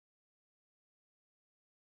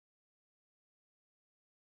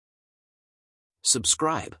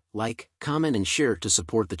subscribe, like, comment and share to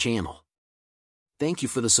support the channel. Thank you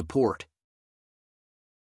for the support.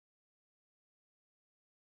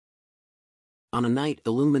 On a night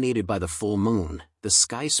illuminated by the full moon, the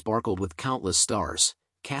sky sparkled with countless stars,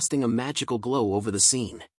 casting a magical glow over the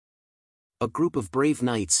scene. A group of brave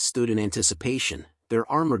knights stood in anticipation, their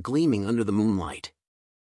armor gleaming under the moonlight.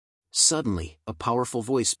 Suddenly, a powerful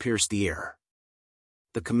voice pierced the air.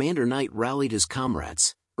 The commander knight rallied his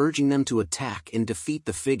comrades, urging them to attack and defeat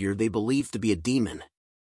the figure they believed to be a demon.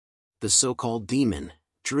 The so-called demon,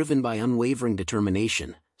 driven by unwavering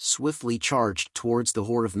determination, swiftly charged towards the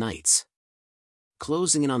horde of knights,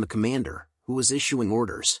 closing in on the commander, who was issuing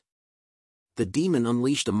orders. The demon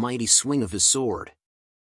unleashed a mighty swing of his sword,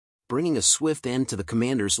 bringing a swift end to the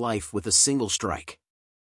commander's life with a single strike.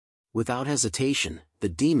 Without hesitation, the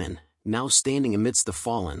demon, now standing amidst the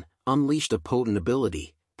fallen, unleashed a potent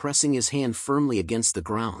ability, pressing his hand firmly against the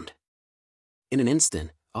ground. In an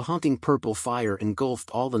instant, a haunting purple fire engulfed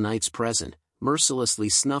all the knights present, mercilessly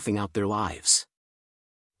snuffing out their lives.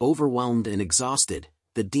 Overwhelmed and exhausted,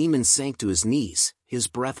 the demon sank to his knees, his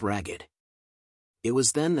breath ragged. It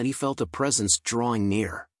was then that he felt a presence drawing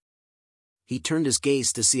near. He turned his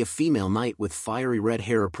gaze to see a female knight with fiery red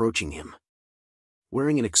hair approaching him.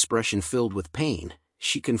 Wearing an expression filled with pain,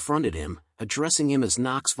 she confronted him, addressing him as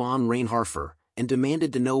Nox von Reinharber, and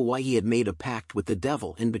demanded to know why he had made a pact with the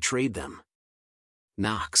devil and betrayed them.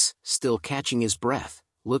 Nox, still catching his breath,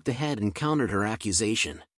 looked ahead and countered her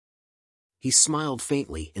accusation. He smiled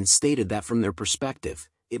faintly and stated that from their perspective,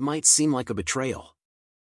 it might seem like a betrayal.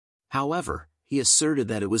 However, he asserted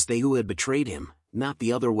that it was they who had betrayed him, not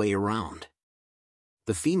the other way around.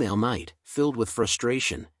 The female knight, filled with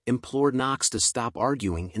frustration, implored Nox to stop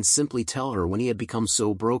arguing and simply tell her when he had become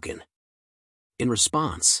so broken. In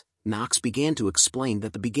response, Nox began to explain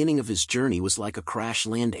that the beginning of his journey was like a crash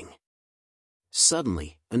landing.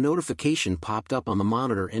 Suddenly, a notification popped up on the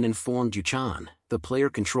monitor and informed Yoo Chan, the player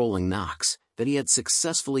controlling Nox, that he had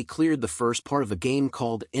successfully cleared the first part of a game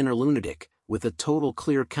called Lunatic, with a total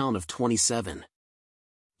clear count of 27.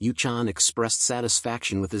 Yoo Chan expressed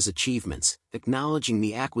satisfaction with his achievements, acknowledging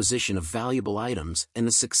the acquisition of valuable items and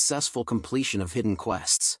the successful completion of hidden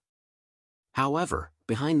quests. However,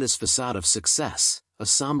 behind this facade of success, a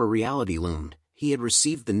somber reality loomed. He had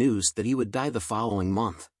received the news that he would die the following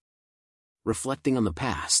month. Reflecting on the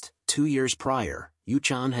past, 2 years prior, Yoo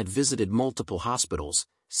Chan had visited multiple hospitals,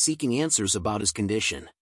 seeking answers about his condition.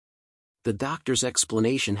 The doctor's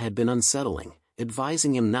explanation had been unsettling,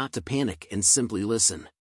 advising him not to panic and simply listen.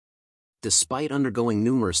 Despite undergoing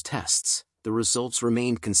numerous tests, the results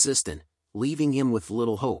remained consistent, leaving him with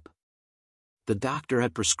little hope. The doctor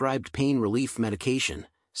had prescribed pain relief medication,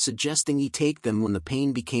 suggesting he take them when the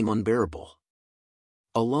pain became unbearable.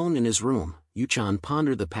 Alone in his room, Yoo Chan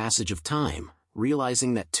pondered the passage of time,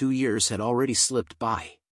 realizing that 2 years had already slipped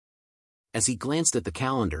by. As he glanced at the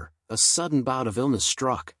calendar, a sudden bout of illness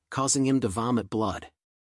struck, causing him to vomit blood.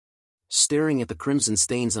 Staring at the crimson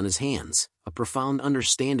stains on his hands, a profound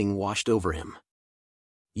understanding washed over him.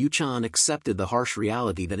 Yoo Chan accepted the harsh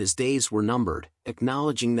reality that his days were numbered,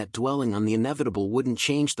 acknowledging that dwelling on the inevitable wouldn't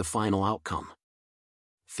change the final outcome.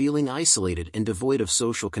 Feeling isolated and devoid of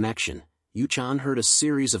social connection, Yoo Chan heard a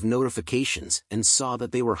series of notifications and saw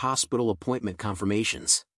that they were hospital appointment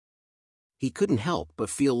confirmations. He couldn't help but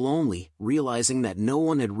feel lonely, realizing that no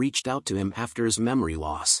one had reached out to him after his memory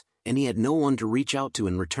loss, and he had no one to reach out to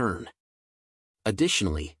in return.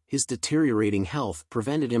 Additionally, his deteriorating health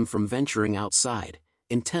prevented him from venturing outside,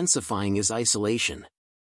 intensifying his isolation.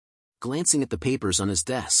 Glancing at the papers on his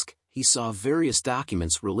desk, he saw various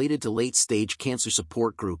documents related to late-stage cancer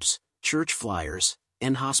support groups, church flyers,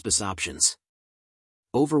 and hospice options.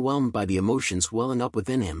 Overwhelmed by the emotions welling up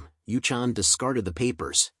within him, Yoo Chan discarded the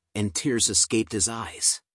papers, and tears escaped his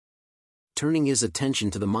eyes. Turning his attention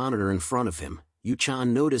to the monitor in front of him, Yoo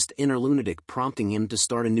Chan noticed Lunatic prompting him to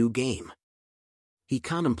start a new game. He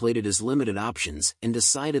contemplated his limited options and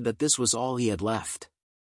decided that this was all he had left.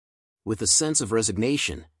 With a sense of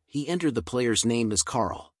resignation, he entered the player's name as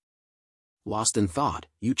Carl. Lost in thought,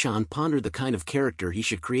 Yoo Chan pondered the kind of character he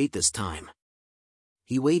should create this time.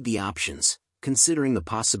 He weighed the options, considering the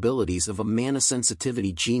possibilities of a mana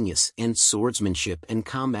sensitivity genius and swordsmanship and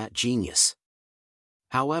combat genius.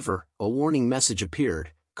 However, a warning message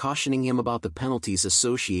appeared, cautioning him about the penalties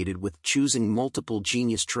associated with choosing multiple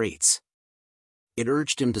genius traits. It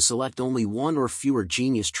urged him to select only one or fewer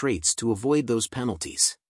genius traits to avoid those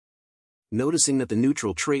penalties. Noticing that the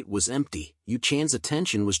neutral trait was empty, Yoo Chan's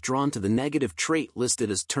attention was drawn to the negative trait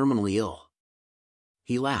listed as terminally ill.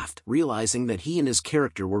 He laughed, realizing that he and his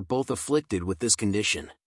character were both afflicted with this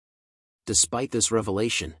condition. Despite this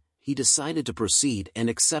revelation, he decided to proceed and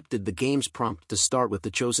accepted the game's prompt to start with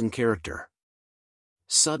the chosen character.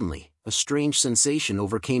 Suddenly, a strange sensation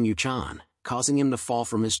overcame Yoo Chan, causing him to fall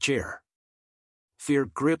from his chair. Fear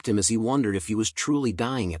gripped him as he wondered if he was truly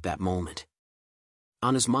dying at that moment.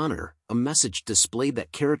 On his monitor, a message displayed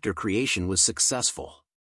that character creation was successful.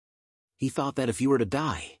 He thought that if he were to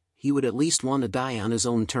die, he would at least want to die on his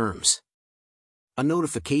own terms. A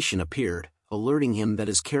notification appeared, alerting him that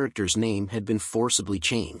his character's name had been forcibly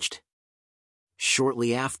changed.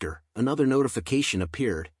 Shortly after, another notification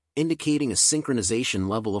appeared, indicating a synchronization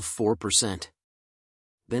level of 4%.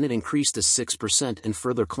 Then it increased to 6% and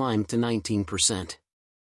further climbed to 19%.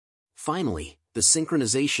 Finally, the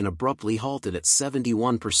synchronization abruptly halted at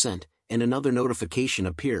 71%, and another notification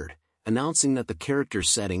appeared, announcing that the character's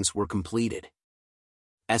settings were completed.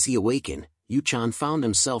 As he awakened, Yoo Chan found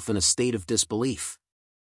himself in a state of disbelief.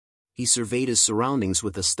 He surveyed his surroundings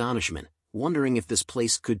with astonishment, wondering if this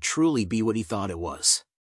place could truly be what he thought it was.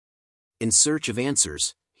 In search of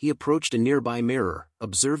answers, he approached a nearby mirror,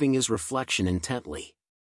 observing his reflection intently.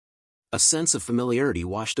 A sense of familiarity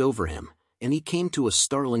washed over him, and he came to a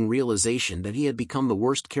startling realization that he had become the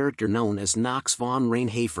worst character known as Nox von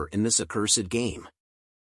Reinharber in this accursed game.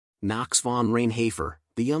 Nox von Reinharber,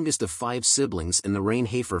 the youngest of 5 siblings in the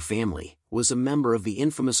Reinharber family, was a member of the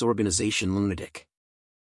infamous organization Lunatic.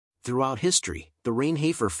 Throughout history, the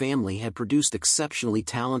Reinharber family had produced exceptionally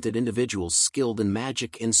talented individuals skilled in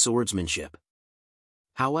magic and swordsmanship.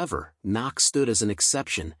 However, Nox stood as an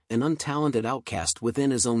exception, an untalented outcast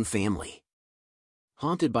within his own family.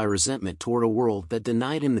 Haunted by resentment toward a world that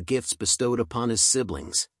denied him the gifts bestowed upon his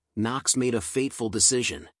siblings, Nox made a fateful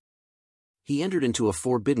decision. He entered into a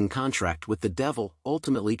forbidden contract with the devil,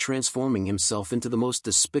 ultimately transforming himself into the most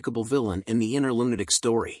despicable villain in the inner Lunatic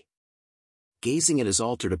story. Gazing at his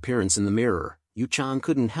altered appearance in the mirror, Yoo Chan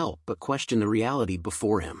couldn't help but question the reality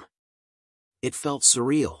before him. It felt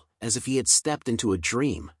surreal, as if he had stepped into a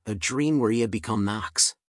dream where he had become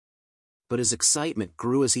Nox. But his excitement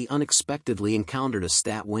grew as he unexpectedly encountered a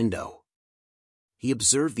stat window. He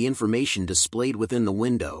observed the information displayed within the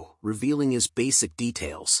window, revealing his basic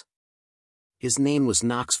details. His name was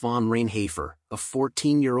Nox von Reinharber, a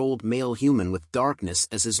 14-year-old male human with darkness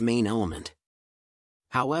as his main element.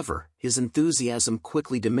 However, his enthusiasm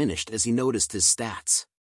quickly diminished as he noticed his stats.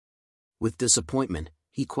 With disappointment,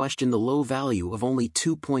 he questioned the low value of only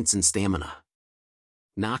 2 points in stamina.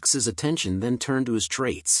 Nox's attention then turned to his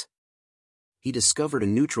traits. He discovered a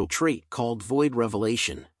neutral trait called Void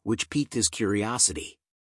Revelation, which piqued his curiosity.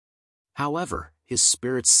 However, his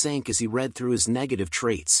spirits sank as he read through his negative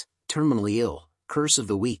traits: terminally ill, curse of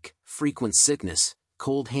the weak, frequent sickness,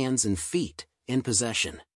 cold hands and feet, and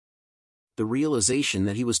possession. The realization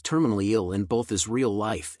that he was terminally ill in both his real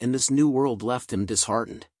life and this new world left him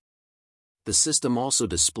disheartened. The system also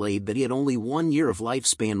displayed that he had only 1 year of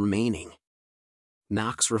lifespan remaining.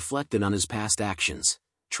 Nox reflected on his past actions,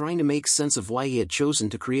 trying to make sense of why he had chosen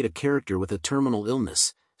to create a character with a terminal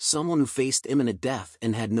illness, someone who faced imminent death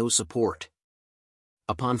and had no support.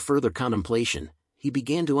 Upon further contemplation, he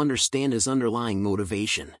began to understand his underlying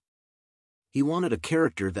motivation. He wanted a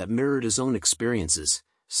character that mirrored his own experiences,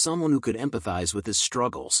 someone who could empathize with his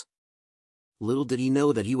struggles. Little did he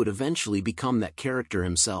know that he would eventually become that character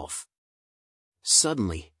himself.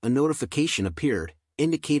 Suddenly, a notification appeared,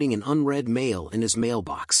 indicating an unread mail in his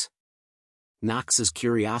mailbox. Nox's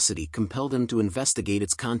curiosity compelled him to investigate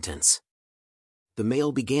its contents. The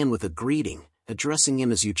mail began with a greeting, addressing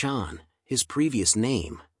him as Yoo Chan, his previous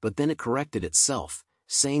name, but then it corrected itself,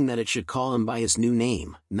 saying that it should call him by his new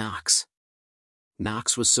name, Nox.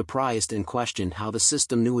 Nox was surprised and questioned how the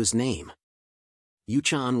system knew his name. Yoo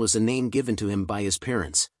Chan was a name given to him by his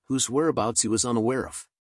parents, whose whereabouts he was unaware of.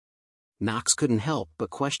 Nox couldn't help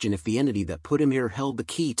but question if the entity that put him here held the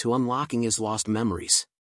key to unlocking his lost memories.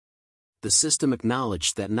 The system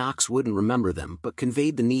acknowledged that Nox wouldn't remember them but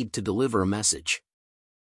conveyed the need to deliver a message.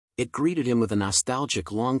 It greeted him with a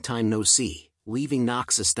nostalgic long time no see, leaving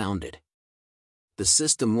Nox astounded. The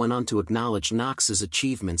system went on to acknowledge Nox's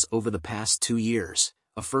achievements over the past 2 years,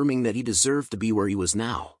 affirming that he deserved to be where he was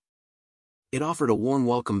now. It offered a warm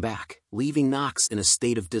welcome back, leaving Nox in a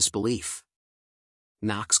state of disbelief.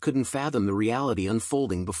 Nox couldn't fathom the reality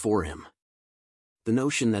unfolding before him. The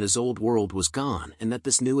notion that his old world was gone and that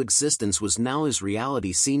this new existence was now his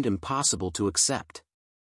reality seemed impossible to accept.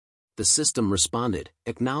 The system responded,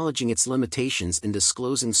 acknowledging its limitations in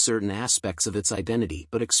disclosing certain aspects of its identity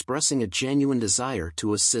but expressing a genuine desire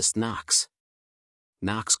to assist Nox.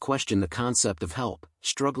 Nox questioned the concept of help,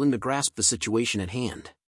 struggling to grasp the situation at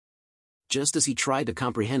hand. Just as he tried to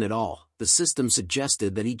comprehend it all, the system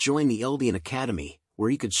suggested that he join the Eldian Academy, where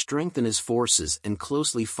he could strengthen his forces and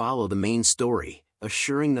closely follow the main story,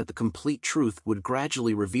 assuring that the complete truth would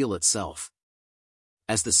gradually reveal itself.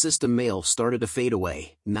 As the system mail started to fade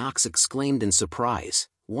away, Nox exclaimed in surprise,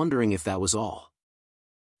 wondering if that was all.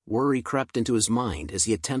 Worry crept into his mind as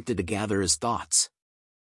he attempted to gather his thoughts.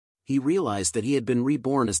 He realized that he had been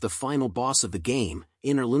reborn as the final boss of the game,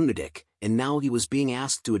 Inner Lunatic, and now he was being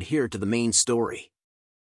asked to adhere to the main story.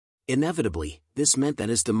 Inevitably, this meant that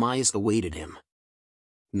his demise awaited him.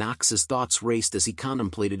 Nox's thoughts raced as he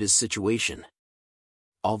contemplated his situation.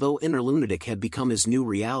 Although Inner Lunatic had become his new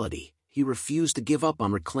reality, he refused to give up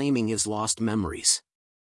on reclaiming his lost memories.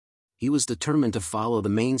 He was determined to follow the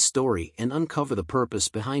main story and uncover the purpose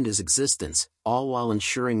behind his existence, all while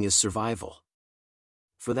ensuring his survival.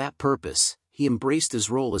 For that purpose, he embraced his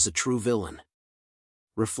role as a true villain.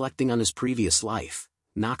 Reflecting on his previous life,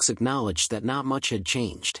 Nox acknowledged that not much had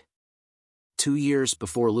changed. 2 years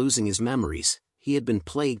before losing his memories, he had been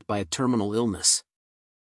plagued by a terminal illness.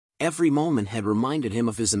 Every moment had reminded him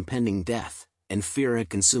of his impending death, and fear had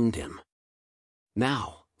consumed him.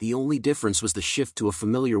 Now, the only difference was the shift to a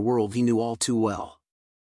familiar world he knew all too well.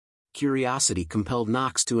 Curiosity compelled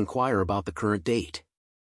Nox to inquire about the current date.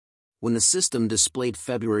 When the system displayed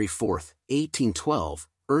February 4, 1812,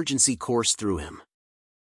 urgency coursed through him.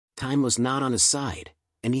 Time was not on his side,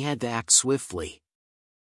 and he had to act swiftly.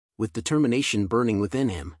 With determination burning within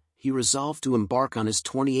him, he resolved to embark on his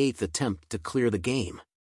 28th attempt to clear the game.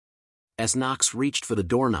 As Nox reached for the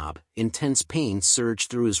doorknob, intense pain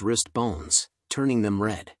surged through his wrist bones, turning them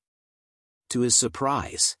red. To his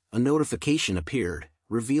surprise, a notification appeared,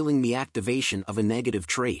 revealing the activation of a negative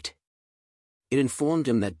trait. It informed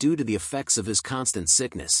him that due to the effects of his constant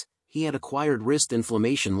sickness, he had acquired wrist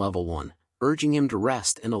inflammation level 1, urging him to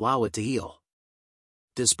rest and allow it to heal.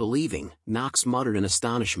 Disbelieving, Nox muttered in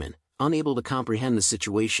astonishment, unable to comprehend the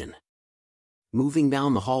situation. Moving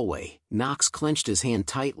down the hallway, Nox clenched his hand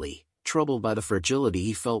tightly, troubled by the fragility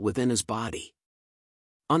he felt within his body.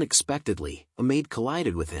 Unexpectedly, a maid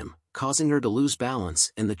collided with him, causing her to lose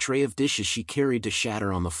balance and the tray of dishes she carried to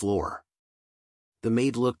shatter on the floor. The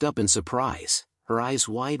maid looked up in surprise, her eyes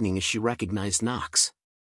widening as she recognized Nox.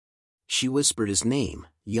 She whispered his name,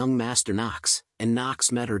 young Master Nox, and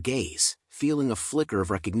Nox met her gaze, feeling a flicker of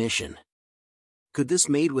recognition. Could this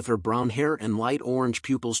maid with her brown hair and light orange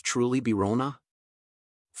pupils truly be Rona?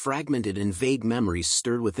 Fragmented and vague memories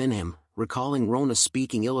stirred within him, recalling Rona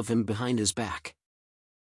speaking ill of him behind his back.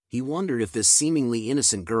 He wondered if this seemingly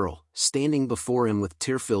innocent girl, standing before him with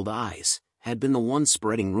tear-filled eyes, had been the one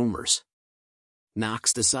spreading rumors.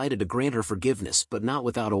 Nox decided to grant her forgiveness, but not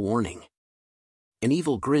without a warning. An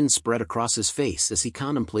evil grin spread across his face as he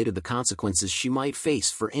contemplated the consequences she might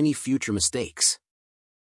face for any future mistakes.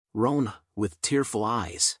 Rona, with tearful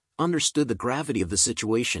eyes, understood the gravity of the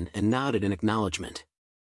situation and nodded in acknowledgement.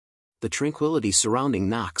 The tranquility surrounding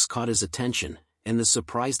Nox caught his attention, and the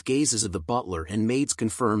surprised gazes of the butler and maids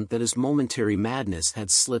confirmed that his momentary madness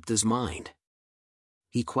had slipped his mind.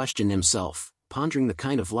 He questioned himself, pondering the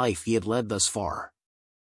kind of life he had led thus far.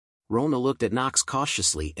 Rona looked at Nox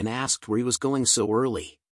cautiously and asked where he was going so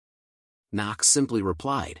early. Nox simply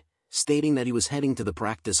replied, stating that he was heading to the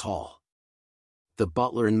practice hall. The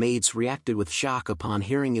butler and maids reacted with shock upon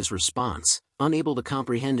hearing his response, unable to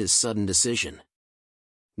comprehend his sudden decision.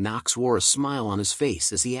 Nox wore a smile on his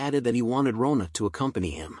face as he added that he wanted Rona to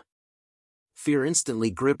accompany him. Fear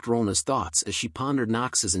instantly gripped Rona's thoughts as she pondered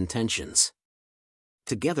Nox's intentions.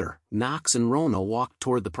 Together, Nox and Rona walked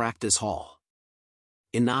toward the practice hall.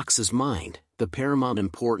 In Nox's mind, the paramount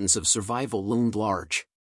importance of survival loomed large.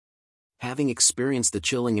 Having experienced the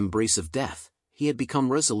chilling embrace of death, he had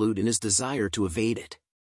become resolute in his desire to evade it.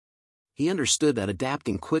 He understood that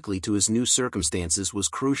adapting quickly to his new circumstances was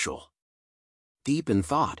crucial. Deep in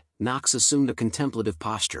thought, Nox assumed a contemplative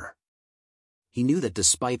posture. He knew that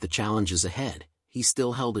despite the challenges ahead, he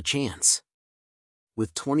still held a chance.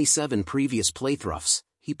 With 27 previous playthroughs,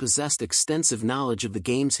 he possessed extensive knowledge of the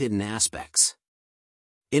game's hidden aspects.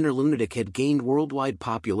 Inner Lunatic had gained worldwide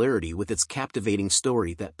popularity with its captivating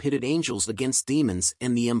story that pitted angels against demons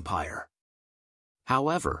and the Empire.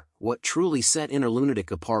 However, what truly set Inner Lunatic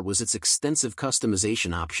apart was its extensive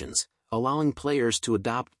customization options, allowing players to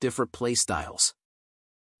adopt different playstyles.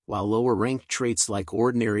 While lower-ranked traits like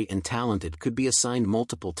Ordinary and Talented could be assigned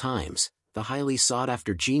multiple times, the highly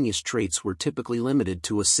sought-after Genius traits were typically limited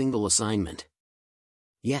to a single assignment.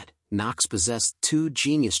 Yet, Nox possessed 2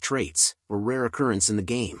 Genius traits, a rare occurrence in the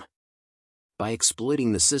game. By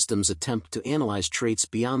exploiting the system's attempt to analyze traits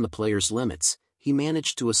beyond the player's limits, he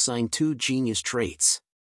managed to assign 2 Genius traits.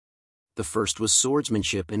 The first was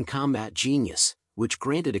Swordsmanship and Combat Genius, which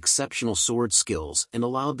granted exceptional sword skills and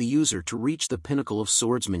allowed the user to reach the pinnacle of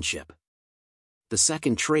swordsmanship. The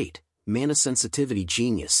second trait, Mana Sensitivity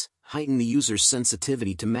Genius, heightened the user's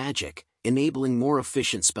sensitivity to magic, enabling more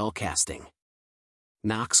efficient spellcasting.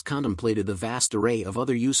 Nox contemplated the vast array of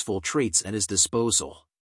other useful traits at his disposal.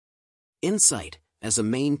 Insight, as a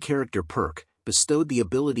main character perk, bestowed the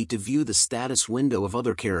ability to view the status window of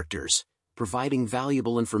other characters, providing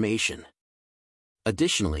valuable information.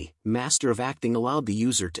 Additionally, Master of Acting allowed the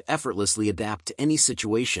user to effortlessly adapt to any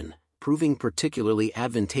situation, proving particularly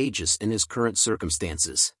advantageous in his current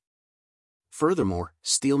circumstances. Furthermore,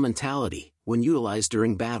 Steel Mentality, when utilized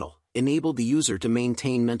during battle, enabled the user to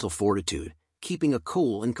maintain mental fortitude, keeping a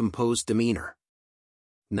cool and composed demeanor.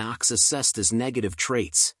 Nox assessed his negative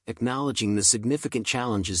traits, acknowledging the significant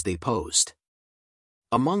challenges they posed.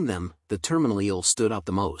 Among them, the terminally ill stood out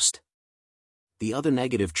the most. The other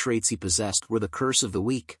negative traits he possessed were the curse of the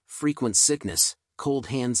weak, frequent sickness, cold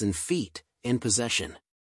hands and feet, and possession.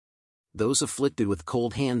 Those afflicted with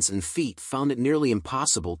cold hands and feet found it nearly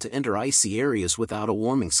impossible to enter icy areas without a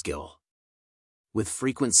warming skill. With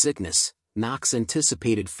frequent sickness, Nox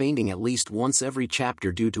anticipated fainting at least once every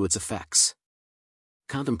chapter due to its effects.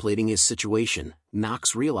 Contemplating his situation,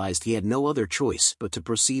 Nox realized he had no other choice but to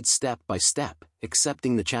proceed step by step,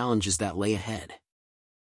 accepting the challenges that lay ahead.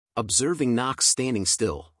 Observing Nox standing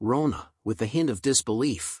still, Rona, with a hint of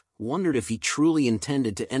disbelief, wondered if he truly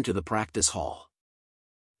intended to enter the practice hall.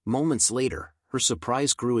 Moments later, her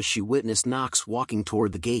surprise grew as she witnessed Nox walking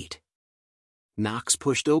toward the gate. Nox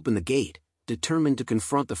pushed open the gate, determined to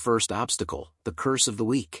confront the first obstacle, the curse of the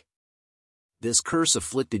weak. This curse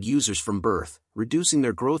afflicted users from birth, reducing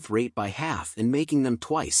their growth rate by half and making them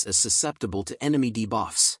twice as susceptible to enemy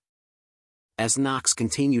debuffs. As Nox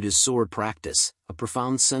continued his sword practice, a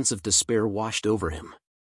profound sense of despair washed over him.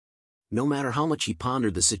 No matter how much he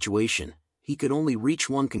pondered the situation, he could only reach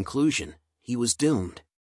one conclusion: he was doomed.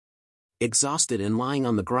 Exhausted and lying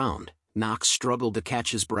on the ground, Nox struggled to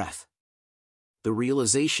catch his breath. The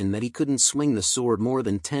realization that he couldn't swing the sword more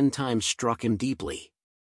than 10 times struck him deeply.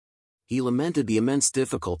 He lamented the immense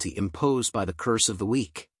difficulty imposed by the curse of the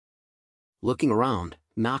weak. Looking around,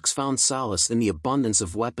 Nox found solace in the abundance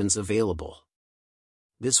of weapons available.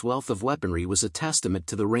 This wealth of weaponry was a testament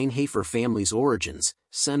to the Reinharber family's origins,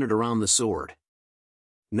 centered around the sword.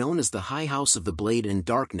 Known as the High House of the Blade in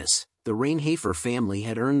Darkness, the Reinharber family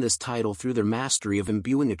had earned this title through their mastery of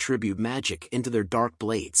imbuing attribute magic into their dark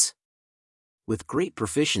blades. With great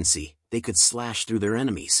proficiency, they could slash through their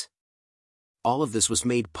enemies. All of this was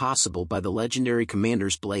made possible by the legendary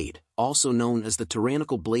Commander's Blade, also known as the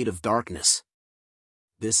Tyrannical Blade of Darkness.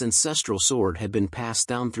 This ancestral sword had been passed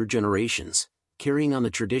down through generations, carrying on the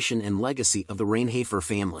tradition and legacy of the Reinharber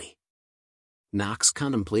family. Nox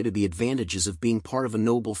contemplated the advantages of being part of a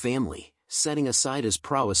noble family, setting aside his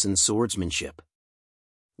prowess in swordsmanship.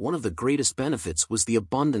 One of the greatest benefits was the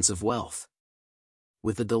abundance of wealth.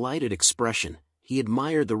 With a delighted expression, he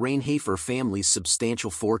admired the Reinharber family's substantial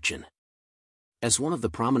fortune. As one of the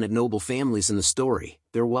prominent noble families in the story,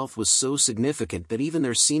 their wealth was so significant that even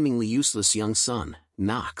their seemingly useless young son,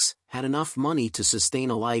 Nox, had enough money to sustain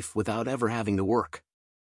a life without ever having to work.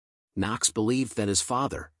 Nox believed that his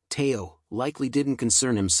father, Teo, likely didn't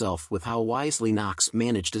concern himself with how wisely Nox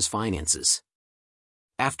managed his finances.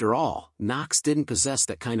 After all, Nox didn't possess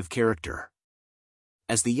that kind of character.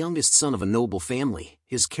 As the youngest son of a noble family,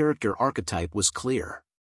 his character archetype was clear.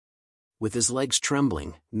 With his legs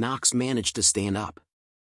trembling, Nox managed to stand up.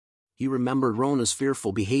 He remembered Rona's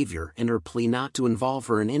fearful behavior and her plea not to involve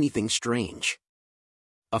her in anything strange.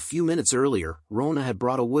 A few minutes earlier, Rona had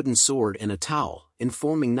brought a wooden sword and a towel,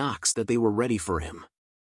 informing Nox that they were ready for him.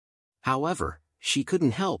 However, she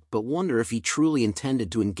couldn't help but wonder if he truly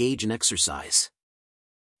intended to engage in exercise.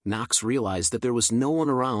 Nox realized that there was no one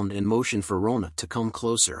around and motioned for Rona to come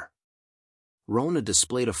closer. Rona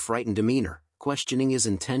displayed a frightened demeanor, questioning his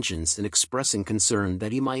intentions and expressing concern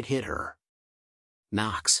that he might hit her.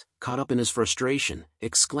 Nox, caught up in his frustration,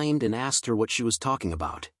 exclaimed and asked her what she was talking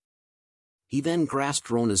about. He then grasped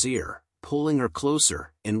Rona's ear, pulling her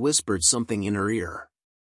closer, and whispered something in her ear.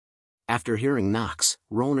 After hearing Nox,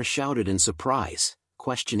 Rona shouted in surprise,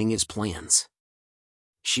 questioning his plans.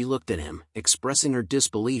 She looked at him, expressing her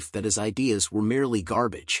disbelief that his ideas were merely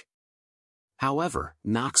garbage. However,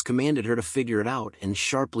 Nox commanded her to figure it out and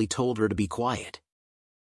sharply told her to be quiet.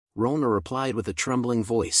 Rona replied with a trembling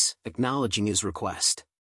voice, acknowledging his request.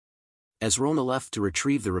 As Rona left to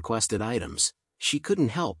retrieve the requested items, she couldn't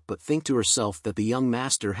help but think to herself that the young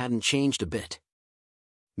master hadn't changed a bit.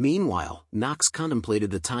 Meanwhile, Nox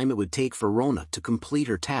contemplated the time it would take for Rona to complete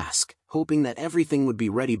her task, hoping that everything would be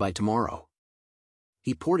ready by tomorrow.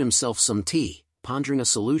 He poured himself some tea, pondering a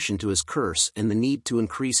solution to his curse and the need to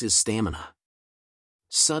increase his stamina.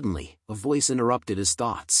 Suddenly, a voice interrupted his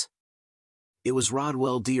thoughts. It was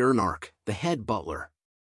Rodwell d'Ernark, the head butler.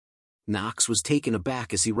 Nox was taken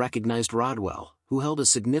aback as he recognized Rodwell, who held a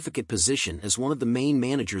significant position as one of the main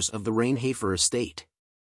managers of the Reinharber estate.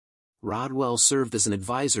 Rodwell served as an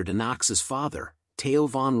advisor to Nox's father, Theo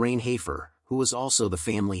von Reinharber, who was also the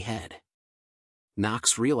family head.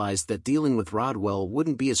 Nox realized that dealing with Rodwell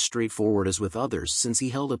wouldn't be as straightforward as with others since he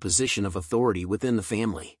held a position of authority within the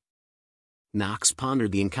family. Nox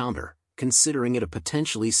pondered the encounter, considering it a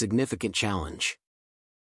potentially significant challenge.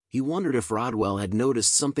 He wondered if Rodwell had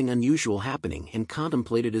noticed something unusual happening and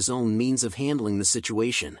contemplated his own means of handling the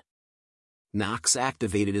situation. Nox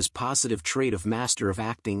activated his positive trait of Master of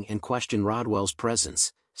Acting and questioned Rodwell's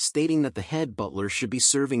presence, stating that the head butler should be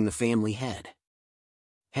serving the family head.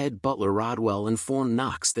 Head butler Rodwell informed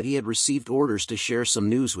Nox that he had received orders to share some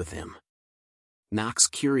news with him. Nox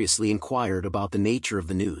curiously inquired about the nature of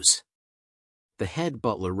the news. The head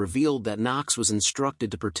butler revealed that Nox was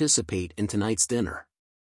instructed to participate in tonight's dinner.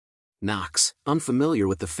 Nox, unfamiliar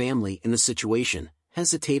with the family in the situation,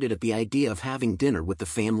 hesitated at the idea of having dinner with the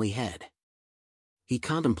family head. He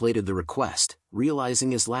contemplated the request, realizing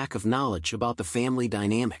his lack of knowledge about the family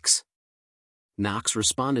dynamics. Nox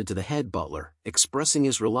responded to the head butler, expressing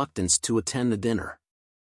his reluctance to attend the dinner.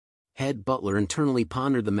 Head butler internally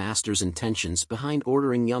pondered the master's intentions behind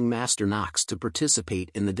ordering young Master Nox to participate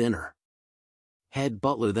in the dinner. Head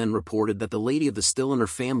butler then reported that the lady of the Stilliner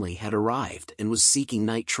family had arrived and was seeking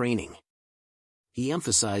night training. He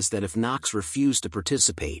emphasized that if Nox refused to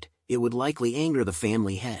participate, it would likely anger the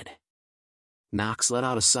family head. Nox let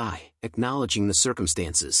out a sigh, acknowledging the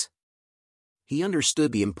circumstances. He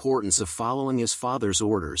understood the importance of following his father's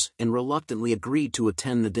orders and reluctantly agreed to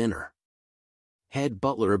attend the dinner. Head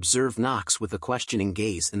butler observed Nox with a questioning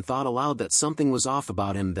gaze and thought aloud that something was off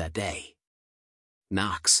about him that day.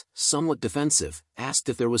 Nox, somewhat defensive, asked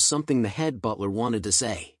if there was something the head butler wanted to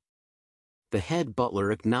say. The head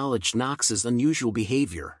butler acknowledged Nox's unusual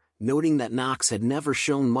behavior, noting that Nox had never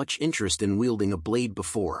shown much interest in wielding a blade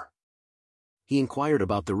before. He inquired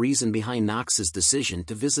about the reason behind Nox's decision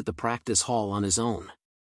to visit the practice hall on his own.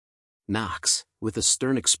 Nox, with a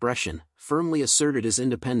stern expression, firmly asserted his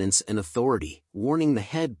independence and authority, warning the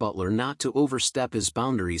head butler not to overstep his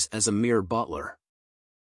boundaries as a mere butler.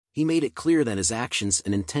 He made it clear that his actions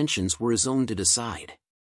and intentions were his own to decide.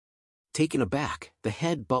 Taken aback, the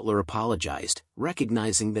head butler apologized,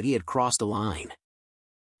 recognizing that he had crossed a line.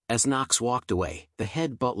 As Nox walked away, the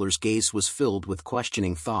head butler's gaze was filled with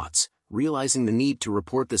questioning thoughts, realizing the need to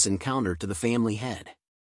report this encounter to the family head.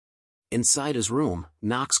 Inside his room,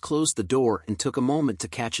 Nox closed the door and took a moment to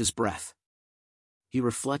catch his breath. He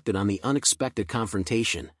reflected on the unexpected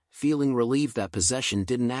confrontation, feeling relieved that possession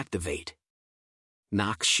didn't activate.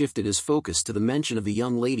 Nox shifted his focus to the mention of the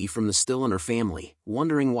young lady from the Stilliner family,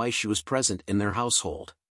 wondering why she was present in their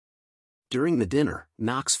household. During the dinner,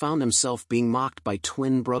 Nox found himself being mocked by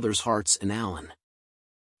twin brothers Hartz and Alan.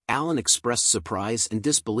 Alan expressed surprise and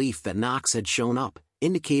disbelief that Nox had shown up,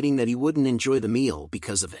 indicating that he wouldn't enjoy the meal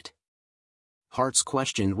because of it. Hartz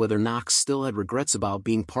questioned whether Nox still had regrets about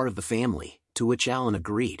being part of the family, to which Alan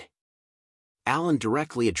agreed. Alan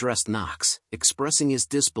directly addressed Nox, expressing his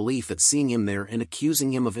disbelief at seeing him there and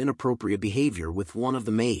accusing him of inappropriate behavior with one of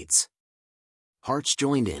the maids. Hartz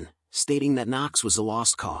joined in, stating that Nox was a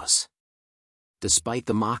lost cause. Despite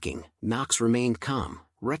the mocking, Nox remained calm,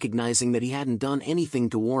 recognizing that he hadn't done anything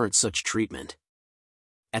to warrant such treatment.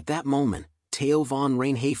 At that moment, Theo von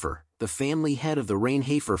Reinharber, the family head of the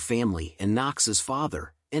Reinharber family and Nox's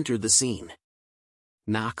father, entered the scene.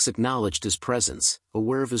 Nox acknowledged his presence,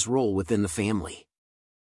 aware of his role within the family.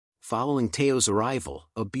 Following Theo's arrival,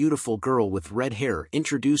 a beautiful girl with red hair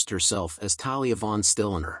introduced herself as Talia von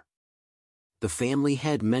Stilliner. The family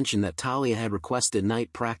head mentioned that Talia had requested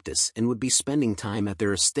night practice and would be spending time at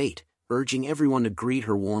their estate, urging everyone to greet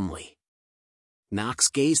her warmly. Nox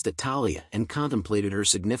gazed at Talia and contemplated her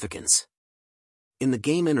significance. In the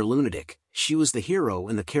game Lunatic, she was the hero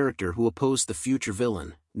and the character who opposed the future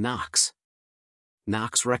villain, Nox.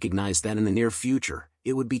 Nox recognized that in the near future,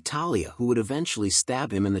 it would be Talia who would eventually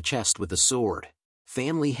stab him in the chest with a sword.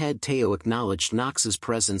 Family head Theo acknowledged Nox's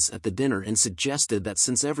presence at the dinner and suggested that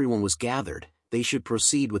since everyone was gathered, they should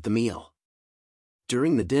proceed with the meal.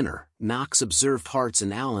 During the dinner, Nox observed Hartz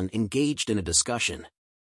and Alan engaged in a discussion.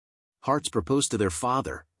 Hartz proposed to their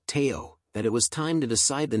father, Theo, that it was time to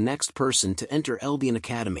decide the next person to enter Eldian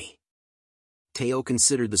Academy. Theo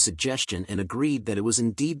considered the suggestion and agreed that it was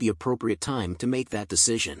indeed the appropriate time to make that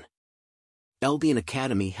decision. Eldian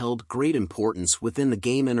Academy held great importance within the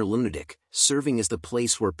game Inner Lunatic, serving as the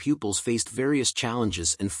place where pupils faced various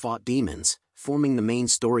challenges and fought demons, forming the main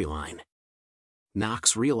storyline.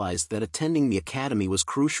 Nox realized that attending the academy was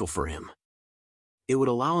crucial for him. It would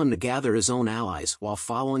allow him to gather his own allies while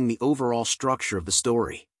following the overall structure of the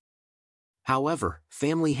story. However,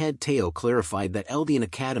 family head Teo clarified that Eldian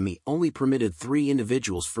Academy only permitted 3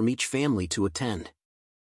 individuals from each family to attend.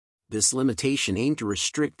 This limitation aimed to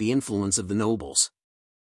restrict the influence of the nobles.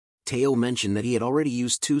 Teo mentioned that he had already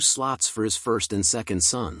used 2 slots for his first and second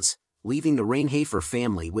sons, leaving the Reinharber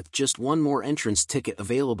family with just 1 more entrance ticket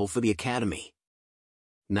available for the academy.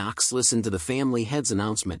 Nox listened to the family head's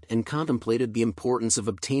announcement and contemplated the importance of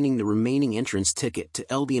obtaining the remaining entrance ticket to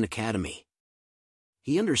Eldian Academy.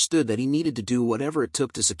 He understood that he needed to do whatever it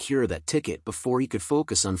took to secure that ticket before he could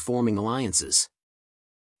focus on forming alliances.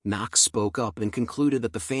 Nox spoke up and concluded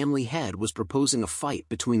that the family head was proposing a fight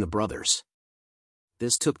between the brothers.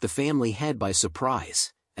 This took the family head by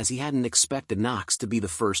surprise, as he hadn't expected Nox to be the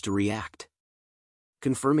first to react.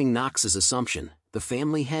 Confirming Nox's assumption, the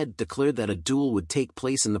family head declared that a duel would take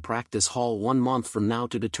place in the practice hall 1 month from now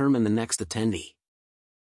to determine the next attendee.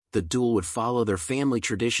 The duel would follow their family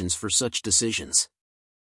traditions for such decisions.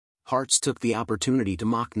 Hearts took the opportunity to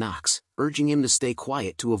mock Nox, urging him to stay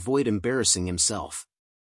quiet to avoid embarrassing himself.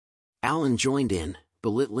 Alan joined in,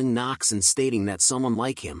 belittling Nox and stating that someone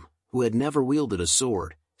like him, who had never wielded a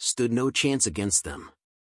sword, stood no chance against them.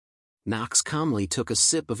 Nox calmly took a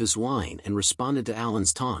sip of his wine and responded to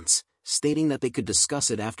Alan's taunts, stating that they could discuss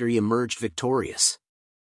it after he emerged victorious.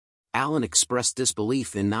 Alan expressed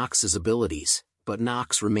disbelief in Nox's abilities, but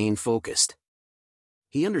Nox remained focused.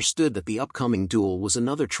 He understood that the upcoming duel was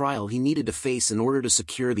another trial he needed to face in order to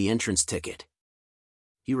secure the entrance ticket.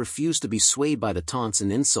 He refused to be swayed by the taunts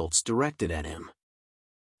and insults directed at him.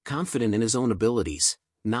 Confident in his own abilities,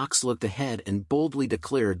 Nox looked ahead and boldly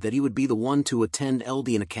declared that he would be the one to attend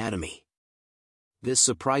Eldian Academy. This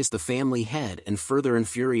surprised the family head and further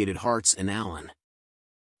infuriated Hearts and Alan.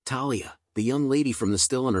 Talia, the young lady from the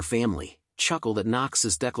Stilliner family, chuckled at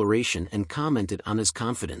Nox's declaration and commented on his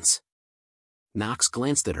confidence. Nox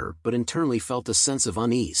glanced at her but internally felt a sense of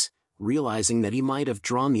unease, realizing that he might have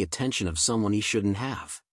drawn the attention of someone he shouldn't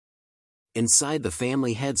have. Inside the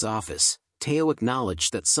family head's office, Teo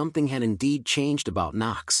acknowledged that something had indeed changed about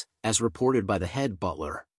Nox, as reported by the head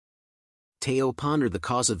butler. Teo pondered the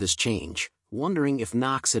cause of this change, wondering if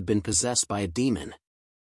Nox had been possessed by a demon.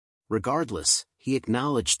 Regardless, he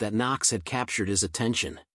acknowledged that Nox had captured his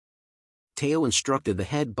attention. Teo instructed the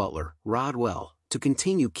head butler, Rodwell, to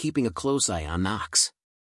continue keeping a close eye on Nox.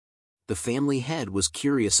 The family head was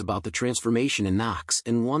curious about the transformation in Nox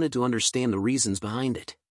and wanted to understand the reasons behind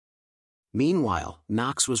it. Meanwhile,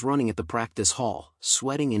 Nox was running at the practice hall,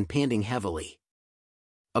 sweating and panting heavily.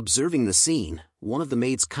 Observing the scene, one of the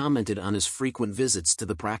maids commented on his frequent visits to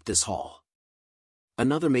the practice hall.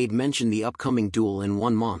 Another maid mentioned the upcoming duel in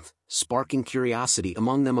 1 month, sparking curiosity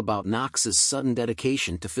among them about Nox's sudden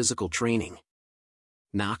dedication to physical training.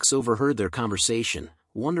 Nox overheard their conversation,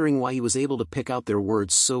 wondering why he was able to pick out their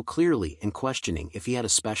words so clearly and questioning if he had a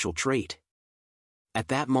special trait. At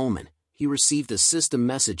that moment, he received a system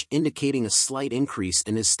message indicating a slight increase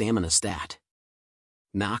in his stamina stat.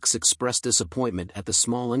 Nox expressed disappointment at the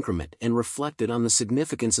small increment and reflected on the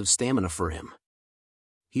significance of stamina for him.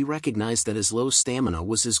 He recognized that his low stamina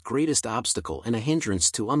was his greatest obstacle and a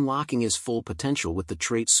hindrance to unlocking his full potential with the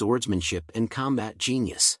trait Swordsmanship and Combat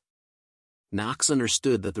Genius. Nox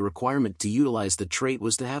understood that the requirement to utilize the trait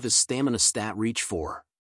was to have his stamina stat reach 4.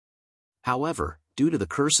 However, due to the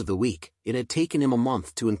curse of the week, it had taken him a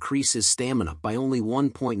month to increase his stamina by only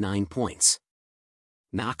 1.9 points.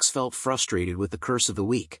 Nox felt frustrated with the curse of the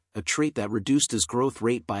week, a trait that reduced his growth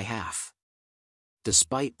rate by half.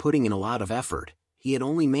 Despite putting in a lot of effort, he had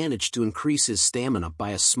only managed to increase his stamina by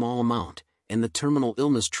a small amount, and the terminal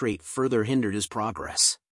illness trait further hindered his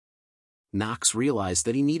progress. Nox realized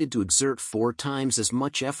that he needed to exert 4 times as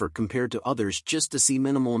much effort compared to others just to see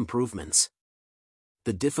minimal improvements.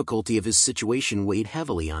 The difficulty of his situation weighed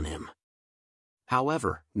heavily on him.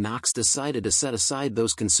 However, Nox decided to set aside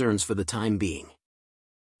those concerns for the time being.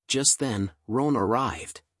 Just then, Roan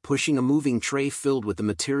arrived, pushing a moving tray filled with the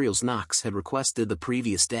materials Nox had requested the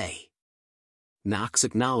previous day. Nox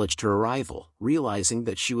acknowledged her arrival, realizing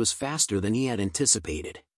that she was faster than he had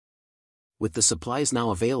anticipated. With the supplies now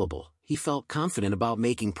available, he felt confident about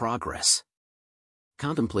making progress.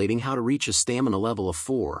 Contemplating how to reach a stamina level of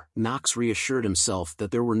 4, Nox reassured himself that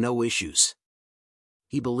there were no issues.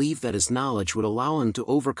 He believed that his knowledge would allow him to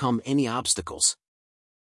overcome any obstacles.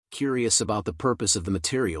 Curious about the purpose of the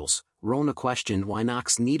materials, Rona questioned why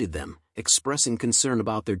Nox needed them, expressing concern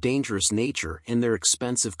about their dangerous nature and their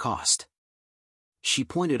expensive cost. She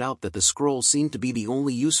pointed out that the scroll seemed to be the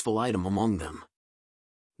only useful item among them.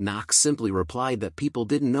 Nox simply replied that people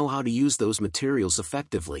didn't know how to use those materials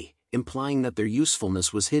effectively, implying that their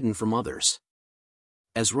usefulness was hidden from others.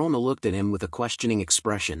 As Rona looked at him with a questioning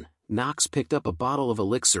expression, Nox picked up a bottle of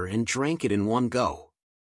elixir and drank it in one go.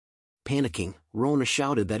 Panicking, Rona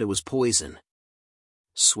shouted that it was poison.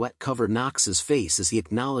 Sweat covered Nox's face as he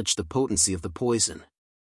acknowledged the potency of the poison.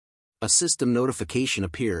 A system notification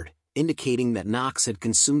appeared, indicating that Nox had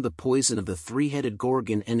consumed the poison of the three-headed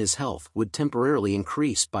gorgon and his health would temporarily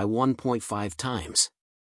increase by 1.5 times.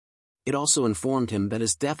 It also informed him that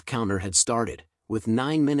his death counter had started, with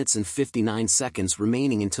 9 minutes and 59 seconds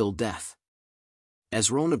remaining until death. As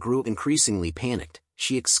Rona grew increasingly panicked,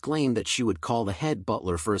 she exclaimed that she would call the head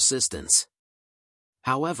butler for assistance.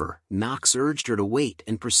 However, Nox urged her to wait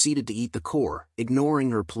and proceeded to eat the core,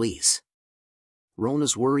 ignoring her pleas.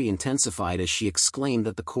 Rona's worry intensified as she exclaimed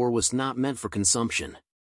that the core was not meant for consumption.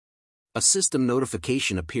 A system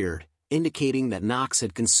notification appeared, indicating that Nox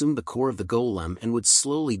had consumed the core of the golem and would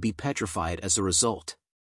slowly be petrified as a result.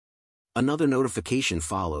 Another notification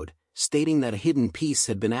followed, stating that a hidden piece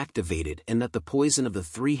had been activated and that the poison of the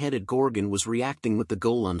three-headed gorgon was reacting with the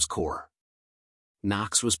golem's core.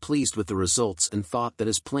 Nox was pleased with the results and thought that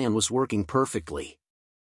his plan was working perfectly.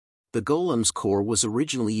 The golem's core was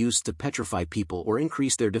originally used to petrify people or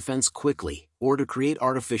increase their defense quickly, or to create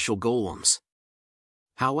artificial golems.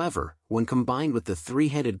 However, when combined with the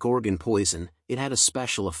three-headed gorgon poison, it had a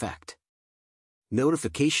special effect.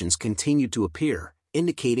 Notifications continued to appear,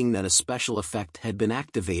 indicating that a special effect had been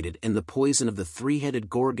activated and the poison of the three-headed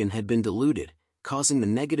gorgon had been diluted, causing the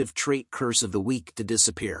negative trait curse of the week to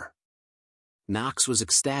disappear. Nox was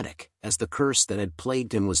ecstatic, as the curse that had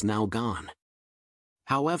plagued him was now gone.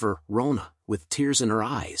 However, Rona, with tears in her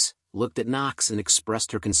eyes, looked at Nox and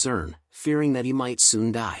expressed her concern, fearing that he might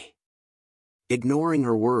soon die. Ignoring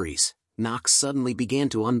her worries, Nox suddenly began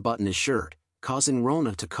to unbutton his shirt, causing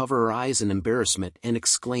Rona to cover her eyes in embarrassment and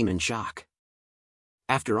exclaim in shock.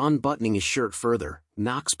 After unbuttoning his shirt further,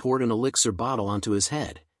 Nox poured an elixir bottle onto his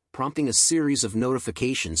head, prompting a series of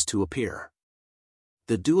notifications to appear.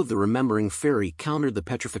 The dew of the Remembering Fairy countered the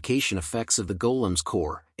petrification effects of the golem's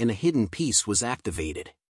core, and a hidden piece was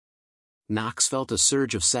activated. Nox felt a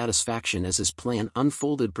surge of satisfaction as his plan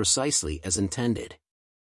unfolded precisely as intended.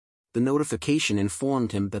 The notification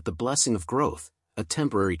informed him that the Blessing of Growth, a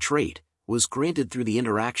temporary trait, was granted through the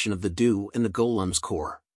interaction of the dew and the golem's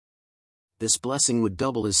core. This blessing would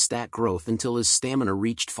double his stat growth until his stamina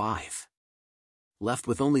reached 5. Left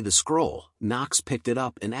with only the scroll, Nox picked it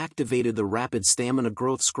up and activated the Rapid Stamina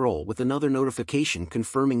Growth scroll with another notification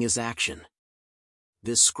confirming his action.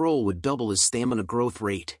 This scroll would double his stamina growth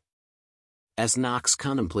rate. As Nox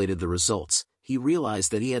contemplated the results, he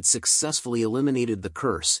realized that he had successfully eliminated the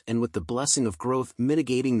curse, and with the Blessing of Growth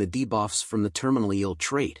mitigating the debuffs from the terminally ill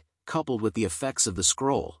trait, coupled with the effects of the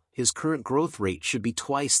scroll, his current growth rate should be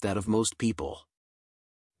twice that of most people.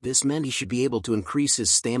 This meant he should be able to increase his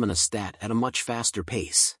stamina stat at a much faster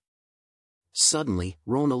pace. Suddenly,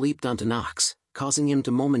 Rona leaped onto Nox, causing him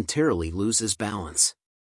to momentarily lose his balance.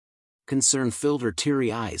 Concern filled her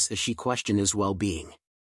teary eyes as she questioned his well-being.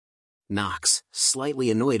 Nox, slightly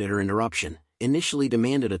annoyed at her interruption, initially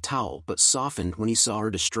demanded a towel but softened when he saw her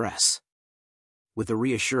distress. With a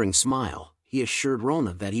reassuring smile, he assured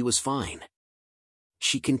Rona that he was fine.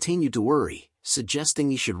 She continued to worry,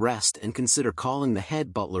 suggesting he should rest and consider calling the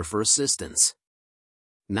head butler for assistance.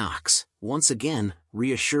 Nox, once again,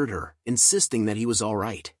 reassured her, insisting that he was all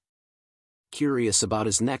right. Curious about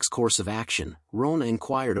his next course of action, Rona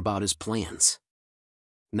inquired about his plans.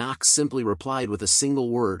 Nox simply replied with a single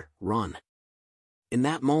word, "Run." In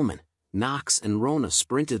that moment, Nox and Rona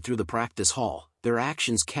sprinted through the practice hall, their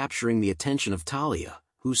actions capturing the attention of Talia,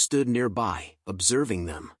 who stood nearby, observing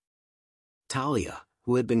them. Talia,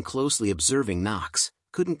 who had been closely observing Nox,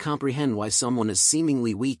 couldn't comprehend why someone as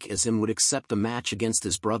seemingly weak as him would accept a match against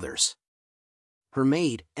his brothers. Her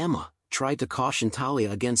maid, Emma, tried to caution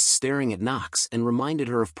Talia against staring at Nox and reminded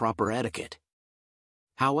her of proper etiquette.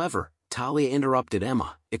 However, Talia interrupted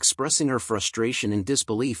Emma, expressing her frustration and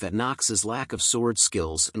disbelief at Nox's lack of sword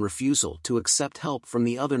skills and refusal to accept help from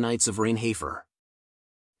the other Knights of Reinharber.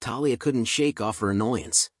 Talia couldn't shake off her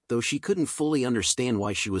annoyance, though she couldn't fully understand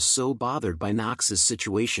why she was so bothered by Nox's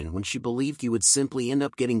situation when she believed he would simply end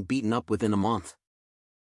up getting beaten up within a month.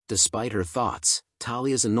 Despite her thoughts,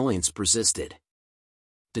 Talia's annoyance persisted.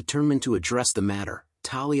 Determined to address the matter,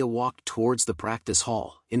 Talia walked towards the practice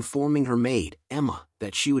hall, informing her maid, Emma,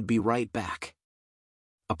 that she would be right back.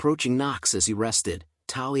 Approaching Nox as he rested,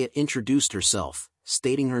 Talia introduced herself,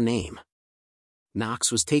 stating her name.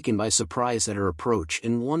 Nox was taken by surprise at her approach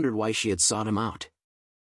and wondered why she had sought him out.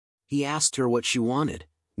 He asked her what she wanted,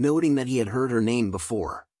 noting that he had heard her name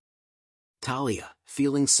before. Talia,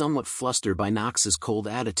 feeling somewhat flustered by Nox's cold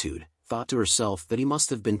attitude, thought to herself that he must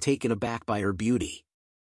have been taken aback by her beauty.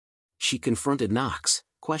 She confronted Nox,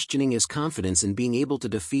 questioning his confidence in being able to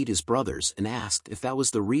defeat his brothers, and asked if that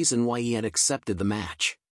was the reason why he had accepted the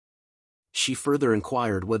match. She further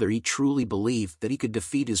inquired whether he truly believed that he could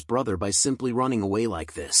defeat his brother by simply running away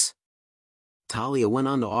like this. Talia went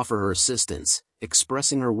on to offer her assistance,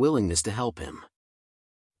 expressing her willingness to help him.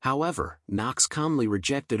 However, Nox calmly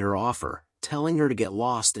rejected her offer, telling her to get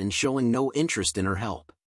lost and showing no interest in her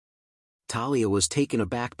help. Talia was taken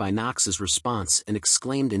aback by Nox's response and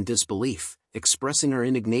exclaimed in disbelief, expressing her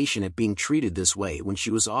indignation at being treated this way when she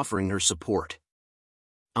was offering her support.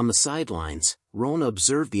 On the sidelines, Rona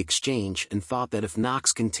observed the exchange and thought that if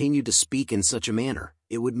Nox continued to speak in such a manner,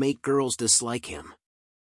 it would make girls dislike him.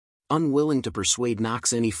 Unwilling to persuade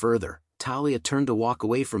Nox any further, Talia turned to walk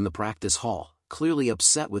away from the practice hall, clearly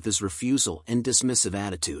upset with his refusal and dismissive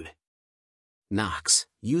attitude. Nox,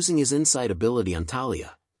 using his insight ability on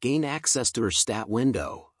Talia, gained access to her stat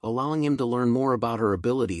window, allowing him to learn more about her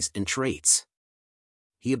abilities and traits.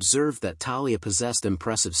 He observed that Talia possessed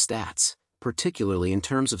impressive stats, particularly in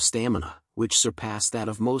terms of stamina, which surpassed that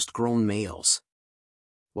of most grown males.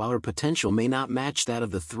 While her potential may not match that of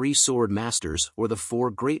the 3 sword masters or the 4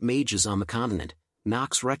 great mages on the continent,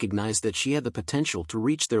 Nox recognized that she had the potential to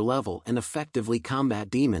reach their level and effectively combat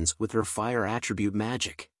demons with her fire attribute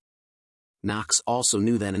magic. Nox also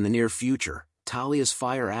knew that in the near future, Talia's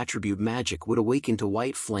fire attribute magic would awaken to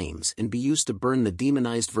white flames and be used to burn the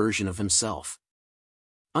demonized version of himself.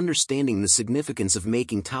 Understanding the significance of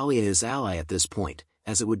making Talia his ally at this point,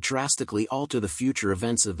 as it would drastically alter the future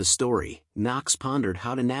events of the story, Nox pondered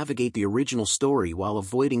how to navigate the original story while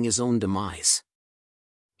avoiding his own demise.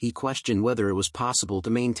 He questioned whether it was possible to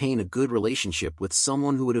maintain a good relationship with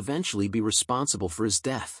someone who would eventually be responsible for his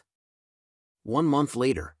death. 1 month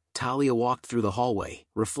later, Talia walked through the hallway,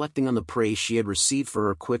 reflecting on the praise she had received for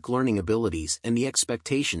her quick learning abilities and the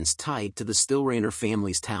expectations tied to the Stillrainer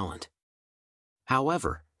family's talent.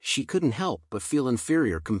 However, she couldn't help but feel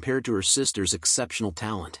inferior compared to her sister's exceptional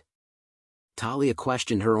talent. Talia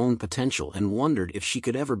questioned her own potential and wondered if she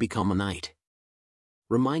could ever become a knight.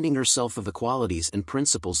 Reminding herself of the qualities and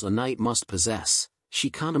principles a knight must possess, she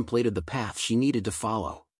contemplated the path she needed to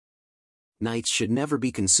follow. Knights should never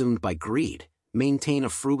be consumed by greed, maintain a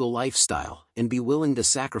frugal lifestyle, and be willing to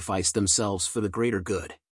sacrifice themselves for the greater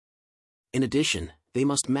good. In addition, they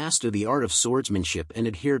must master the art of swordsmanship and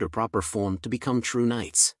adhere to proper form to become true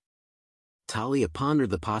knights. Talia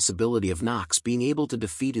pondered the possibility of Nox being able to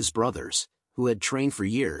defeat his brothers, who had trained for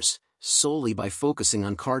years, solely by focusing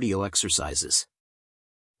on cardio exercises.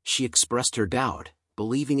 She expressed her doubt,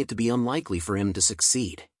 believing it to be unlikely for him to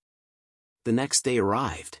succeed. The next day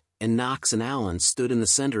arrived, and Nox and Alan stood in the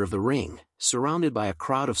center of the ring, surrounded by a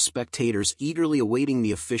crowd of spectators eagerly awaiting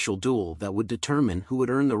the official duel that would determine who would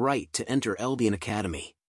earn the right to enter Eldian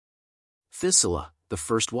Academy. Thisila, the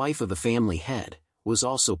first wife of the family head, was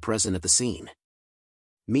also present at the scene.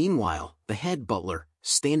 Meanwhile, the head butler,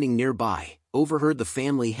 standing nearby, overheard the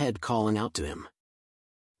family head calling out to him.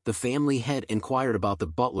 The family head inquired about the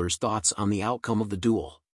butler's thoughts on the outcome of the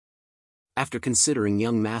duel. After considering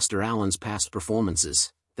young Master Alan's past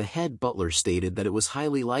performances, the head butler stated that it was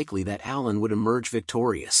highly likely that Alan would emerge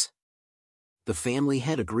victorious. The family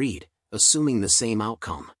head agreed, assuming the same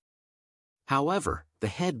outcome. However, the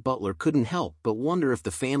head butler couldn't help but wonder if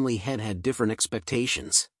the family head had different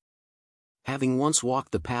expectations. Having once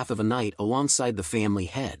walked the path of a knight alongside the family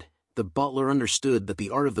head, the butler understood that the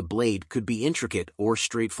art of the blade could be intricate or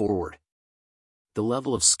straightforward. The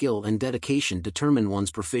level of skill and dedication determined one's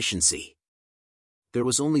proficiency. There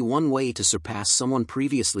was only one way to surpass someone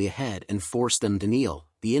previously ahead and force them to kneel,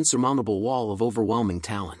 the insurmountable wall of overwhelming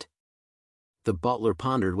talent. The butler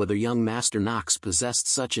pondered whether young Master Nox possessed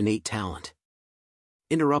such innate talent.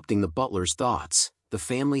 Interrupting the butler's thoughts, the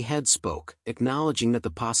family head spoke, acknowledging that the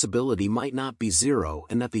possibility might not be zero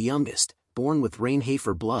and that the youngest, born with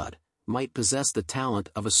Reinharber blood, might possess the talent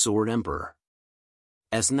of a sword emperor.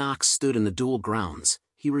 As Nox stood in the duel grounds,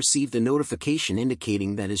 he received a notification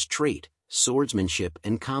indicating that his trait, swordsmanship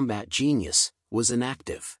and combat genius, was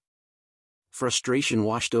inactive. Frustration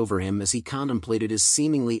washed over him as he contemplated his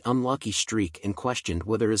seemingly unlucky streak and questioned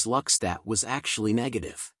whether his luck stat was actually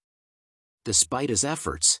negative. Despite his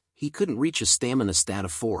efforts, he couldn't reach a stamina stat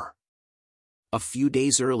of 4. A few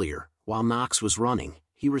days earlier, while Nox was running,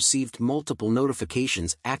 he received multiple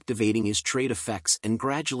notifications activating his trait effects and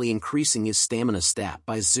gradually increasing his stamina stat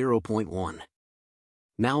by 0.1.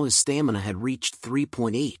 Now his stamina had reached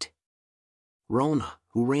 3.8. Rona,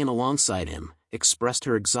 who ran alongside him, expressed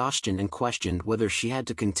her exhaustion and questioned whether she had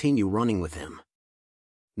to continue running with him.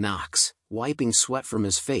 Nox, wiping sweat from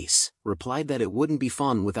his face, replied that it wouldn't be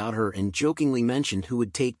fun without her and jokingly mentioned who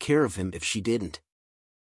would take care of him if she didn't.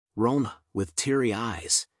 Rona, with teary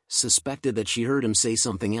eyes, suspected that she heard him say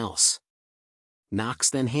something else. Nox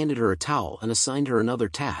then handed her a towel and assigned her another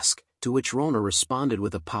task, to which Rona responded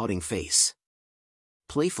with a pouting face.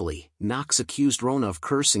 Playfully, Nox accused Rona of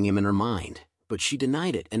cursing him in her mind, but she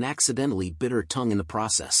denied it and accidentally bit her tongue in the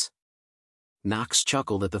process. Nox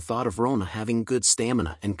chuckled at the thought of Rona having good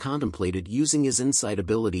stamina and contemplated using his insight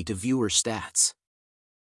ability to view her stats.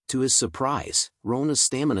 To his surprise, Rona's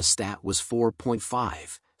stamina stat was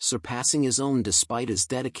 4.5, surpassing his own despite his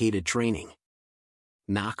dedicated training.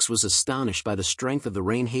 Nox was astonished by the strength of the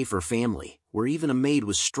Reinharber family, where even a maid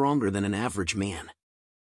was stronger than an average man.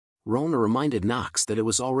 Rona reminded Nox that it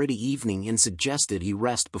was already evening and suggested he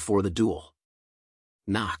rest before the duel.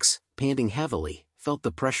 Nox, panting heavily, felt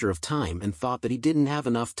the pressure of time and thought that he didn't have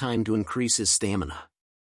enough time to increase his stamina.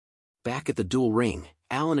 Back at the duel ring,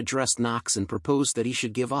 Alan addressed Nox and proposed that he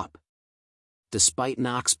should give up. Despite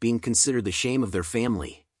Nox being considered the shame of their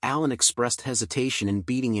family, Alan expressed hesitation in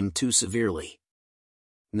beating him too severely.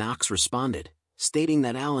 Nox responded, stating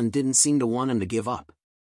that Alan didn't seem to want him to give up.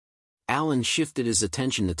 Alan shifted his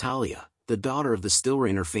attention to Talia, the daughter of the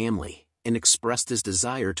Stillrainer family, and expressed his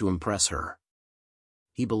desire to impress her.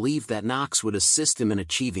 He believed that Nox would assist him in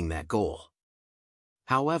achieving that goal.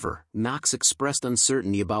 However, Nox expressed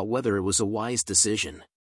uncertainty about whether it was a wise decision.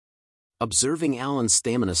 Observing Alan's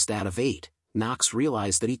stamina stat of 8, Nox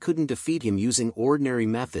realized that he couldn't defeat him using ordinary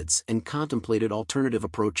methods and contemplated alternative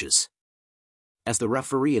approaches. As the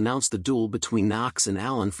referee announced the duel between Nox and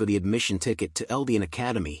Alan for the admission ticket to Eldian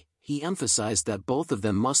Academy, he emphasized that both of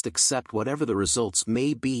them must accept whatever the results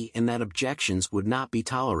may be and that objections would not be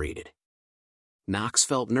tolerated. Nox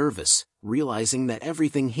felt nervous, realizing that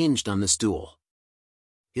everything hinged on this duel.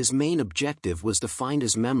 His main objective was to find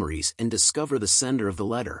his memories and discover the sender of the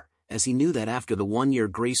letter, as he knew that after the 1-year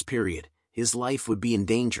grace period, his life would be in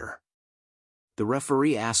danger. The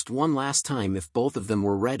referee asked one last time if both of them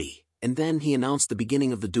were ready, and then he announced the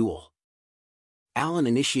beginning of the duel. Alan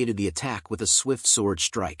initiated the attack with a swift sword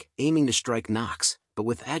strike, aiming to strike Nox, but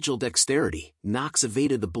with agile dexterity, Nox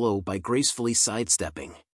evaded the blow by gracefully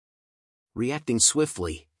sidestepping. Reacting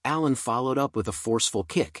swiftly, Alan followed up with a forceful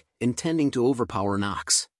kick, intending to overpower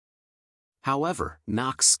Nox. However,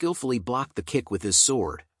 Nox skillfully blocked the kick with his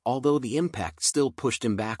sword, although the impact still pushed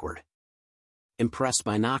him backward. Impressed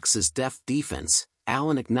by Nox's deft defense,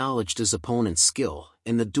 Alan acknowledged his opponent's skill,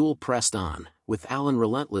 and the duel pressed on, with Alan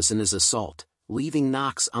relentless in his assault, leaving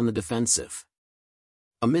Nox on the defensive.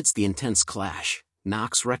 Amidst the intense clash,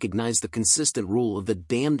 Nox recognized the consistent rule of the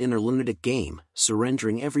damned inner lunatic game,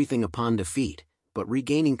 surrendering everything upon defeat, but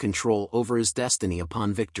regaining control over his destiny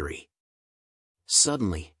upon victory.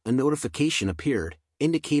 Suddenly, a notification appeared,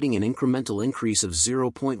 indicating an incremental increase of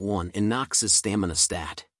 0.1 in Nox's stamina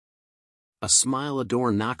stat. A smile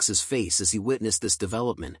adorned Nox's face as he witnessed this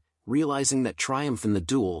development, realizing that triumph in the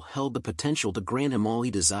duel held the potential to grant him all he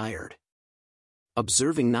desired.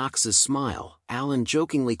 Observing Nox's smile, Alan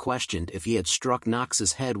jokingly questioned if he had struck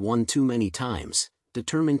Nox's head one too many times,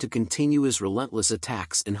 determined to continue his relentless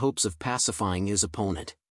attacks in hopes of pacifying his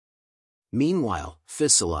opponent. Meanwhile,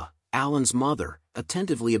 Fissila, Alan's mother,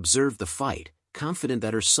 attentively observed the fight, confident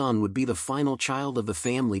that her son would be the final child of the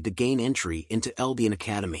family to gain entry into Eldian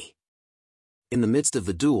Academy. In the midst of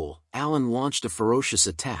the duel, Alan launched a ferocious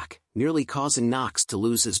attack, nearly causing Nox to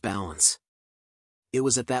lose his balance. It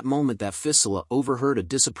was at that moment that Fissila overheard a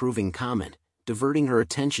disapproving comment, diverting her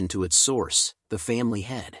attention to its source, the family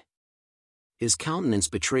head. His countenance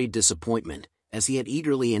betrayed disappointment, as he had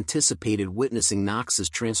eagerly anticipated witnessing Nox's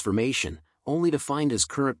transformation, only to find his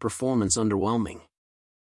current performance underwhelming.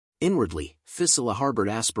 Inwardly, Fissila harbored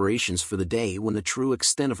aspirations for the day when the true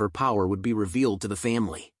extent of her power would be revealed to the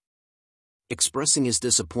family. Expressing his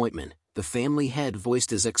disappointment, the family head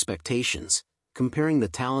voiced his expectations, comparing the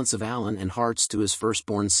talents of Alan and Hearts to his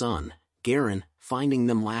firstborn son, Garen, finding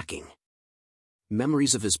them lacking.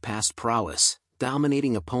 Memories of his past prowess,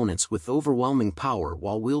 dominating opponents with overwhelming power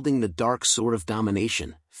while wielding the dark sword of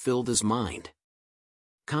domination, filled his mind.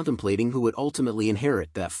 Contemplating who would ultimately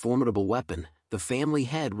inherit that formidable weapon, the family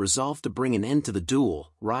head resolved to bring an end to the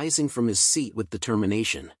duel, rising from his seat with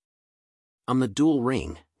determination. On the duel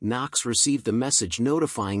ring, Nox received a message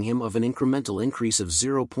notifying him of an incremental increase of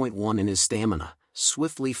 0.1 in his stamina,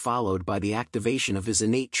 swiftly followed by the activation of his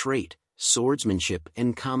innate trait, swordsmanship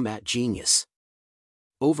and combat genius.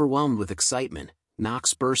 Overwhelmed with excitement,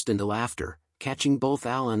 Nox burst into laughter, catching both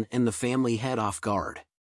Alan and the family head off guard.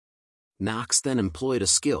 Nox then employed a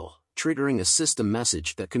skill, triggering a system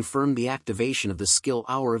message that confirmed the activation of the skill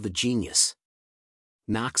hour of the genius.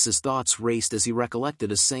 Nox's thoughts raced as he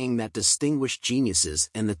recollected a saying that distinguished geniuses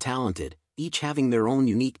and the talented, each having their own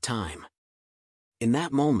unique time. In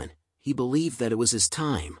that moment, he believed that it was his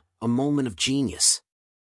time, a moment of genius.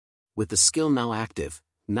 With the skill now active,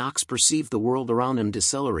 Nox perceived the world around him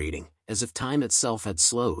decelerating, as if time itself had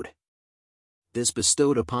slowed. This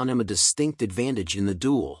bestowed upon him a distinct advantage in the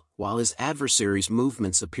duel. While his adversary's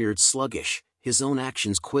movements appeared sluggish, his own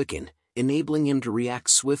actions quickened, enabling him to react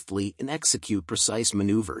swiftly and execute precise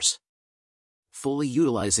maneuvers. Fully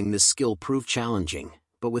utilizing this skill proved challenging,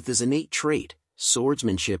 but with his innate trait,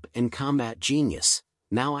 swordsmanship and combat genius,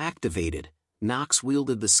 now activated, Nox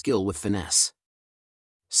wielded the skill with finesse.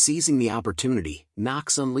 Seizing the opportunity,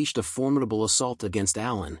 Nox unleashed a formidable assault against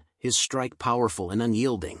Alan, his strike powerful and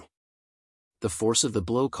unyielding. The force of the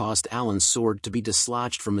blow caused Alan's sword to be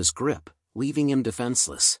dislodged from his grip, leaving him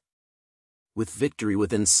defenseless. With victory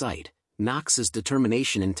within sight, Nox's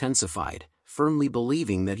determination intensified, firmly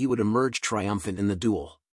believing that he would emerge triumphant in the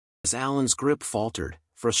duel. As Alan's grip faltered,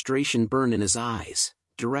 frustration burned in his eyes,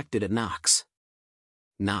 directed at Nox.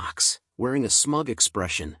 Nox, wearing a smug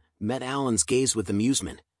expression, met Alan's gaze with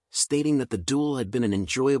amusement, stating that the duel had been an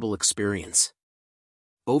enjoyable experience.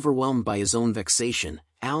 Overwhelmed by his own vexation,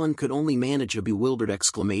 Alan could only manage a bewildered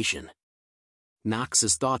exclamation.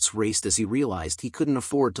 Nox's thoughts raced as he realized he couldn't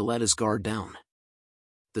afford to let his guard down.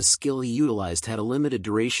 The skill he utilized had a limited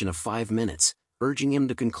duration of 5 minutes, urging him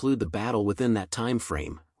to conclude the battle within that time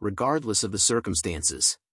frame, regardless of the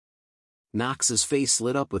circumstances. Nox's face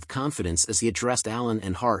lit up with confidence as he addressed Alan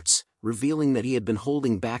and Hartz, revealing that he had been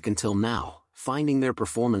holding back until now, finding their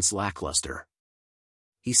performance lackluster.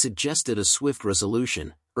 He suggested a swift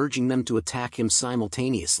resolution, urging them to attack him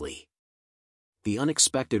simultaneously. The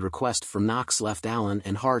unexpected request from Nox left Alan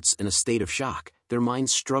and Hartz in a state of shock, their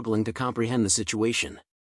minds struggling to comprehend the situation.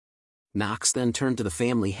 Nox then turned to the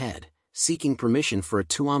family head, seeking permission for a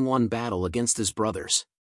 2-on-1 battle against his brothers.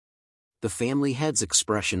 The family head's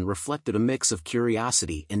expression reflected a mix of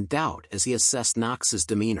curiosity and doubt as he assessed Nox's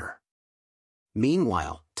demeanor.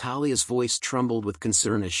 Meanwhile, Talia's voice trembled with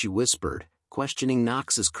concern as she whispered, questioning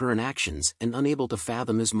Nox's current actions and unable to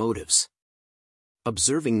fathom his motives.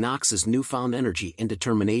 Observing Nox's newfound energy and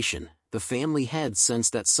determination, the family head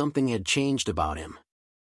sensed that something had changed about him.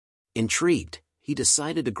 Intrigued, he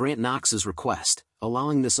decided to grant Nox's request,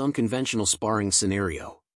 allowing this unconventional sparring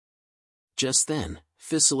scenario. Just then,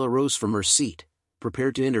 Fissila rose from her seat,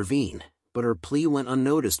 prepared to intervene, but her plea went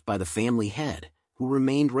unnoticed by the family head, who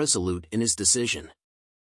remained resolute in his decision.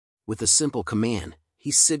 With a simple command,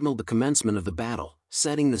 he signaled the commencement of the battle,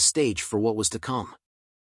 setting the stage for what was to come.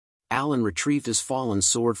 Alan retrieved his fallen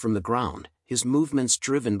sword from the ground, his movements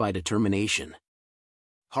driven by determination.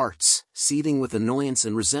 Hartz, seething with annoyance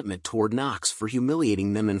and resentment toward Nox for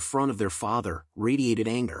humiliating them in front of their father, radiated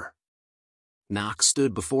anger. Nox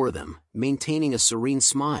stood before them, maintaining a serene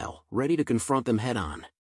smile, ready to confront them head-on.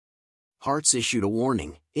 Hartz issued a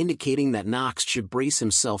warning, indicating that Nox should brace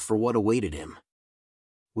himself for what awaited him.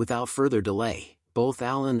 Without further delay, both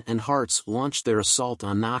Alan and Hartz launched their assault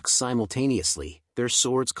on Nox simultaneously, their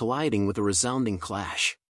swords colliding with a resounding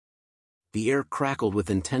clash. The air crackled with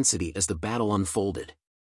intensity as the battle unfolded.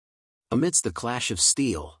 Amidst the clash of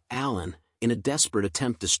steel, Alan, in a desperate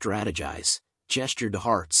attempt to strategize, gestured to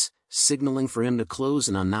Hartz, signaling for him to close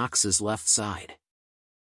in on Nox's left side.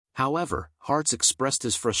 However, Hartz expressed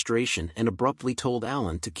his frustration and abruptly told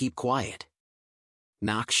Alan to keep quiet.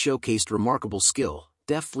 Nox showcased remarkable skill,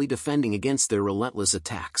 deftly defending against their relentless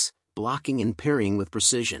attacks, blocking and parrying with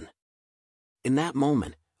precision. In that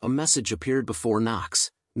moment, a message appeared before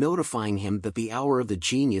Nox, notifying him that the hour of the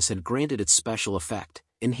genius had granted its special effect,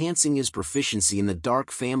 enhancing his proficiency in the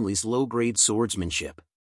Dark family's low-grade swordsmanship.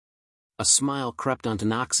 A smile crept onto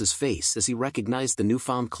Nox's face as he recognized the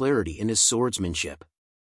newfound clarity in his swordsmanship.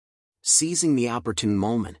 Seizing the opportune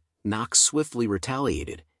moment, Nox swiftly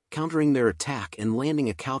retaliated, countering their attack and landing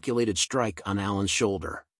a calculated strike on Alan's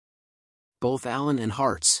shoulder. Both Alan and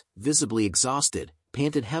Hartz, visibly exhausted,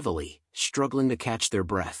 panted heavily, struggling to catch their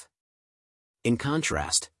breath. In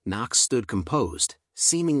contrast, Nox stood composed,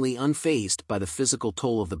 seemingly unfazed by the physical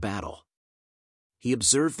toll of the battle. He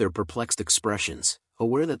observed their perplexed expressions,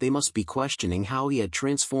 aware that they must be questioning how he had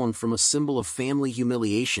transformed from a symbol of family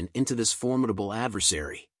humiliation into this formidable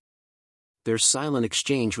adversary. Their silent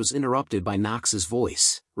exchange was interrupted by Nox's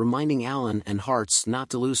voice, reminding Alan and Hartz not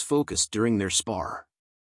to lose focus during their spar.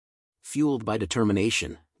 Fueled by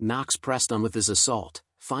determination, Nox pressed on with his assault,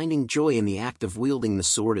 finding joy in the act of wielding the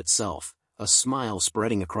sword itself, a smile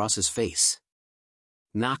spreading across his face.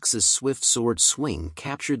 Nox's swift sword swing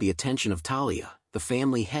captured the attention of Talia, the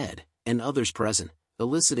family head, and others present,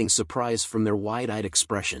 eliciting surprise from their wide-eyed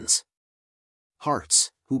expressions.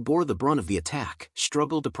 Hartz, who bore the brunt of the attack,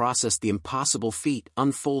 struggled to process the impossible feat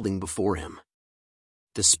unfolding before him.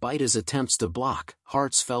 Despite his attempts to block,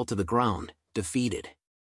 Hartz fell to the ground, defeated.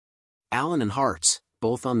 Alan and Hartz,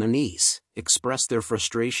 both on their knees, expressed their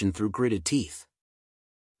frustration through gritted teeth.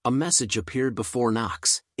 A message appeared before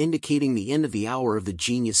Nox, indicating the end of the hour of the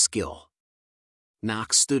genius skill.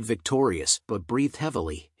 Nox stood victorious but breathed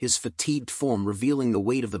heavily, his fatigued form revealing the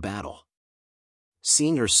weight of the battle.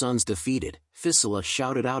 Seeing her sons defeated, Fissila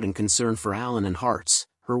shouted out in concern for Alan and Hartz,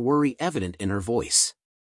 her worry evident in her voice.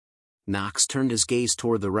 Nox turned his gaze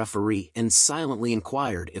toward the referee and silently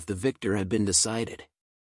inquired if the victor had been decided.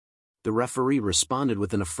 The referee responded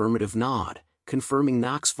with an affirmative nod, confirming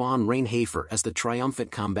Nox von Reinharber as the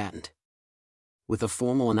triumphant combatant. With a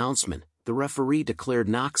formal announcement, the referee declared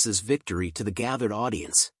Nox's victory to the gathered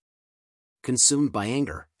audience. Consumed by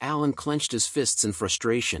anger, Alan clenched his fists in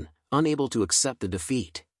frustration, unable to accept the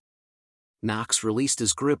defeat. Nox released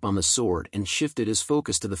his grip on the sword and shifted his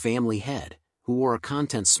focus to the family head, who wore a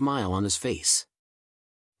content smile on his face.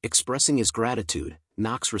 Expressing his gratitude,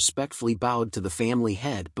 Nox respectfully bowed to the family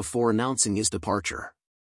head before announcing his departure.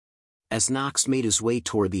 As Nox made his way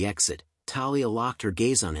toward the exit, Talia locked her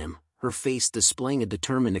gaze on him, her face displaying a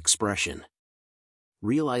determined expression.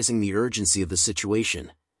 Realizing the urgency of the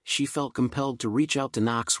situation, she felt compelled to reach out to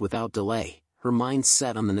Nox without delay, her mind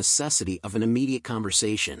set on the necessity of an immediate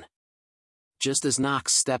conversation. Just as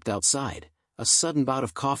Nox stepped outside, a sudden bout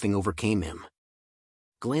of coughing overcame him.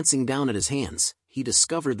 Glancing down at his hands, he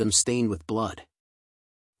discovered them stained with blood.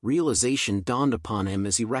 Realization dawned upon him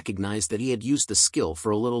as he recognized that he had used the skill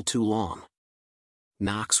for a little too long.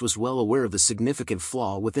 Nox was well aware of the significant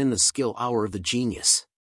flaw within the skill hour of the genius.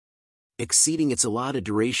 Exceeding its allotted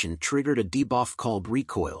duration triggered a debuff called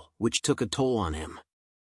recoil, which took a toll on him.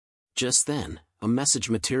 Just then, a message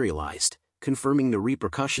materialized, confirming the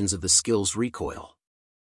repercussions of the skill's recoil.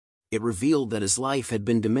 It revealed that his life had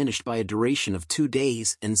been diminished by a duration of 2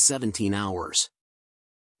 days and 17 hours.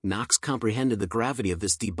 Nox comprehended the gravity of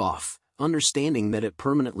this debuff, understanding that it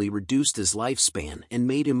permanently reduced his lifespan and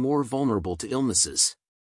made him more vulnerable to illnesses.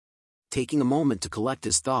 Taking a moment to collect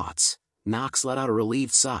his thoughts, Nox let out a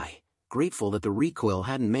relieved sigh, grateful that the recoil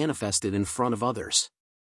hadn't manifested in front of others.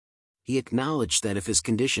 He acknowledged that if his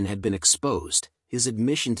condition had been exposed, his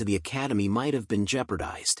admission to the academy might have been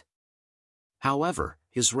jeopardized. However,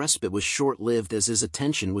 his respite was short-lived as his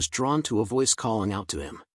attention was drawn to a voice calling out to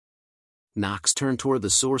him. Nox turned toward the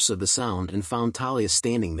source of the sound and found Talia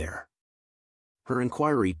standing there. Her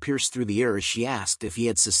inquiry pierced through the air as she asked if he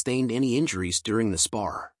had sustained any injuries during the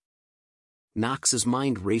spar. Nox's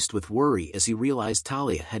mind raced with worry as he realized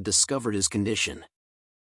Talia had discovered his condition.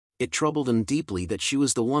 It troubled him deeply that she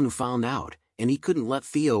was the one who found out, and he couldn't let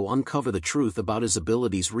Theo uncover the truth about his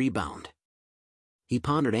abilities' rebound. He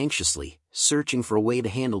pondered anxiously, searching for a way to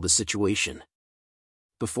handle the situation.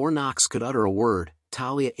 Before Nox could utter a word,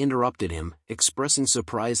 Talia interrupted him, expressing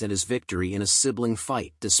surprise at his victory in a sibling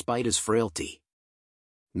fight despite his frailty.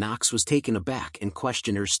 Nox was taken aback and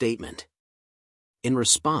questioned her statement. In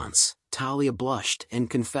response, Talia blushed and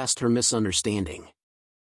confessed her misunderstanding.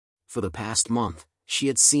 For the past month, she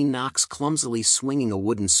had seen Nox clumsily swinging a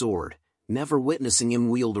wooden sword, never witnessing him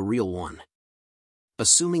wield a real one.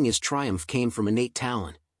 Assuming his triumph came from innate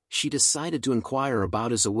talent, she decided to inquire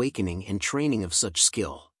about his awakening and training of such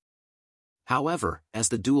skill. However, as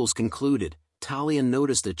the duels concluded, Talia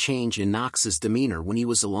noticed a change in Nox's demeanor when he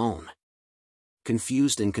was alone.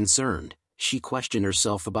 Confused and concerned, she questioned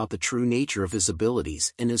herself about the true nature of his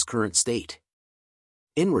abilities and his current state.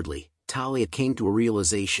 Inwardly, Talia came to a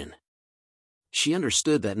realization. She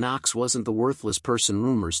understood that Nox wasn't the worthless person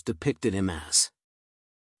rumors depicted him as.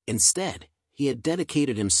 Instead, he had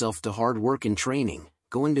dedicated himself to hard work and training,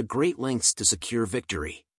 going to great lengths to secure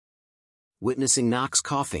victory. Witnessing Nox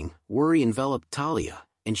coughing, worry enveloped Talia,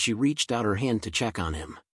 and she reached out her hand to check on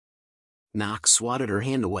him. Nox swatted her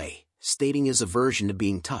hand away, stating his aversion to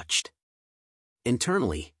being touched.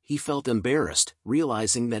 Internally, he felt embarrassed,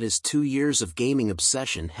 realizing that his 2 years of gaming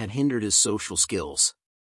obsession had hindered his social skills.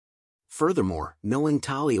 Furthermore, knowing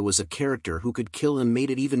Talia was a character who could kill him made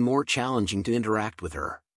it even more challenging to interact with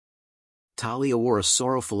her. Talia wore a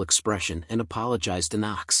sorrowful expression and apologized to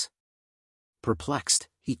Nox. Perplexed,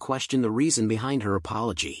 he questioned the reason behind her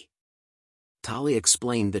apology. Talia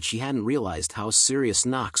explained that she hadn't realized how serious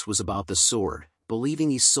Nox was about the sword,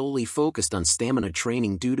 believing he's solely focused on stamina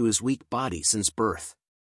training due to his weak body since birth.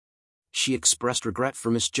 She expressed regret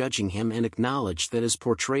for misjudging him and acknowledged that his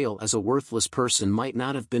portrayal as a worthless person might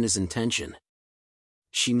not have been his intention.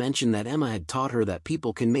 She mentioned that Emma had taught her that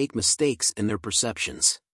people can make mistakes in their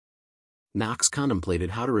perceptions. Nox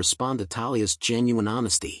contemplated how to respond to Talia's genuine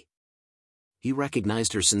honesty. He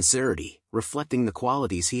recognized her sincerity, reflecting the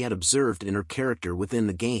qualities he had observed in her character within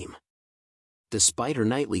the game. Despite her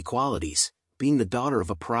knightly qualities, being the daughter of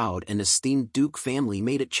a proud and esteemed Duke family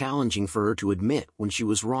made it challenging for her to admit when she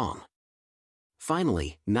was wrong.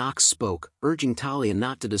 Finally, Nox spoke, urging Talia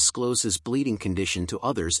not to disclose his bleeding condition to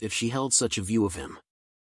others if she held such a view of him.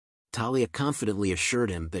 Talia confidently assured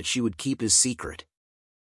him that she would keep his secret.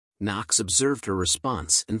 Nox observed her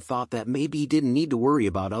response and thought that maybe he didn't need to worry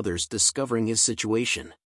about others discovering his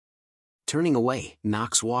situation. Turning away,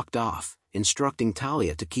 Nox walked off, instructing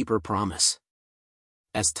Talia to keep her promise.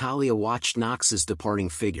 As Talia watched Nox's departing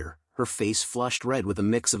figure, her face flushed red with a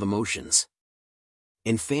mix of emotions.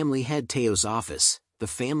 In family head Teo's office, the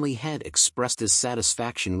family head expressed his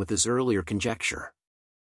satisfaction with his earlier conjecture.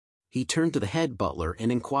 He turned to the head butler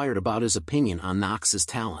and inquired about his opinion on Nox's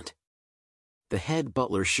talent. The head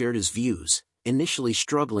butler shared his views, initially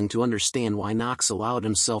struggling to understand why Nox allowed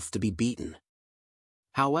himself to be beaten.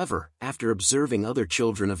 However, after observing other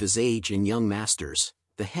children of his age and young masters,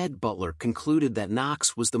 the head butler concluded that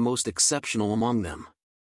Nox was the most exceptional among them.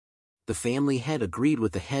 The family head agreed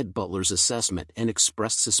with the head butler's assessment and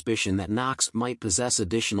expressed suspicion that Nox might possess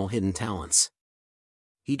additional hidden talents.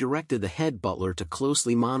 He directed the head butler to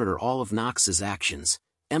closely monitor all of Nox's actions,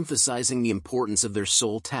 emphasizing the importance of their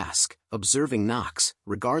sole task, observing Nox,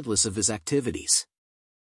 regardless of his activities.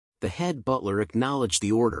 The head butler acknowledged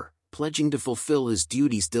the order, pledging to fulfill his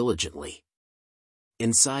duties diligently.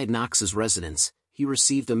 Inside Nox's residence, he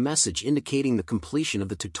received a message indicating the completion of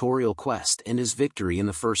the tutorial quest and his victory in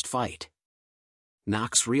the first fight.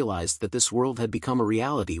 Nox realized that this world had become a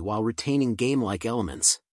reality while retaining game-like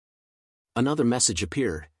elements. Another message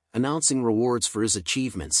appeared, announcing rewards for his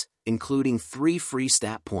achievements, including 3 free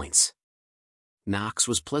stat points. Nox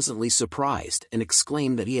was pleasantly surprised and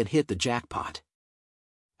exclaimed that he had hit the jackpot.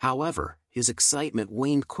 However, his excitement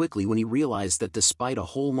waned quickly when he realized that despite a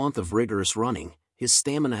whole month of rigorous running, his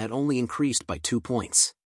stamina had only increased by 2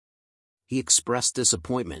 points. He expressed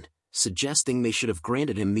disappointment, suggesting they should have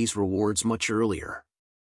granted him these rewards much earlier.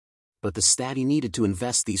 But the stat he needed to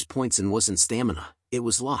invest these points in wasn't stamina, it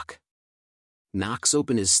was luck. Nox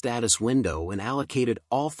opened his status window and allocated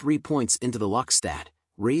all 3 points into the luck stat,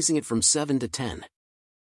 raising it from 7 to 10.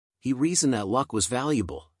 He reasoned that luck was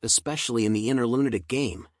valuable, especially in the inner Lunatic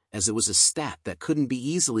game, as it was a stat that couldn't be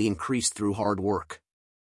easily increased through hard work.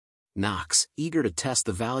 Nox, eager to test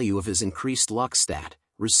the value of his increased luck stat,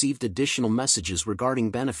 received additional messages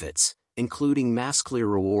regarding benefits, including mass clear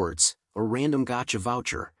rewards, a random gacha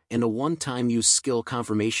voucher, and a one-time use skill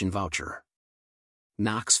confirmation voucher.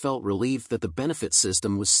 Nox felt relieved that the benefit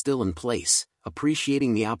system was still in place,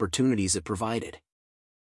 appreciating the opportunities it provided.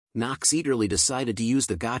 Nox eagerly decided to use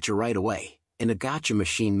the gacha right away, and a gacha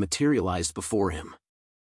machine materialized before him.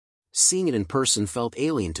 Seeing it in person felt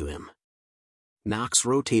alien to him. Nox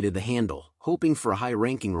rotated the handle, hoping for a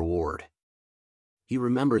high-ranking reward. He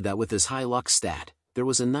remembered that with his high luck stat, there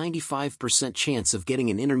was a 95% chance of getting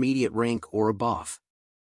an intermediate rank or above.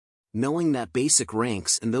 Knowing that basic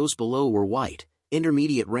ranks and those below were white,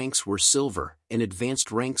 intermediate ranks were silver, and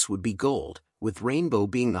advanced ranks would be gold, with rainbow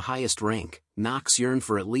being the highest rank, Nox yearned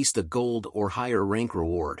for at least a gold or higher rank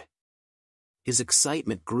reward. His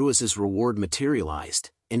excitement grew as his reward materialized,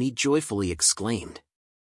 and he joyfully exclaimed.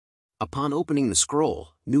 Upon opening the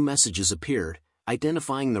scroll, new messages appeared,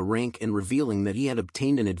 identifying the rank and revealing that he had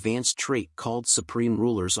obtained an advanced trait called Supreme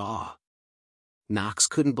Ruler's Awe. Nox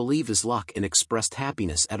couldn't believe his luck and expressed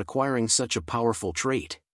happiness at acquiring such a powerful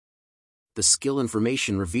trait. The skill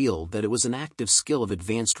information revealed that it was an active skill of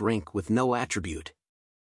advanced rank with no attribute.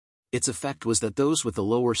 Its effect was that those with a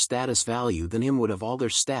lower status value than him would have all their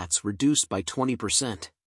stats reduced by 20%.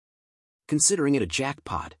 Considering it a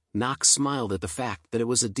jackpot, Nox smiled at the fact that it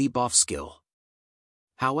was a debuff skill.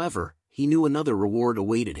 However, he knew another reward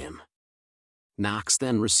awaited him. Nox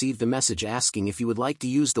then received a message asking if he would like to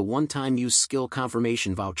use the one-time use skill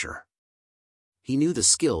confirmation voucher. He knew the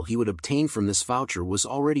skill he would obtain from this voucher was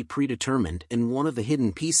already predetermined and one of the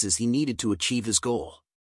hidden pieces he needed to achieve his goal.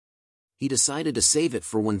 He decided to save it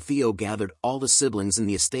for when Theo gathered all the siblings in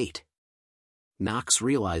the estate. Nox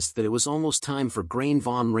realized that it was almost time for Grain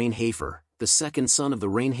von Reinharber, the second son of the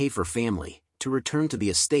Reinharber family, to return to the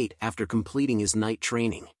estate after completing his knight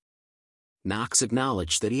training. Nox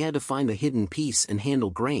acknowledged that he had to find the hidden piece and handle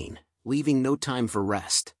grain, leaving no time for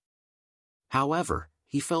rest. However,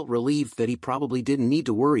 he felt relieved that he probably didn't need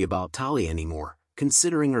to worry about Talia anymore,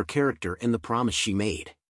 considering her character and the promise she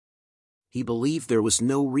made. He believed there was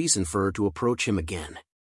no reason for her to approach him again.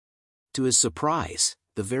 To his surprise,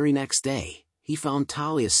 the very next day, he found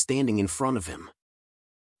Talia standing in front of him.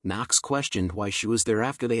 Nox questioned why she was there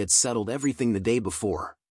after they had settled everything the day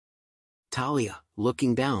before. Talia,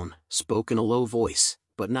 looking down, spoke in a low voice,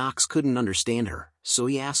 but Nox couldn't understand her, so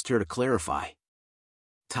he asked her to clarify.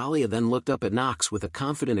 Talia then looked up at Nox with a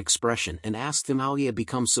confident expression and asked him how he had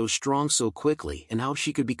become so strong so quickly and how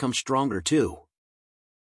she could become stronger too.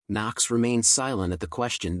 Nox remained silent at the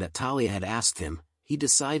question that Talia had asked him. He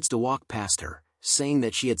decides to walk past her, saying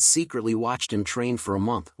that she had secretly watched him train for a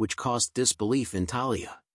month, which caused disbelief in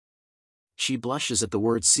Talia. She blushes at the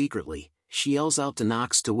word secretly. She yells out to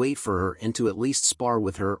Nox to wait for her and to at least spar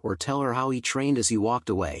with her or tell her how he trained as he walked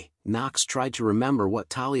away. Nox tried to remember what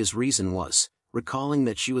Talia's reason was, recalling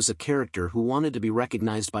that she was a character who wanted to be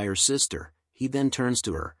recognized by her sister. He then turns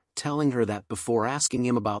to her, telling her that before asking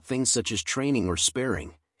him about things such as training or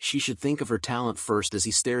sparring, she should think of her talent first. As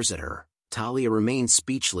he stares at her, Talia remains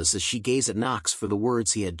speechless as she gazed at Nox for the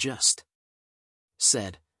words he had just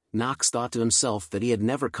said. Nox thought to himself that he had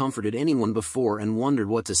never comforted anyone before and wondered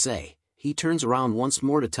what to say. He turns around once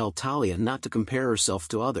more to tell Talia not to compare herself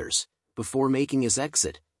to others. Before making his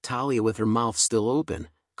exit, Talia, with her mouth still open,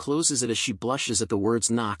 closes it as she blushes at the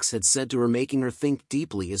words Nox had said to her, making her think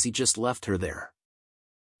deeply as he just left her there.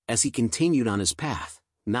 As he continued on his path,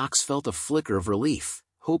 Nox felt a flicker of relief,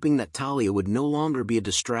 hoping that Talia would no longer be a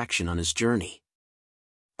distraction on his journey.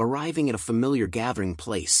 Arriving at a familiar gathering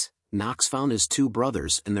place, Nox found his two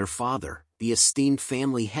brothers and their father, the esteemed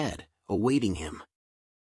family head, awaiting him.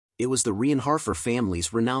 It was the Reinharber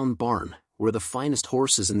family's renowned barn, where the finest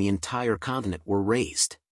horses in the entire continent were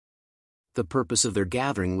raised. The purpose of their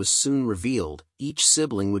gathering was soon revealed. Each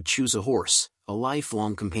sibling would choose a horse, a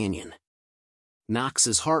lifelong companion.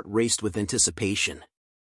 Nox's heart raced with anticipation.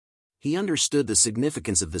 He understood the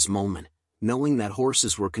significance of this moment, knowing that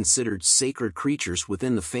horses were considered sacred creatures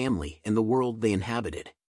within the family and the world they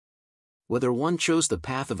inhabited. Whether one chose the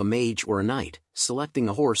path of a mage or a knight, selecting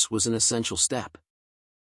a horse was an essential step.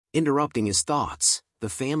 Interrupting his thoughts, the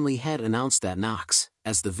family head announced that Nox,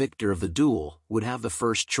 as the victor of the duel, would have the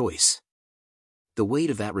first choice. The weight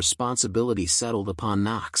of that responsibility settled upon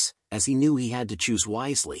Nox, as he knew he had to choose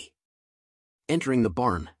wisely. Entering the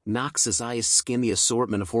barn, Nox's eyes scanned the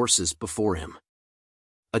assortment of horses before him.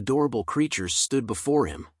 Adorable creatures stood before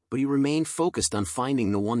him, but he remained focused on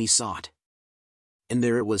finding the one he sought. And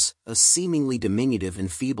there it was, a seemingly diminutive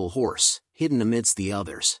and feeble horse, hidden amidst the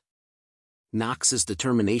others. Nox's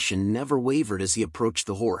determination never wavered as he approached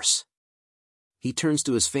the horse. He turns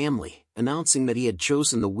to his family, announcing that he had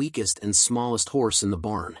chosen the weakest and smallest horse in the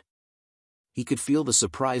barn. He could feel the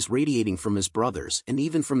surprise radiating from his brothers and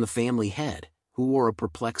even from the family head, who wore a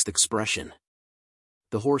perplexed expression.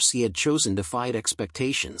 The horse he had chosen defied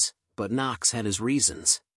expectations, but Nox had his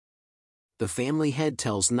reasons. The family head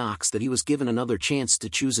tells Nox that he was given another chance to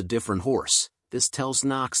choose a different horse. This tells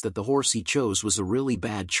Nox that the horse he chose was a really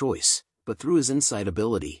bad choice, but through his insight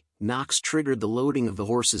ability, Nox triggered the loading of the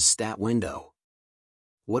horse's stat window.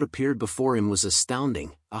 What appeared before him was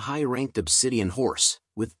astounding, a high-ranked obsidian horse,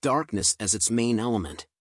 with darkness as its main element.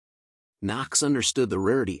 Nox understood the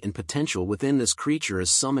rarity and potential within this creature,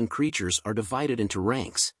 as summoned creatures are divided into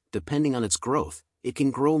ranks. Depending on its growth, it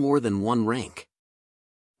can grow more than one rank.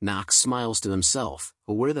 Nox smiles to himself,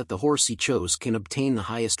 aware that the horse he chose can obtain the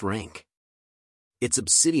highest rank. Its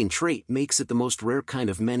obsidian trait makes it the most rare kind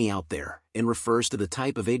of many out there, and refers to the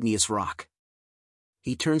type of igneous rock.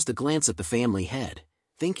 He turns to glance at the family head,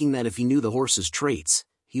 thinking that if he knew the horse's traits,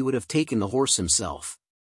 he would have taken the horse himself.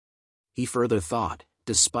 He further thought,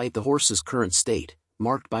 despite the horse's current state,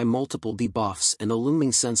 marked by multiple debuffs and a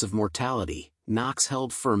looming sense of mortality, Nox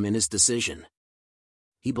held firm in his decision.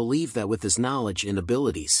 He believed that with his knowledge and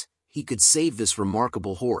abilities, he could save this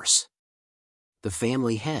remarkable horse. The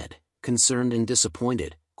family head, concerned and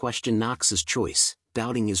disappointed, questioned Nox's choice,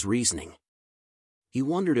 doubting his reasoning. He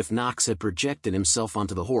wondered if Nox had projected himself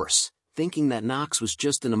onto the horse, thinking that Nox was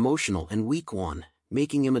just an emotional and weak one,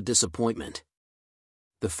 making him a disappointment.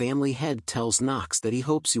 The family head tells Nox that he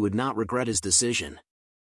hopes he would not regret his decision.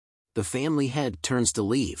 The family head turns to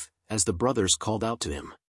leave, as the brothers called out to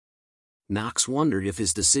him. Nox wondered if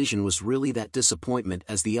his decision was really that disappointment,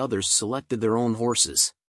 as the others selected their own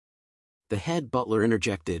horses. The head butler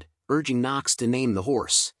interjected, urging Nox to name the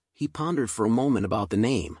horse. He pondered for a moment about the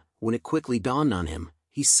name. When it quickly dawned on him,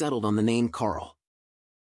 he settled on the name Carl.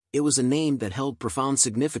 It was a name that held profound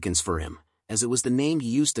significance for him, as it was the name he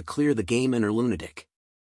used to clear the game inner Lunatic.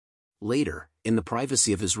 Later, in the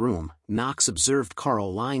privacy of his room, Nox observed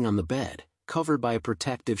Carl lying on the bed, covered by a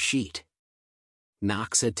protective sheet.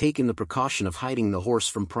 Nox had taken the precaution of hiding the horse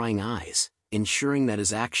from prying eyes, ensuring that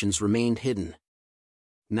his actions remained hidden.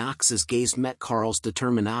 Nox's gaze met Carl's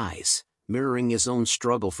determined eyes, mirroring his own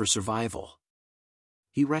struggle for survival.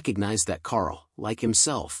 He recognized that Carl, like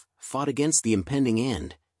himself, fought against the impending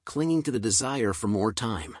end, clinging to the desire for more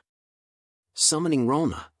time. Summoning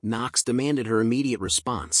Rona, Nox demanded her immediate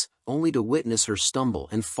response, only to witness her stumble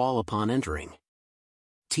and fall upon entering.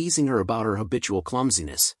 Teasing her about her habitual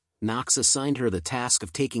clumsiness, Nox assigned her the task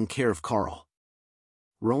of taking care of Carl.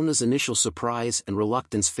 Rona's initial surprise and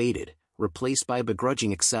reluctance faded, replaced by a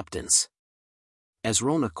begrudging acceptance. As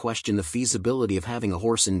Rona questioned the feasibility of having a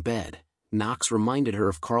horse in bed, Nox reminded her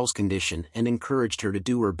of Carl's condition and encouraged her to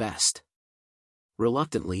do her best.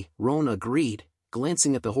 Reluctantly, Rona agreed,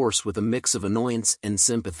 glancing at the horse with a mix of annoyance and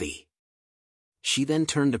sympathy. She then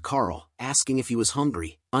turned to Carl, asking if he was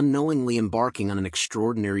hungry, unknowingly embarking on an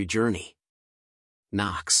extraordinary journey.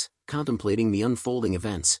 Nox, contemplating the unfolding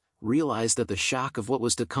events, realized that the shock of what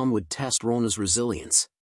was to come would test Rona's resilience.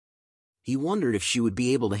 He wondered if she would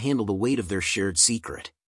be able to handle the weight of their shared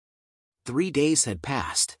secret. 3 days had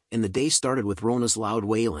passed, and the day started with Rona's loud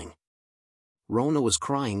wailing. Rona was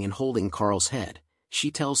crying and holding Carl's head.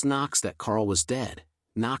 She tells Nox that Carl was dead.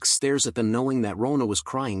 Nox stares at them knowing that Rona was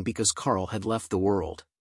crying because Carl had left the world.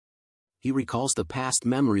 He recalls the past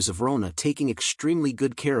memories of Rona taking extremely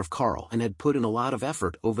good care of Carl and had put in a lot of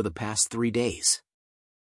effort over the past 3 days.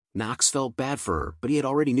 Nox felt bad for her, but he had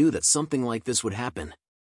already knew that something like this would happen.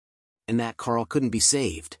 And that Carl couldn't be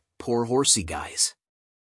saved, poor horsey guys.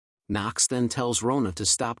 Nox then tells Rona to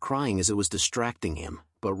stop crying as it was distracting him,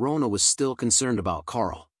 but Rona was still concerned about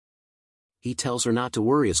Carl. He tells her not to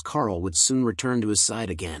worry as Carl would soon return to his side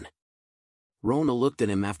again. Rona looked at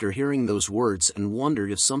him after hearing those words and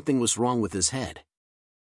wondered if something was wrong with his head.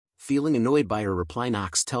 Feeling annoyed by her reply,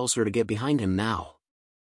 Nox tells her to get behind him now.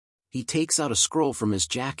 He takes out a scroll from his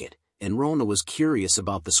jacket, and Rona was curious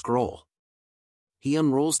about the scroll. He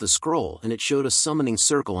unrolls the scroll and it showed a summoning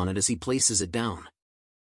circle on it as he places it down.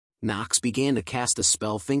 Nox began to cast a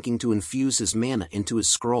spell thinking to infuse his mana into his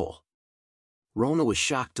scroll. Rona was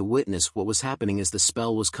shocked to witness what was happening as the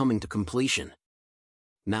spell was coming to completion.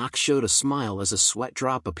 Nox showed a smile as a sweat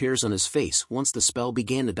drop appears on his face once the spell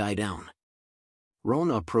began to die down.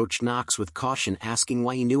 Rona approached Nox with caution, asking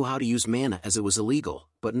why he knew how to use mana as it was illegal,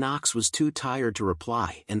 but Nox was too tired to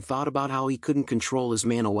reply and thought about how he couldn't control his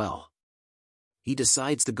mana well. He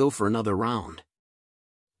decides to go for another round.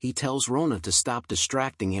 He tells Rona to stop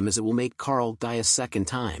distracting him as it will make Carl die a second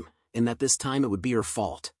time, and that this time it would be her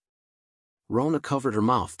fault. Rona covered her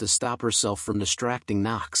mouth to stop herself from distracting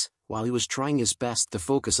Nox, while he was trying his best to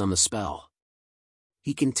focus on the spell.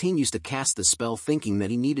 He continues to cast the spell thinking that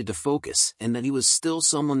he needed to focus and that he was still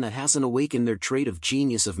someone that hasn't awakened their trait of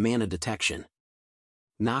genius of mana detection.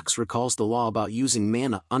 Nox recalls the law about using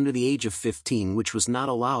mana under the age of 15, which was not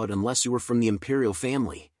allowed unless you were from the imperial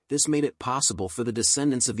family. This made it possible for the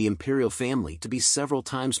descendants of the imperial family to be several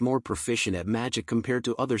times more proficient at magic compared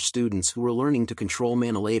to other students who were learning to control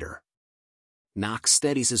mana later. Nox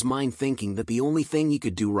steadies his mind thinking that the only thing he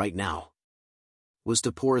could do right now was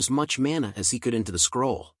to pour as much mana as he could into the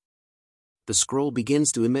scroll. The scroll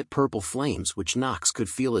begins to emit purple flames, which Nox could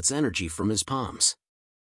feel its energy from his palms.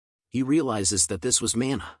 He realizes that this was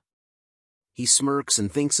mana. He smirks and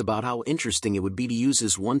thinks about how interesting it would be to use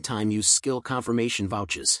his one-time use skill confirmation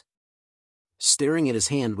vouchers. Staring at his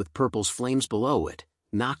hand with purple's flames below it,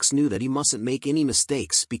 Nox knew that he mustn't make any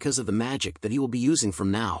mistakes because of the magic that he will be using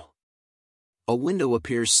from now. A window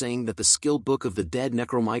appears saying that the skill book of the dead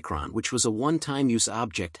Necromicron, which was a one-time use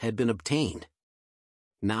object, had been obtained.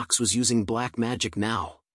 Nox was using black magic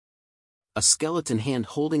now. A skeleton hand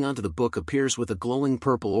holding onto the book appears with a glowing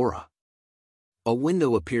purple aura. A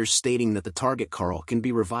window appears stating that the target Carl can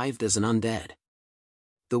be revived as an undead.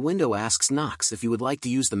 The window asks Nox if he would like to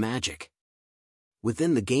use the magic.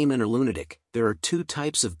 Within the game inner Lunatic, there are 2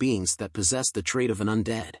 types of beings that possess the trait of an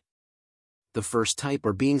undead. The first type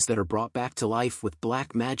are beings that are brought back to life with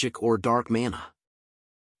black magic or dark mana.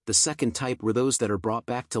 The second type were those that are brought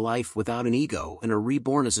back to life without an ego and are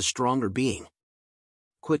reborn as a stronger being.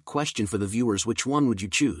 Quick question for the viewers: which one would you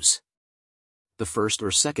choose? The first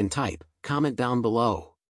or second type? Comment down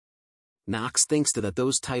below. Nox thinks that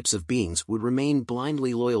those types of beings would remain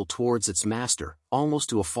blindly loyal towards its master, almost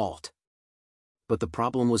to a fault. But the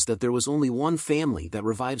problem was that there was only one family that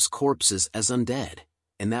revives corpses as undead,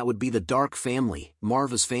 and that would be the Dark family,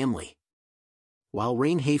 Marva's family. While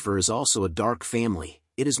Reinharber is also a dark family,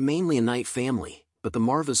 it is mainly a night family, but the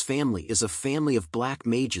Marva's family is a family of black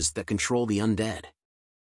mages that control the undead.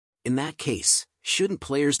 In that case, shouldn't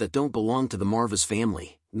players that don't belong to the Marva's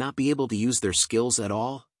family not be able to use their skills at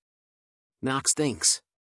all? Nox thinks.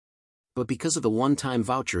 But because of the one-time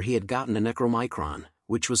voucher he had gotten a Necromicron,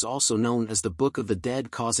 which was also known as the Book of the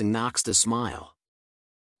Dead, causing Nox to smile.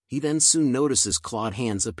 He then soon notices clawed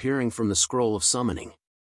hands appearing from the scroll of summoning.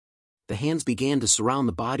 The hands began to surround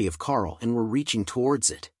the body of Carl and were reaching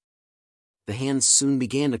towards it. The hands soon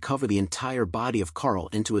began to cover the entire body of Carl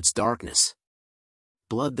into its darkness.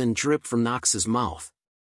 Blood then dripped from Nox's mouth.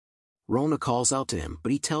 Rona calls out to him,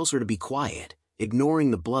 but he tells her to be quiet,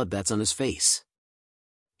 ignoring the blood that's on his face.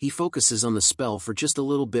 He focuses on the spell for just a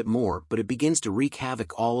little bit more, but it begins to wreak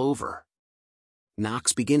havoc all over.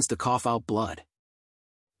 Nox begins to cough out blood.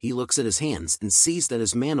 He looks at his hands and sees that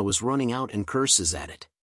his mana was running out and curses at it.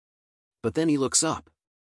 But then he looks up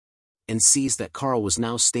and sees that Carl was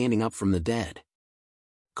now standing up from the dead.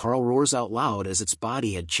 Carl roars out loud as its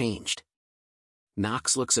body had changed.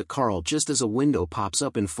 Nox looks at Carl just as a window pops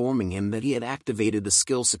up informing him that he had activated the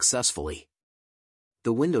skill successfully.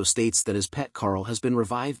 The window states that his pet Carl has been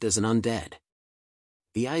revived as an undead.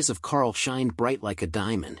 The eyes of Carl shined bright like a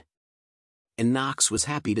diamond. And Nox was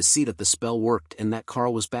happy to see that the spell worked and that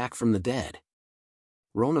Carl was back from the dead.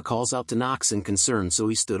 Rona calls out to Nox in concern, so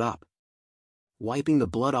he stood up. Wiping the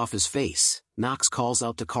blood off his face, Nox calls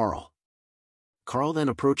out to Carl. Carl then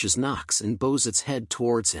approaches Nox and bows its head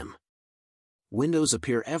towards him. Windows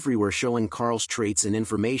appear everywhere showing Carl's traits and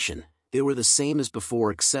information. They were the same as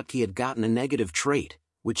before, except he had gotten a negative trait,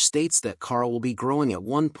 which states that Carl will be growing at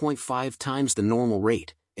 1.5 times the normal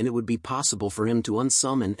rate, and it would be possible for him to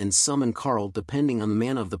unsummon and summon Carl depending on the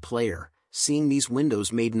mana of the player. Seeing these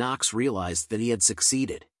windows made Nox realize that he had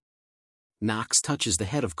succeeded. Nox touches the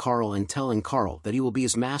head of Carl and telling Carl that he will be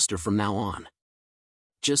his master from now on.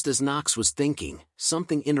 Just as Nox was thinking,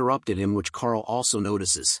 something interrupted him, which Carl also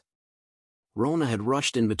notices. Rona had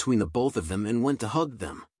rushed in between the both of them and went to hug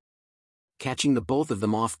them, catching the both of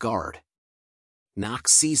them off guard.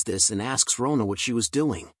 Nox sees this and asks Rona what she was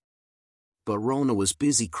doing. But Rona was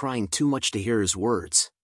busy crying too much to hear his words.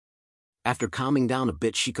 After calming down a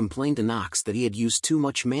bit, she complained to Nox that he had used too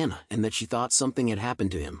much mana and that she thought something had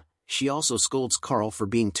happened to him. She also scolds Carl for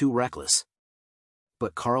being too reckless.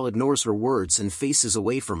 But Carl ignores her words and faces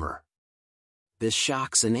away from her. This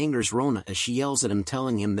shocks and angers Rona as she yells at him,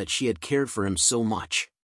 telling him that she had cared for him so much.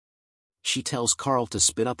 She tells Carl to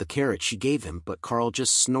spit out the carrot she gave him, but Carl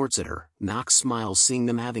just snorts at her. Nox smiles seeing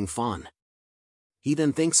them having fun. He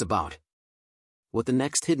then thinks about what the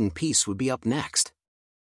next hidden piece would be up next.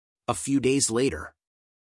 A few days later,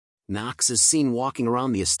 Nox is seen walking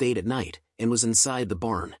around the estate at night, and was inside the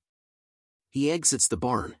barn. He exits the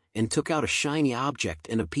barn, and took out a shiny object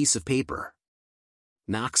and a piece of paper.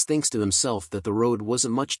 Nox thinks to himself that the road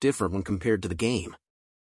wasn't much different when compared to the game.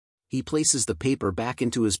 He places the paper back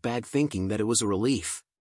into his bag, thinking that it was a relief.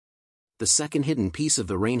 The second hidden piece of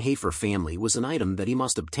the Reinharber family was an item that he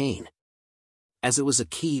must obtain, as it was a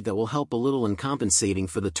key that will help a little in compensating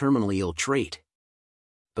for the terminally ill trait.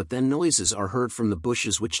 But then noises are heard from the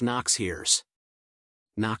bushes, which Nox hears.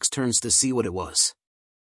 Nox turns to see what it was,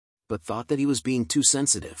 but thought that he was being too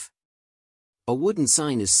sensitive. A wooden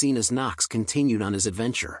sign is seen as Nox continued on his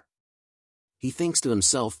adventure. He thinks to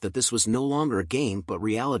himself that this was no longer a game but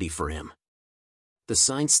reality for him. The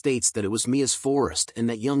sign states that it was Mia's forest and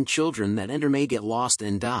that young children that enter may get lost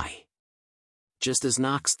and die. Just as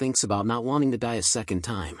Nox thinks about not wanting to die a second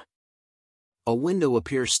time, a window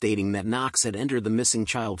appears stating that Nox had entered the missing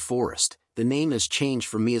child forest. The name has changed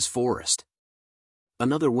from Mia's forest.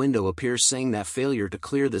 Another window appears saying that failure to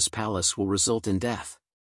clear this palace will result in death.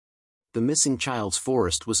 The missing child's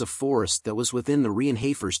forest was a forest that was within the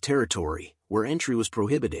Reinharber's territory, where entry was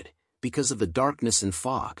prohibited, because of the darkness and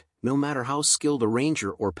fog. No matter how skilled a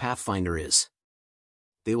ranger or pathfinder is,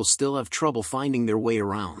 they will still have trouble finding their way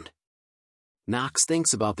around. Nox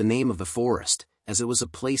thinks about the name of the forest, as it was a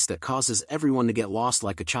place that causes everyone to get lost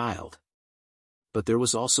like a child. But there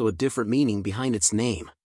was also a different meaning behind its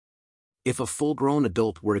name. If a full-grown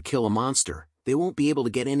adult were to kill a monster, they won't be able to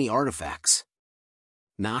get any artifacts.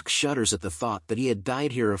 Nox shudders at the thought that he had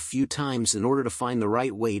died here a few times in order to find the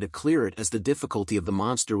right way to clear it, as the difficulty of the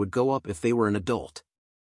monster would go up if they were an adult.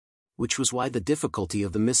 Which was why the difficulty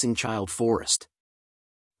of the missing child forest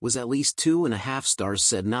was at least 2.5 stars,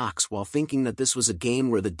 said Nox, while thinking that this was a game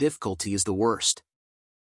where the difficulty is the worst.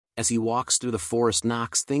 As he walks through the forest,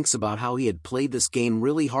 Nox thinks about how he had played this game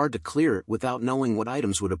really hard to clear it without knowing what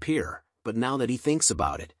items would appear, but now that he thinks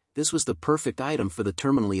about it, this was the perfect item for the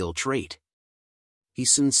terminally ill trait. He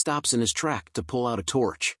soon stops in his track to pull out a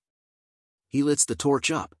torch. He lights the torch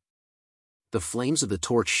up. The flames of the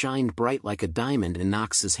torch shined bright like a diamond in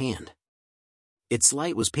Nox's hand. Its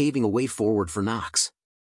light was paving a way forward for Nox.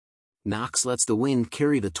 Nox lets the wind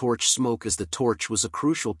carry the torch smoke, as the torch was a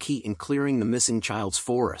crucial key in clearing the missing child's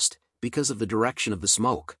forest, because of the direction of the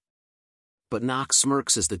smoke. But Nox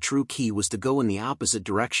smirks, as the true key was to go in the opposite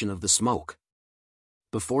direction of the smoke.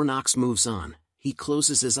 Before Nox moves on, he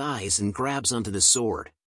closes his eyes and grabs onto the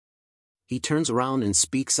sword. He turns around and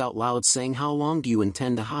speaks out loud, saying, "How long do you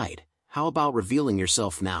intend to hide? How about revealing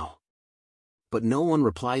yourself now?" But no one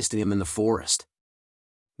replies to him in the forest.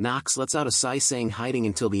 Nox lets out a sigh, saying, "Hiding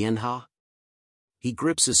until the end, huh?" He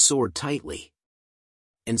grips his sword tightly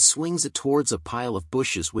and swings it towards a pile of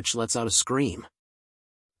bushes, which lets out a scream.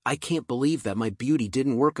 "I can't believe that my beauty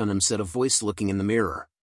didn't work on him," said a voice looking in the mirror.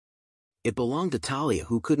 It belonged to Talia,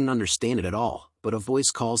 who couldn't understand it at all, but a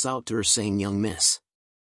voice calls out to her saying, "Young miss."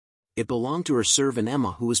 It belonged to her servant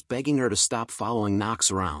Emma, who was begging her to stop following Nox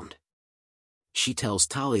around. She tells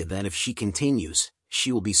Talia that if she continues,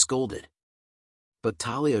 she will be scolded. But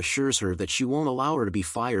Talia assures her that she won't allow her to be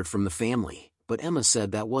fired from the family, but Emma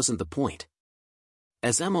said that wasn't the point.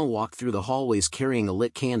 As Emma walked through the hallways carrying a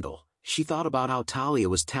lit candle, she thought about how Talia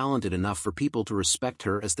was talented enough for people to respect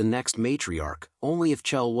her as the next matriarch, only if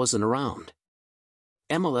Chell wasn't around.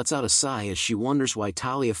 Emma lets out a sigh as she wonders why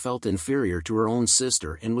Talia felt inferior to her own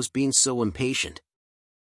sister and was being so impatient.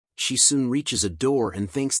 She soon reaches a door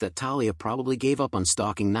and thinks that Talia probably gave up on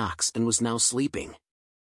stalking Nox and was now sleeping.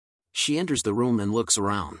 She enters the room and looks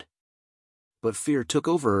around. But fear took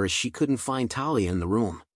over her as she couldn't find Talia in the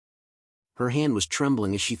room. Her hand was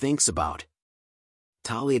trembling as she thinks about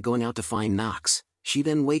Talia going out to find Nox. She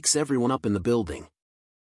then wakes everyone up in the building.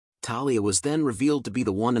 Talia was then revealed to be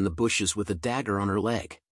the one in the bushes with a dagger on her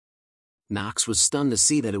leg. Nox was stunned to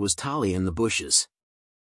see that it was Talia in the bushes.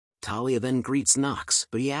 Talia then greets Nox,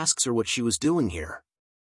 but he asks her what she was doing here.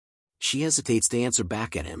 She hesitates to answer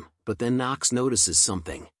back at him, but then Nox notices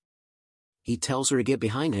something. He tells her to get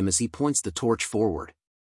behind him as he points the torch forward.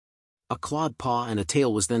 A clawed paw and a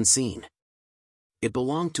tail was then seen. It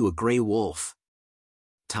belonged to a gray wolf.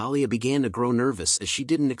 Talia began to grow nervous as she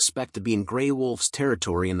didn't expect to be in Grey Wolf's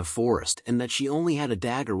territory in the forest and that she only had a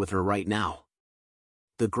dagger with her right now.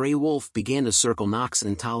 The Grey Wolf began to circle Nox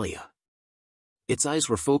and Talia. Its eyes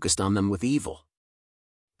were focused on them with evil.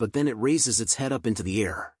 But then it raises its head up into the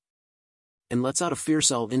air and lets out a fierce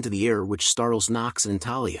howl into the air, which startles Nox and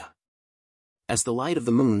Talia. As the light of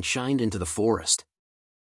the moon shined into the forest,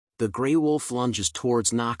 the Grey Wolf lunges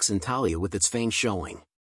towards Nox and Talia with its fangs showing.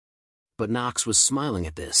 But Nox was smiling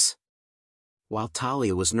at this, while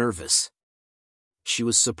Talia was nervous. She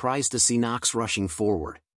was surprised to see Nox rushing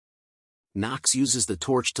forward. Nox uses the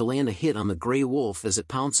torch to land a hit on the Grey Wolf as it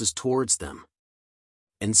pounces towards them,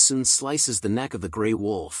 and soon slices the neck of the Grey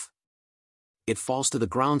Wolf. It falls to the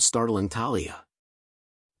ground, startling Talia.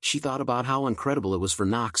 She thought about how incredible it was for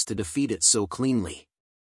Nox to defeat it so cleanly.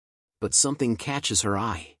 But something catches her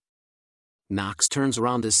eye. Nox turns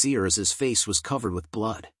around to see her as his face was covered with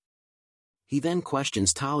blood. He then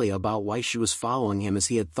questions Talia about why she was following him, as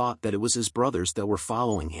he had thought that it was his brothers that were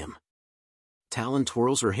following him. Talon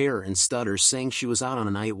twirls her hair and stutters, saying she was out on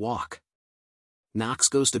a night walk. Nox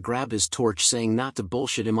goes to grab his torch, saying not to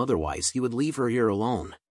bullshit him, otherwise he would leave her here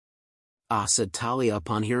alone. "Ah," said Talia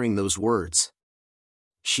upon hearing those words.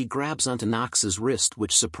 She grabs onto Nox's wrist,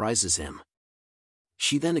 which surprises him.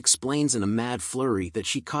 She then explains in a mad flurry that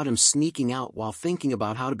she caught him sneaking out while thinking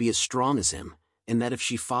about how to be as strong as him, and that if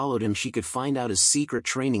she followed him she could find out his secret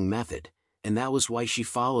training method, and that was why she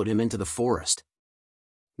followed him into the forest.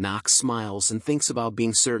 Nox smiles and thinks about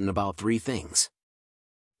being certain about three things.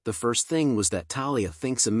 The first thing was that Talia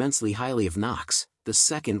thinks immensely highly of Nox, the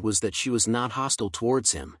second was that she was not hostile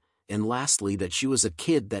towards him, and lastly that she was a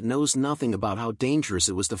kid that knows nothing about how dangerous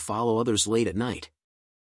it was to follow others late at night.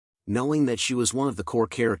 Knowing that she was one of the core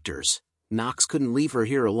characters, Nox couldn't leave her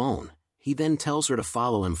here alone. He then tells her to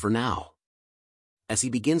follow him for now. As he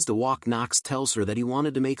begins to walk, Nox tells her that he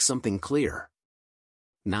wanted to make something clear.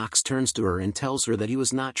 Nox turns to her and tells her that he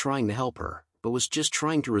was not trying to help her, but was just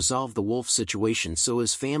trying to resolve the wolf situation so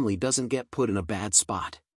his family doesn't get put in a bad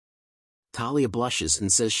spot. Talia blushes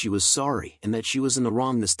and says she was sorry and that she was in the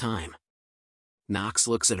wrong this time. Nox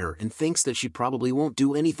looks at her and thinks that she probably won't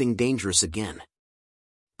do anything dangerous again.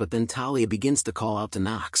 But then Talia begins to call out to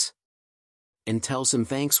Nox and tells him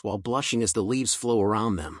thanks while blushing as the leaves flow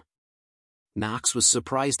around them. Nox was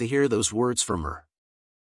surprised to hear those words from her.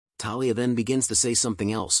 Talia then begins to say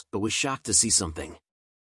something else, but was shocked to see something.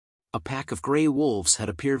 A pack of gray wolves had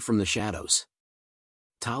appeared from the shadows.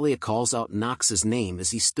 Talia calls out Nox's name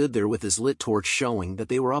as he stood there with his lit torch, showing that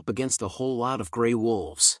they were up against a whole lot of gray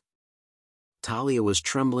wolves. Talia was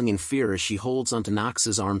trembling in fear as she holds onto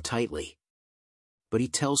Nox's arm tightly. But he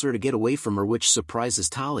tells her to get away from her, which surprises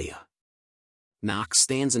Talia. Nox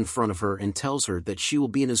stands in front of her and tells her that she will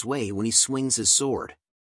be in his way when he swings his sword.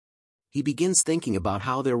 He begins thinking about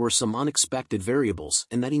how there were some unexpected variables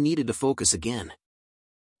and that he needed to focus again.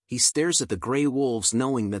 He stares at the gray wolves,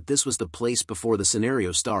 knowing that this was the place before the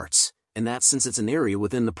scenario starts, and that since it's an area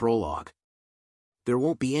within the prologue, there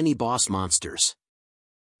won't be any boss monsters.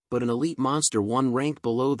 But an elite monster one rank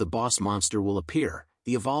below the boss monster will appear,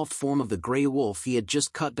 the evolved form of the gray wolf he had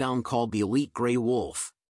just cut down, called the elite gray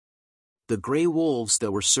wolf. The gray wolves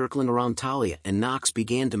that were circling around Talia and Nox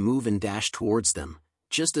began to move and dash towards them.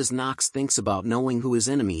 Just as Nox thinks about knowing who his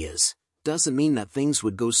enemy is, doesn't mean that things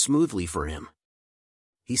would go smoothly for him.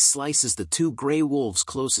 He slices the two gray wolves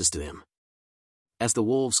closest to him. As the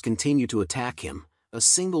wolves continue to attack him, a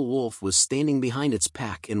single wolf was standing behind its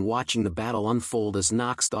pack and watching the battle unfold, as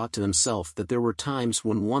Nox thought to himself that there were times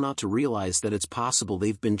when one ought to realize that it's possible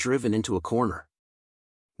they've been driven into a corner.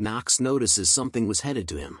 Nox notices something was headed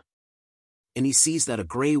to him, and he sees that a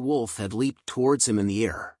gray wolf had leaped towards him in the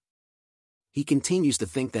air. He continues to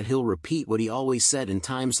think that he'll repeat what he always said in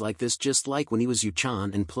times like this, just like when he was Yoo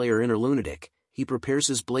Chan and player inner Lunatic. He prepares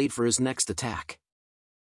his blade for his next attack.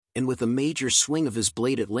 And with a major swing of his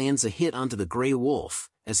blade it lands a hit onto the gray wolf,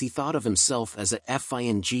 as he thought of himself as a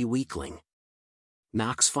FING weakling.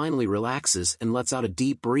 Nox finally relaxes and lets out a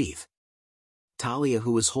deep breath. Talia,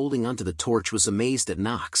 who was holding onto the torch, was amazed at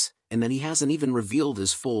Nox, and that he hasn't even revealed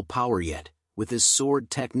his full power yet, with his sword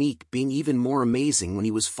technique being even more amazing when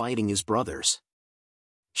he was fighting his brothers.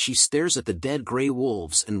 She stares at the dead gray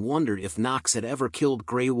wolves and wondered if Nox had ever killed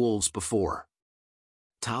gray wolves before.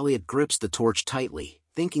 Talia grips the torch tightly,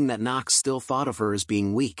 thinking that Nox still thought of her as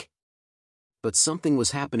being weak. But something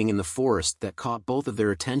was happening in the forest that caught both of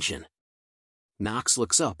their attention. Nox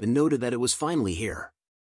looks up and noted that it was finally here.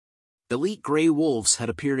 Elite gray wolves had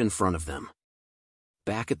appeared in front of them.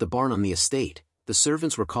 Back at the barn on the estate, the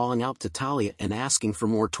servants were calling out to Talia and asking for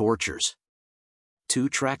more tortures. 2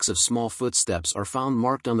 tracks of small footsteps are found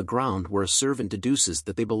marked on the ground, where a servant deduces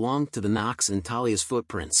that they belong to the Nox and Talia's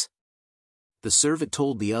footprints. The servant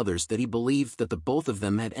told the others that he believed that the both of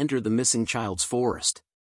them had entered the missing child's forest.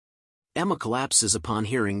 Emma collapses upon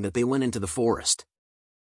hearing that they went into the forest.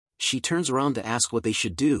 She turns around to ask what they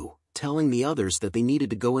should do, telling the others that they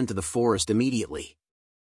needed to go into the forest immediately.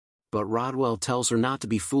 But Rodwell tells her not to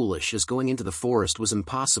be foolish, as going into the forest was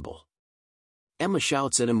impossible. Emma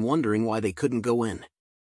shouts at him, wondering why they couldn't go in.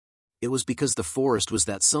 It was because the forest was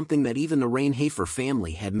something that even the Reinharber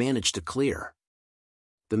family had managed to clear.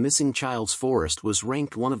 The missing child's forest was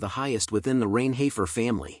ranked one of the highest within the Reinharber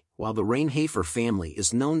family. While the Reinharber family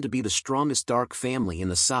is known to be the strongest dark family in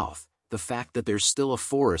the south, the fact that there's still a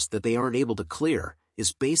forest that they aren't able to clear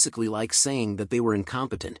is basically like saying that they were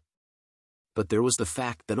incompetent. But there was the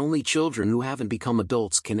fact that only children who haven't become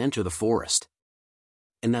adults can enter the forest.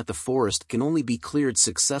 And that the forest can only be cleared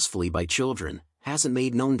successfully by children hasn't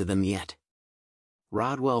made known to them yet.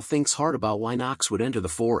 Rodwell thinks hard about why Nox would enter the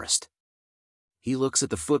forest. He looks at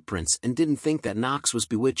the footprints and didn't think that Nox was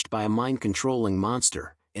bewitched by a mind-controlling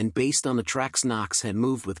monster, and based on the tracks Nox had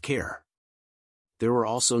moved with care. There were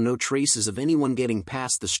also no traces of anyone getting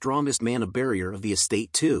past the strongest mana barrier of the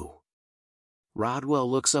estate too. Rodwell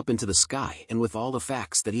looks up into the sky, and with all the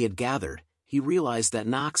facts that he had gathered, he realized that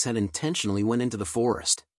Nox had intentionally went into the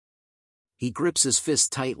forest. He grips his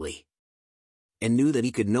fist tightly, and knew that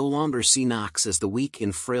he could no longer see Nox as the weak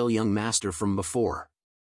and frail young master from before.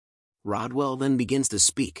 Rodwell then begins to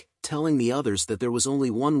speak, telling the others that there was only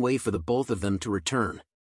one way for the both of them to return.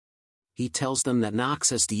 He tells them that Nox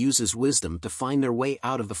has to use his wisdom to find their way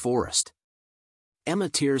out of the forest. Emma,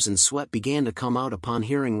 tears and sweat began to come out upon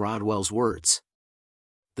hearing Rodwell's words.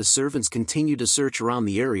 The servants continued to search around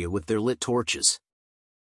the area with their lit torches.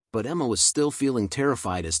 But Emma was still feeling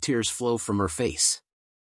terrified as tears flow from her face.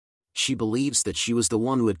 She believes that she was the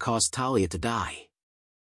one who had caused Talia to die.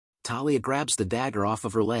 Talia grabs the dagger off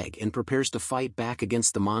of her leg and prepares to fight back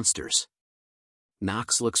against the monsters.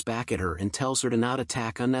 Nox looks back at her and tells her to not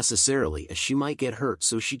attack unnecessarily, as she might get hurt,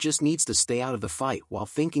 so she just needs to stay out of the fight, while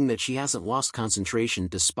thinking that she hasn't lost concentration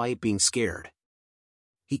despite being scared.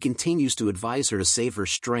 He continues to advise her to save her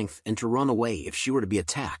strength and to run away if she were to be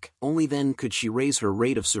attacked, only then could she raise her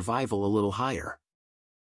rate of survival a little higher.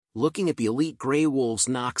 Looking at the elite gray wolves,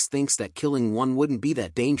 Nox thinks that killing one wouldn't be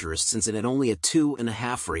that dangerous since it had only a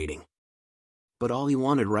 2.5 rating. But all he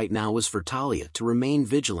wanted right now was for Talia to remain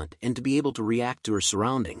vigilant and to be able to react to her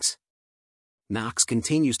surroundings. Nox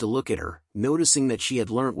continues to look at her, noticing that she had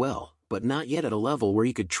learnt well, but not yet at a level where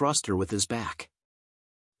he could trust her with his back.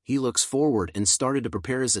 He looks forward and started to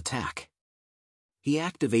prepare his attack. He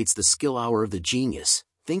activates the skill hour of the genius,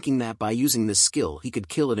 thinking that by using this skill he could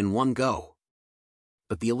kill it in one go.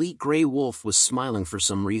 But the elite Grey Wolf was smiling for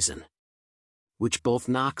some reason, which both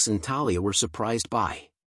Nox and Talia were surprised by.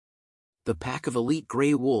 The pack of elite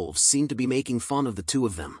Grey Wolves seemed to be making fun of the two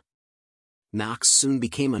of them. Nox soon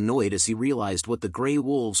became annoyed as he realized what the Grey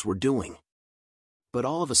Wolves were doing. But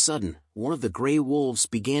all of a sudden, one of the Grey Wolves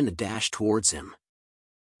began to dash towards him.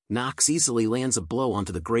 Nox easily lands a blow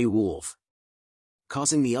onto the Grey Wolf,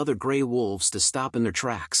 causing the other Grey Wolves to stop in their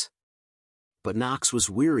tracks. But Nox was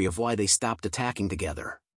weary of why they stopped attacking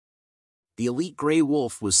together. The elite Grey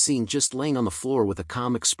Wolf was seen just laying on the floor with a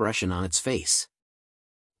calm expression on its face.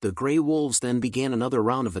 The Grey Wolves then began another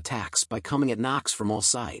round of attacks by coming at Nox from all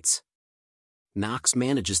sides. Nox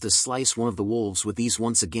manages to slice one of the wolves with ease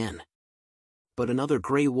once again. But another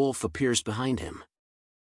Grey Wolf appears behind him.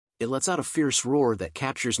 It lets out a fierce roar that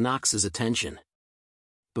captures Nox's attention.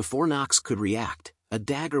 Before Nox could react, a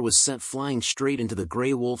dagger was sent flying straight into the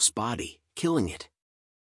Grey Wolf's body, killing it.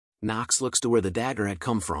 Nox looks to where the dagger had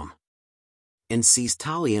come from and sees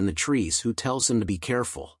Talia in the trees, who tells him to be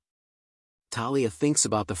careful. Talia thinks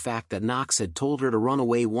about the fact that Nox had told her to run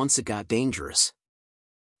away once it got dangerous.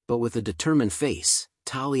 But with a determined face,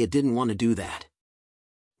 Talia didn't want to do that.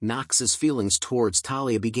 Nox's feelings towards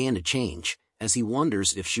Talia began to change, as he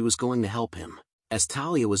wonders if she was going to help him. As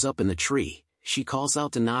Talia was up in the tree, she calls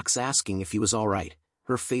out to Nox asking if he was alright.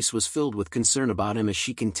 Her face was filled with concern about him as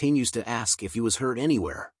she continues to ask if he was hurt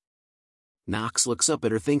anywhere. Nox looks up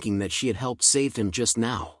at her thinking that she had helped save him just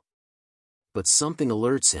now. But something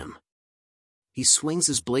alerts him. He swings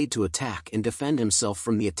his blade to attack and defend himself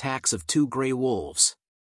from the attacks of two Grey Wolves.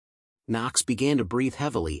 Nox began to breathe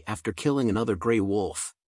heavily after killing another Grey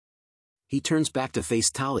Wolf. He turns back to face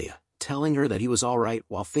Talia, telling her that he was alright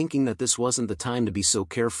while thinking that this wasn't the time to be so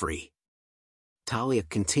carefree. Talia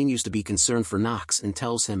continues to be concerned for Nox and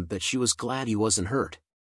tells him that she was glad he wasn't hurt.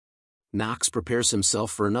 Nox prepares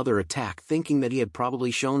himself for another attack, thinking that he had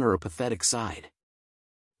probably shown her a pathetic side.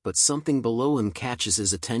 But something below him catches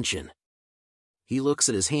his attention. He looks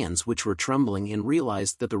at his hands, which were trembling, and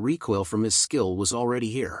realized that the recoil from his skill was already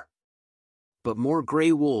here. But more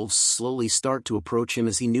Grey Wolves slowly start to approach him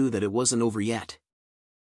as he knew that it wasn't over yet.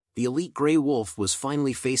 The elite Grey Wolf was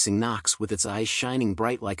finally facing Nox with its eyes shining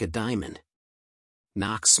bright like a diamond.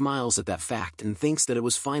 Nox smiles at that fact and thinks that it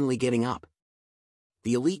was finally getting up.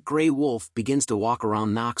 The elite Grey Wolf begins to walk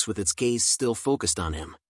around Nox with its gaze still focused on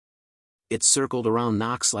him. It circled around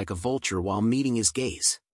Nox like a vulture while meeting his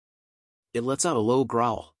gaze. It lets out a low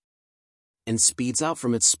growl and speeds out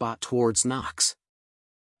from its spot towards Nox.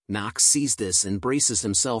 Nox sees this and braces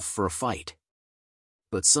himself for a fight.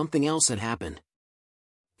 But something else had happened.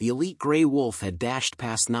 The elite Grey Wolf had dashed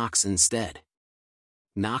past Nox instead.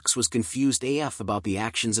 Nox was confused AF about the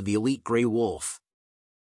actions of the elite Grey Wolf.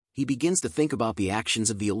 He begins to think about the actions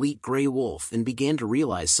of the elite Grey Wolf and began to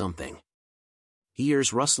realize something. He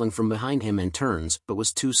hears rustling from behind him and turns, but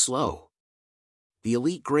was too slow. The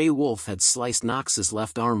elite Grey Wolf had sliced Nox's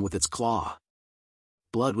left arm with its claw.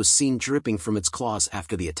 Blood was seen dripping from its claws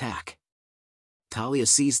after the attack. Talia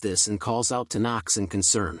sees this and calls out to Nox in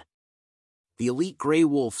concern. The elite Grey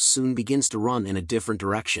Wolf soon begins to run in a different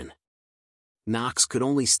direction. Nox could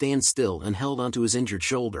only stand still and held onto his injured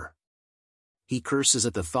shoulder. He curses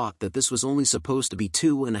at the thought that this was only supposed to be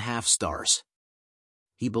 2.5 stars.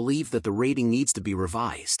 He believed that the rating needs to be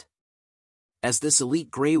revised, as this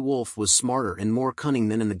elite Grey Wolf was smarter and more cunning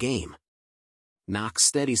than in the game. Nox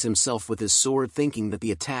steadies himself with his sword, thinking that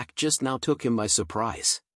the attack just now took him by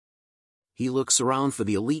surprise. He looks around for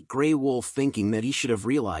the elite Grey Wolf, thinking that he should have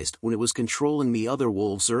realized when it was controlling the other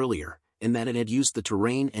wolves earlier, and that it had used the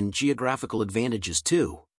terrain and geographical advantages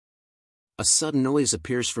too. A sudden noise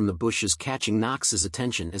appears from the bushes, catching Nox's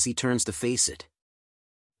attention as he turns to face it.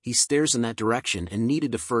 He stares in that direction and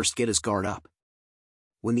needed to first get his guard up.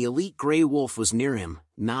 When the elite Grey Wolf was near him,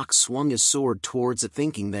 Nox swung his sword towards it,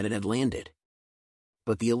 thinking that it had landed.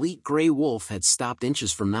 But the elite Grey Wolf had stopped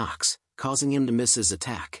inches from Nox, causing him to miss his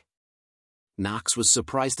attack. Nox was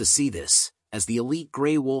surprised to see this, as the elite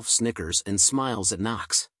Grey Wolf snickers and smiles at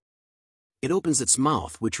Nox. It opens its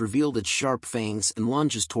mouth, which revealed its sharp fangs, and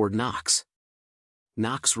lunges toward Nox.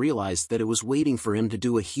 Nox realized that it was waiting for him to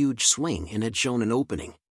do a huge swing and had shown an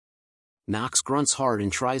opening. Nox grunts hard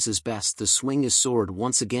and tries his best to swing his sword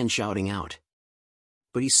once again, shouting out.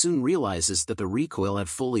 But he soon realizes that the recoil had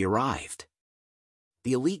fully arrived.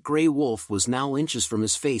 The elite Grey Wolf was now inches from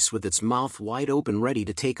his face with its mouth wide open, ready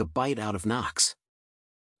to take a bite out of Nox.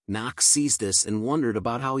 Nox sees this and wondered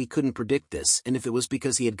about how he couldn't predict this, and if it was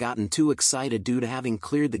because he had gotten too excited due to having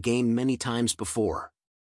cleared the game many times before.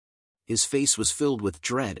 His face was filled with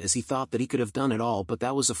dread as he thought that he could have done it all, but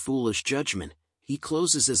that was a foolish judgment. He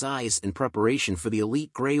closes his eyes in preparation for the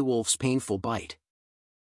elite grey wolf's painful bite.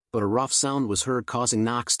 But a rough sound was heard, causing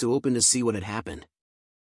Nox to open to see what had happened.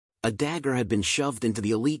 A dagger had been shoved into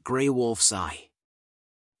the elite grey wolf's eye.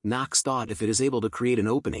 Nox thought, if it is able to create an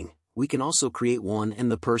opening, we can also create one,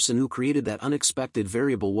 and the person who created that unexpected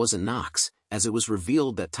variable wasn't Nox, as it was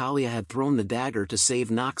revealed that Talia had thrown the dagger to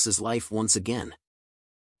save Nox's life once again.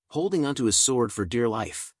 Holding onto his sword for dear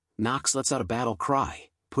life, Nox lets out a battle cry,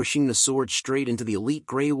 pushing the sword straight into the elite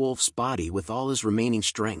grey wolf's body with all his remaining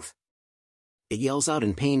strength. It yells out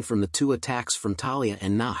in pain from the two attacks from Talia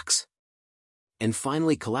and Nox, and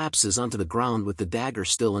finally collapses onto the ground with the dagger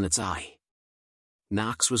still in its eye.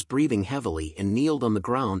 Nox was breathing heavily and kneeled on the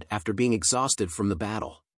ground after being exhausted from the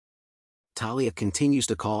battle. Talia continues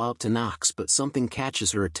to call out to Nox, but something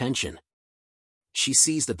catches her attention. She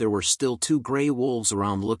sees that there were still two grey wolves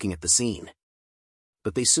around looking at the scene.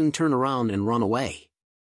 But they soon turn around and run away.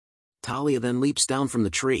 Talia then leaps down from the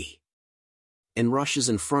tree and rushes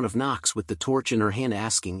in front of Nox with the torch in her hand,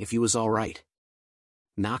 asking if he was all right.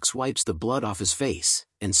 Nox wipes the blood off his face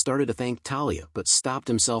and started to thank Talia, but stopped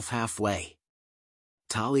himself halfway.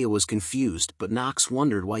 Talia was confused, but Nox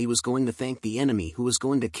wondered why he was going to thank the enemy who was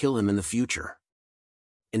going to kill him in the future.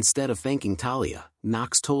 Instead of thanking Talia,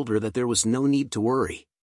 Nox told her that there was no need to worry.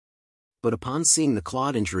 But upon seeing the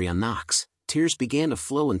clawed injury on Nox, tears began to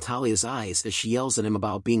flow in Talia's eyes as she yells at him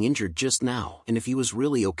about being injured just now and if he was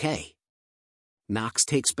really okay. Nox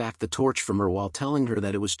takes back the torch from her while telling her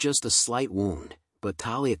that it was just a slight wound, but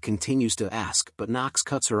Talia continues to ask, but Nox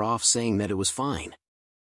cuts her off, saying that it was fine.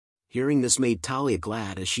 Hearing this made Talia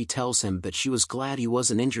glad, as she tells him that she was glad he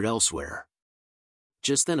wasn't injured elsewhere.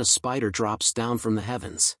 Just then a spider drops down from the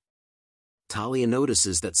heavens. Talia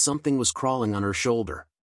notices that something was crawling on her shoulder.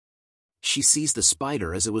 She sees the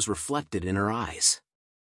spider as it was reflected in her eyes.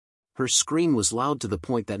 Her scream was loud to the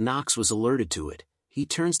point that Nox was alerted to it. He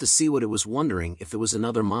turns to see what it was, wondering if it was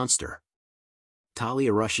another monster.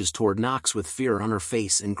 Talia rushes toward Nox with fear on her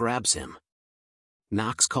face and grabs him.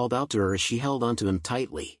 Nox called out to her as she held onto him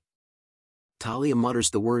tightly. Talia mutters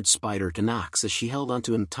the word spider to Nox as she held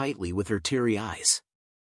onto him tightly with her teary eyes.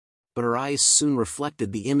 But her eyes soon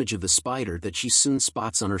reflected the image of the spider that she soon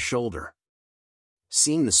spots on her shoulder.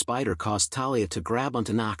 Seeing the spider caused Talia to grab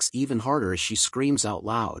onto Nox even harder as she screams out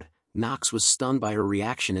loud. Nox was stunned by her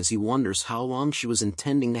reaction as he wonders how long she was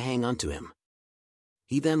intending to hang onto him.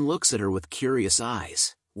 He then looks at her with curious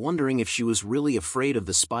eyes, wondering if she was really afraid of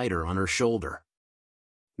the spider on her shoulder.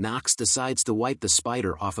 Nox decides to wipe the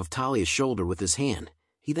spider off of Talia's shoulder with his hand.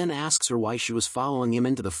 He then asks her why she was following him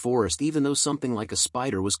into the forest, even though something like a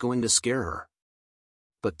spider was going to scare her.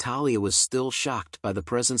 But Talia was still shocked by the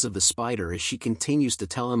presence of the spider as she continues to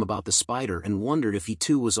tell him about the spider and wondered if he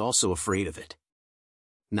too was also afraid of it.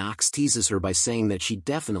 Nox teases her by saying that she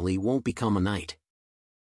definitely won't become a knight.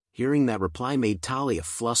 Hearing that reply made Talia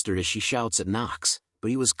flustered as she shouts at Nox,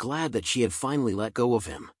 but he was glad that she had finally let go of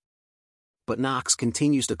him. But Nox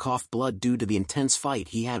continues to cough blood due to the intense fight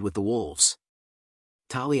he had with the wolves.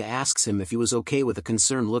 Talia asks him if he was okay with a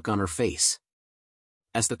concerned look on her face.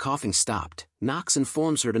 As the coughing stopped, Nox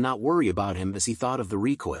informs her to not worry about him as he thought of the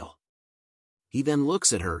recoil. He then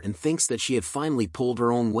looks at her and thinks that she had finally pulled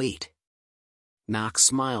her own weight. Nox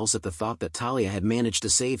smiles at the thought that Talia had managed to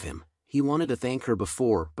save him. He wanted to thank her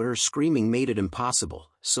before, but her screaming made it impossible,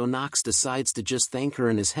 so Nox decides to just thank her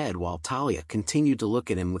in his head while Talia continued to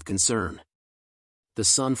look at him with concern. The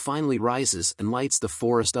sun finally rises and lights the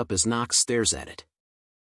forest up as Nox stares at it.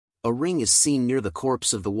 A ring is seen near the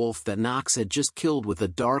corpse of the wolf that Nox had just killed, with a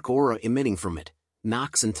dark aura emitting from it.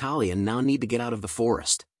 Nox and Talia now need to get out of the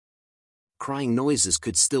forest. Crying noises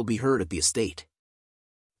could still be heard at the estate.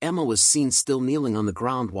 Emma was seen still kneeling on the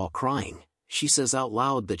ground while crying. She says out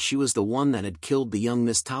loud that she was the one that had killed the young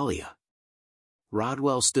Miss Talia.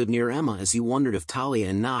 Rodwell stood near Emma as he wondered if Talia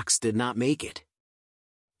and Nox did not make it.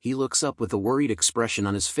 He looks up with a worried expression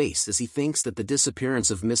on his face as he thinks that the disappearance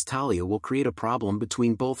of Miss Talia will create a problem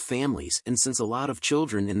between both families, and since a lot of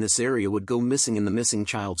children in this area would go missing in the missing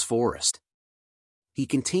child's forest. He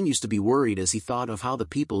continues to be worried as he thought of how the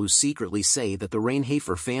people who secretly say that the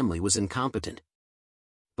Reinharber family was incompetent.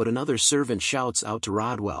 But another servant shouts out to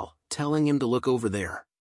Rodwell, telling him to look over there.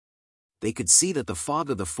 They could see that the fog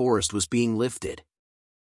of the forest was being lifted.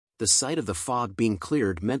 The sight of the fog being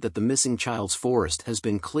cleared meant that the missing child's forest has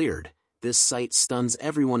been cleared. This sight stuns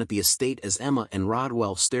everyone at the estate as Emma and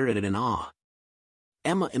Rodwell stared at it in awe.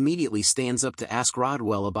 Emma immediately stands up to ask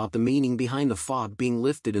Rodwell about the meaning behind the fog being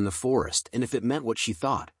lifted in the forest and if it meant what she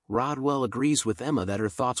thought. Rodwell agrees with Emma that her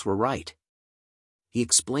thoughts were right. He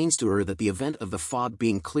explains to her that the event of the fog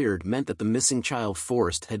being cleared meant that the missing child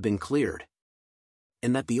forest had been cleared,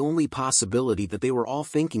 and that the only possibility that they were all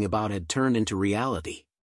thinking about had turned into reality.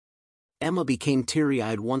 Emma became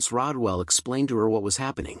teary-eyed once Rodwell explained to her what was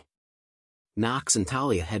happening. Nox and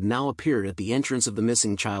Talia had now appeared at the entrance of the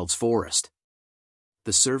missing child's forest.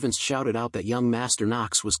 The servants shouted out that young Master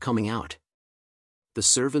Nox was coming out. The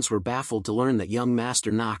servants were baffled to learn that young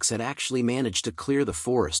Master Nox had actually managed to clear the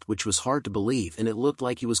forest, which was hard to believe, and it looked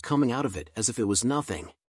like he was coming out of it as if it was nothing.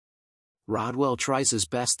 Rodwell tries his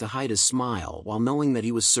best to hide his smile while knowing that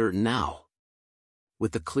he was certain now.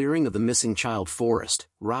 With the clearing of the missing child forest,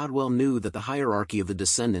 Rodwell knew that the hierarchy of the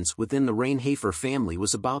descendants within the Reinharber family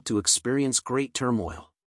was about to experience great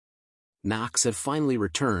turmoil. Nox had finally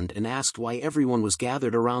returned and asked why everyone was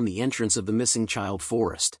gathered around the entrance of the missing child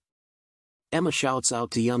forest. Emma shouts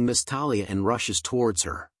out to young Miss Talia and rushes towards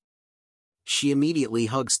her. She immediately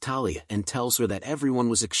hugs Talia and tells her that everyone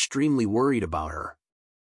was extremely worried about her.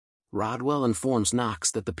 Rodwell informs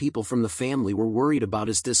Nox that the people from the family were worried about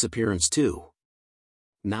his disappearance too.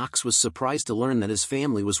 Nox was surprised to learn that his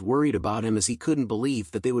family was worried about him, as he couldn't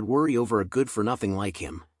believe that they would worry over a good-for-nothing like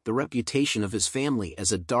him. The reputation of his family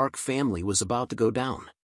as a dark family was about to go down.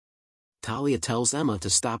 Talia tells Emma to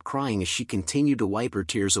stop crying as she continued to wipe her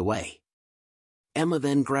tears away. Emma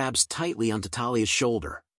then grabs tightly onto Talia's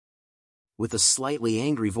shoulder. With a slightly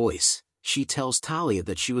angry voice, she tells Talia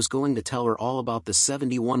that she was going to tell her all about the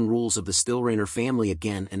 71 rules of the Stillrainer family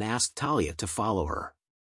again and asked Talia to follow her.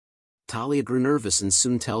 Talia grew nervous and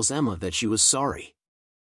soon tells Emma that she was sorry.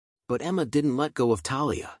 But Emma didn't let go of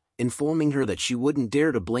Talia, informing her that she wouldn't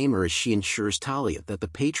dare to blame her as she ensures Talia that the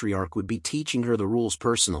patriarch would be teaching her the rules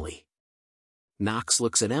personally. Nox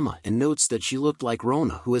looks at Emma and notes that she looked like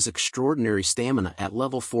Rona, who has extraordinary stamina at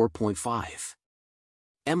level 4.5.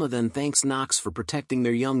 Emma then thanks Nox for protecting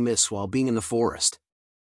their young miss while being in the forest.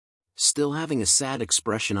 Still having a sad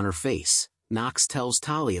expression on her face, Nox tells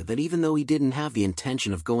Talia that even though he didn't have the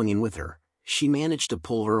intention of going in with her, she managed to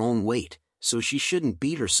pull her own weight, so she shouldn't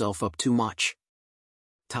beat herself up too much.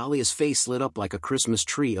 Talia's face lit up like a Christmas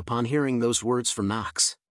tree upon hearing those words from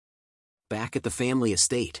Nox. Back at the family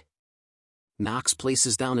estate, Nox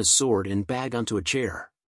places down his sword and bag onto a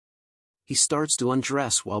chair. He starts to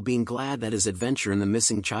undress while being glad that his adventure in the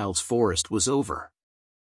missing child's forest was over.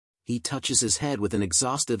 He touches his head with an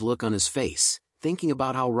exhausted look on his face, thinking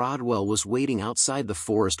about how Rodwell was waiting outside the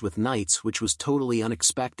forest with knights, which was totally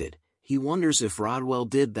unexpected. He wonders if Rodwell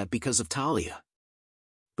did that because of Talia.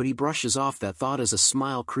 But he brushes off that thought as a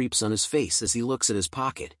smile creeps on his face as he looks at his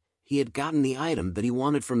pocket. He had gotten the item that he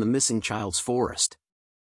wanted from the missing child's forest.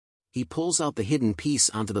 He pulls out the hidden piece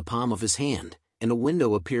onto the palm of his hand, and a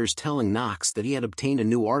window appears telling Nox that he had obtained a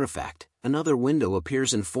new artifact. Another window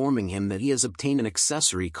appears informing him that he has obtained an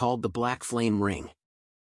accessory called the Black Flame Ring.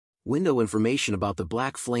 Window information about the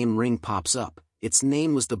Black Flame Ring pops up. Its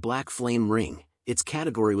name was the Black Flame Ring, its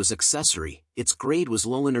category was accessory, its grade was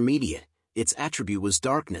low intermediate, its attribute was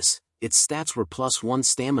darkness, its stats were +1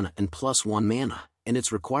 stamina and +1 mana, and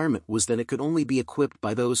its requirement was that it could only be equipped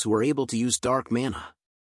by those who are able to use dark mana.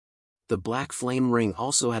 The Black Flame Ring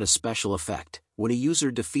also had a special effect. When a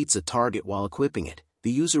user defeats a target while equipping it,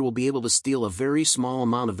 the user will be able to steal a very small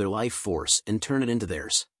amount of their life force and turn it into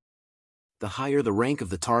theirs. The higher the rank of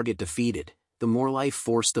the target defeated, the more life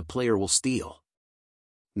force the player will steal.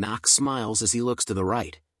 Nox smiles as he looks to the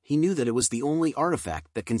right. He knew that it was the only artifact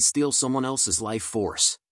that can steal someone else's life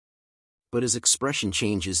force. But his expression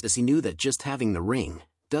changes as he knew that just having the ring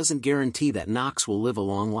doesn't guarantee that Nox will live a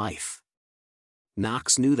long life.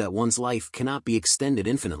 Nox knew that one's life cannot be extended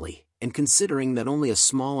infinitely, and considering that only a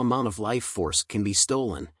small amount of life force can be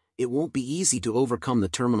stolen, it won't be easy to overcome the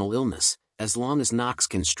terminal illness. As long as Nox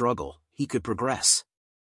can struggle, he could progress.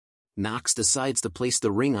 Nox decides to place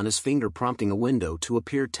the ring on his finger, prompting a window to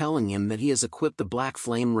appear telling him that he has equipped the Black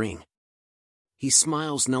Flame Ring. He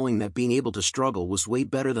smiles knowing that being able to struggle was way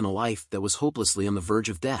better than a life that was hopelessly on the verge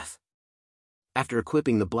of death. After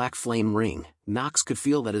equipping the Black Flame Ring, Nox could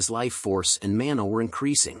feel that his life force and mana were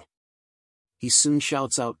increasing. He soon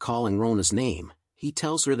shouts out calling Rona's name. He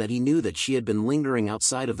tells her that he knew that she had been lingering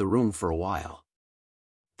outside of the room for a while.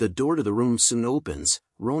 The door to the room soon opens.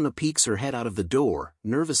 Rona peeks her head out of the door,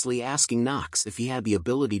 nervously asking Nox if he had the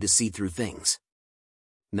ability to see through things.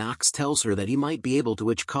 Nox tells her that he might be able to,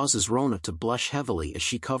 which causes Rona to blush heavily as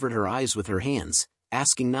she covered her eyes with her hands,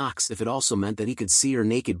 asking Nox if it also meant that he could see her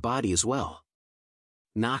naked body as well.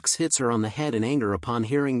 Nox hits her on the head in anger upon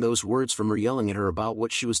hearing those words from her, yelling at her about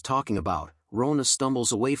what she was talking about. Rona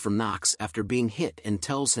stumbles away from Nox after being hit and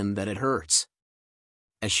tells him that it hurts.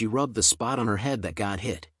 As she rubbed the spot on her head that got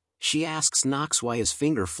hit, She asks Nox why his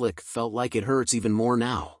finger flick felt like it hurts even more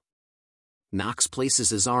now. Nox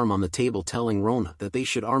places his arm on the table telling Rona that they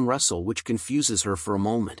should arm wrestle, which confuses her for a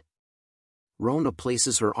moment. Rona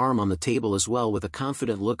places her arm on the table as well with a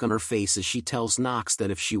confident look on her face as she tells Nox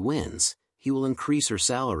that if she wins, he will increase her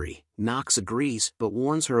salary. Nox agrees but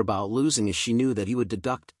warns her about losing as she knew that he would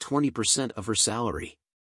deduct 20% of her salary.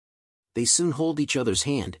 They soon hold each other's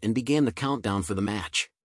hand and began the countdown for the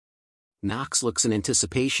match. Nox looks in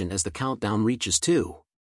anticipation as the countdown reaches 2.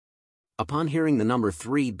 Upon hearing the number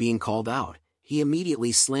 3 being called out, he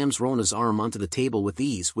immediately slams Rona's arm onto the table with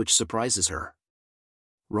ease, which surprises her.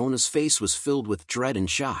 Rona's face was filled with dread and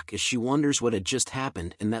shock as she wonders what had just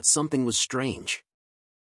happened and that something was strange.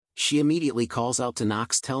 She immediately calls out to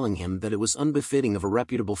Nox telling him that it was unbefitting of a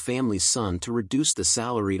reputable family's son to reduce the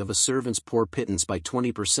salary of a servant's poor pittance by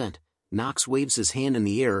 20%. Nox waves his hand in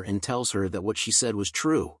the air and tells her that what she said was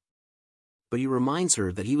true. But he reminds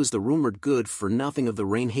her that he was the rumored good-for-nothing of the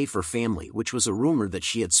Reinharber family, which was a rumor that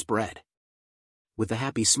she had spread. With a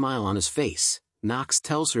happy smile on his face, Nox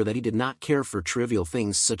tells her that he did not care for trivial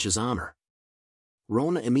things such as honor.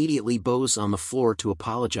 Rona immediately bows on the floor to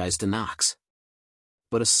apologize to Nox.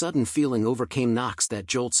 But a sudden feeling overcame Nox that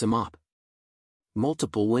jolts him up.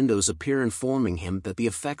 Multiple windows appear informing him that the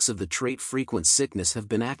effects of the trait frequent sickness have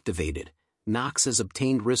been activated. Nox has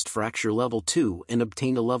obtained wrist fracture level 2 and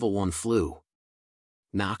obtained a level 1 flu.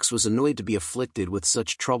 Nox was annoyed to be afflicted with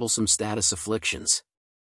such troublesome status afflictions.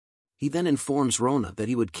 He then informs Rona that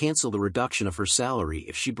he would cancel the reduction of her salary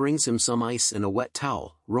if she brings him some ice and a wet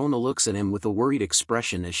towel. Rona looks at him with a worried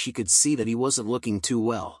expression as she could see that he wasn't looking too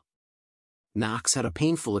well. Nox had a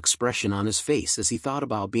painful expression on his face as he thought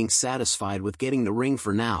about being satisfied with getting the ring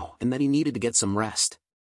for now and that he needed to get some rest.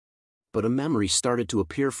 But a memory started to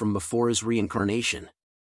appear from before his reincarnation.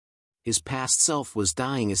 His past self was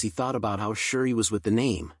dying as he thought about how sure he was with the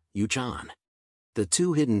name, Yoo Chan. The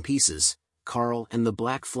 2 hidden pieces, Carl and the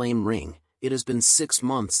black flame ring. It has been 6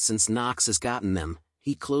 months since Nox has gotten them.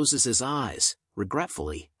 He closes his eyes,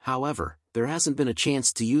 regretfully. However, there hasn't been a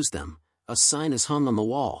chance to use them. A sign is hung on the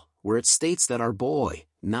wall, where it states that our boy,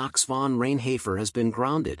 Nox von Reinharber, has been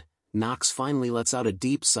grounded. Nox finally lets out a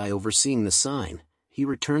deep sigh overseeing the sign. He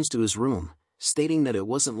returns to his room, stating that it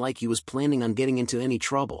wasn't like he was planning on getting into any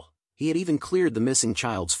trouble. He had even cleared the missing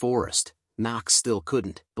child's forest. Nox still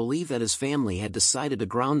couldn't believe that his family had decided to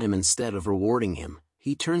ground him instead of rewarding him.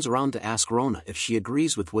 He turns around to ask Rona if she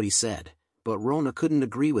agrees with what he said, but Rona couldn't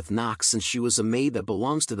agree with Nox since she was a maid that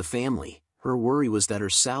belongs to the family. Her worry was that her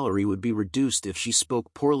salary would be reduced if she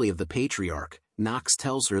spoke poorly of the patriarch. Nox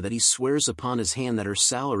tells her that he swears upon his hand that her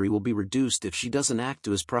salary will be reduced if she doesn't act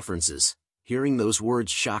to his preferences. Hearing those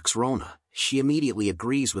words shocks Rona. She immediately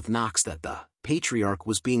agrees with Nox that the patriarch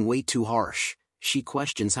was being way too harsh. She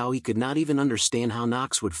questions how he could not even understand how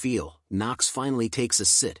Nox would feel. Nox finally takes a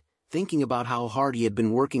sit, thinking about how hard he had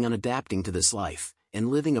been working on adapting to this life, and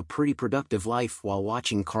living a pretty productive life while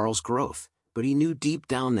watching Carl's growth. But he knew deep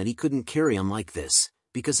down that he couldn't carry on like this,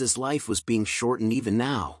 because his life was being shortened. Even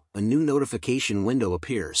now, a new notification window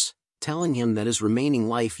appears, telling him that his remaining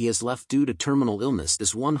life he has left due to terminal illness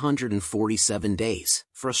is 147 days.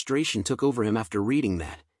 Frustration took over him after reading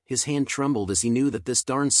that. His hand trembled as he knew that this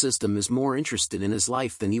darn system is more interested in his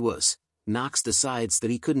life than he was. Nox decides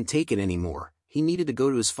that he couldn't take it anymore. He needed to go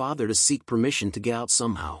to his father to seek permission to get out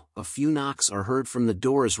somehow. A few knocks are heard from the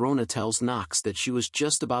door as Rona tells Nox that she was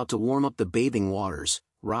just about to warm up the bathing waters.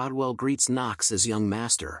 Rodwell greets Nox as young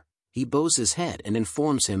master. He bows his head and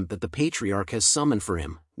informs him that the patriarch has summoned for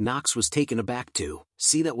him. Nox was taken aback to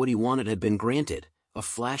see that what he wanted had been granted. A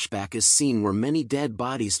flashback is seen where many dead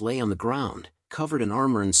bodies lay on the ground, covered in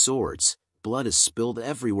armor and swords. Blood is spilled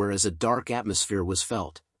everywhere as a dark atmosphere was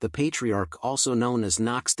felt. The patriarch, also known as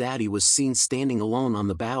Nox's daddy, was seen standing alone on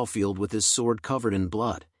the battlefield with his sword covered in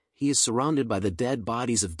blood. He is surrounded by the dead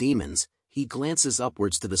bodies of demons. He glances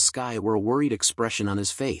upwards to the sky where a worried expression on his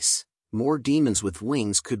face. More demons with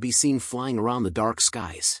wings could be seen flying around the dark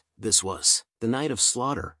skies. This was the night of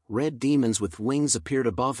slaughter. Red demons with wings appeared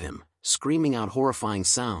above him, screaming out horrifying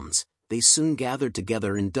sounds. They soon gathered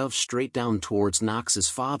together and dove straight down towards Nox's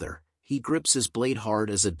father. He grips his blade hard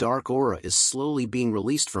as a dark aura is slowly being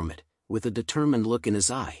released from it. With a determined look in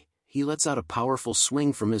his eye, he lets out a powerful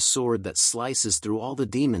swing from his sword that slices through all the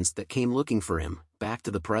demons that came looking for him. Back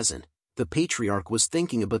to the present. The patriarch was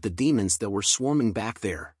thinking about the demons that were swarming back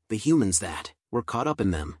there, the humans that were caught up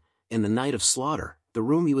in them. In the night of slaughter, the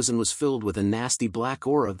room he was in was filled with a nasty black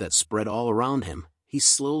aura that spread all around him. He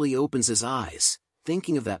slowly opens his eyes,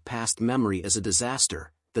 thinking of that past memory as a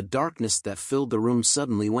disaster. The darkness that filled the room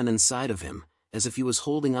suddenly went inside of him, as if he was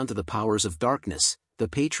holding onto the powers of darkness. The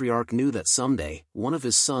patriarch knew that someday, one of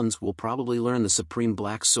his sons will probably learn the supreme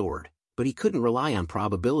black sword, but he couldn't rely on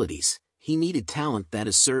probabilities. He needed talent that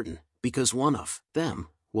is certain, because one of them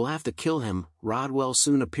will have to kill him. Rodwell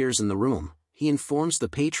soon appears in the room. He informs the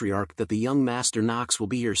patriarch that the young master Nox will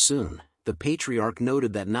be here soon. The patriarch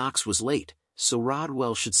noted that Nox was late, so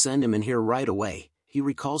Rodwell should send him in here right away. He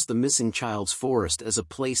recalls the missing child's forest as a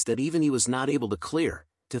place that even he was not able to clear.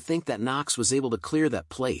 To think that Nox was able to clear that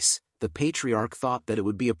place, the patriarch thought that it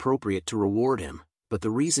would be appropriate to reward him, but the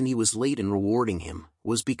reason he was late in rewarding him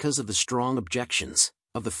was because of the strong objections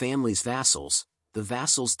of the family's vassals. The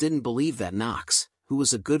vassals didn't believe that Nox, who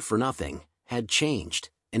was a good-for-nothing, had changed,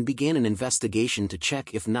 and began an investigation to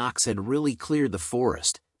check if Nox had really cleared the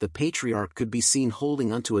forest. The patriarch could be seen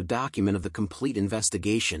holding onto a document of the complete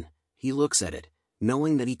investigation. He looks at it,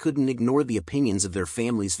 knowing that he couldn't ignore the opinions of their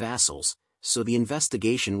family's vassals, so the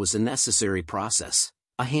investigation was a necessary process.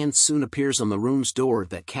 A hand soon appears on the room's door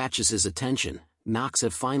that catches his attention. Nox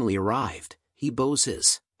had finally arrived. He bows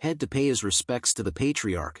his head to pay his respects to the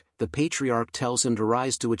patriarch. The patriarch tells him to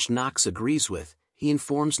rise, to which Nox agrees with. He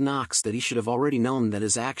informs Nox that he should have already known that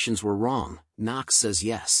his actions were wrong. Nox says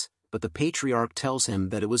yes, but the patriarch tells him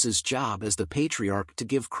that it was his job as the patriarch to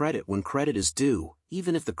give credit when credit is due,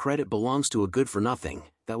 even if the credit belongs to a good-for-nothing.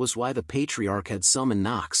 That was why the patriarch had summoned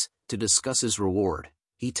Nox, to discuss his reward.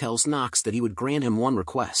 He tells Nox that he would grant him one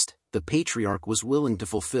request. The patriarch was willing to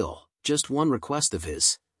fulfill just one request of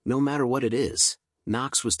his, no matter what it is.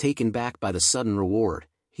 Nox was taken back by the sudden reward.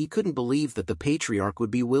 He couldn't believe that the patriarch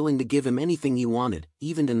would be willing to give him anything he wanted.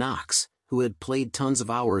 Even to Nox, who had played tons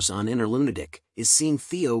of hours on Inner Lunatic, is seeing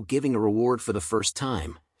Theo giving a reward for the first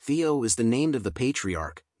time. Theo is the name of the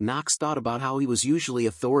patriarch. Nox thought about how he was usually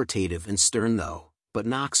authoritative and stern though, but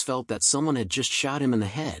Nox felt that someone had just shot him in the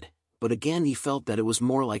head. But again he felt that it was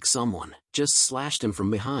more like someone just slashed him from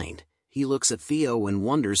behind. He looks at Theo and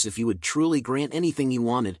wonders if he would truly grant anything he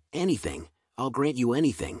wanted. Anything. I'll grant you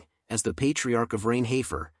anything, as the patriarch of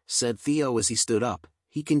Reinharber, said Theo as he stood up.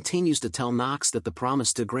 He continues to tell Nox that the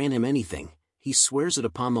promise to grant him anything. He swears it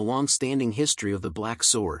upon the long-standing history of the Black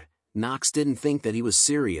Sword. Nox didn't think that he was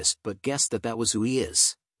serious, but guessed that that was who he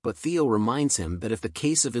is. But Theo reminds him that if the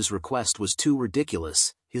case of his request was too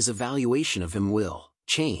ridiculous, his evaluation of him will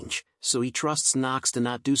change, so he trusts Nox to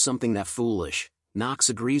not do something that foolish. Nox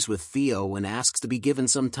agrees with Theo and asks to be given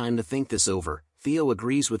some time to think this over. Theo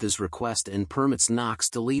agrees with his request and permits Nox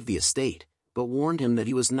to leave the estate, but warned him that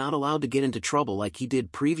he was not allowed to get into trouble like he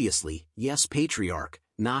did previously. Yes, patriarch,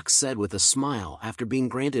 Nox said with a smile after being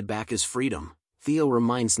granted back his freedom. Theo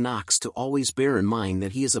reminds Nox to always bear in mind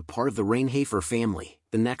that he is a part of the Reinharber family.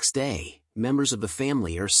 The next day, members of the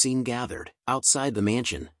family are seen gathered outside the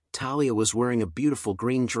mansion. Talia was wearing a beautiful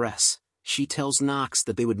green dress. She tells Nox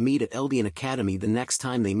that they would meet at Eldian Academy the next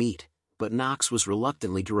time they meet, but Nox was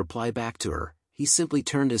reluctantly to reply back to her. He simply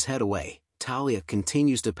turned his head away. Talia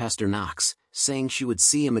continues to pester Nox, saying she would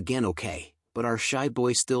see him again, okay, but our shy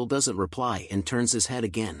boy still doesn't reply and turns his head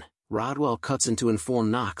again. Rodwell cuts in to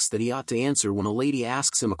inform Nox that he ought to answer when a lady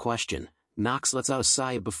asks him a question. Nox lets out a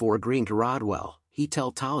sigh before agreeing to Rodwell. He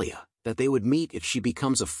tells Talia that they would meet if she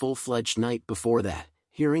becomes a full-fledged knight before that.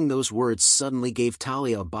 Hearing those words suddenly gave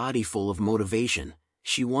Talia a body full of motivation.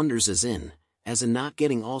 She wonders as in not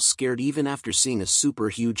getting all scared even after seeing a super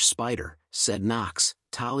huge spider, said Nox.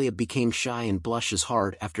 Talia became shy and blushes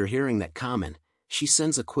hard after hearing that comment. She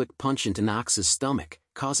sends a quick punch into Nox's stomach,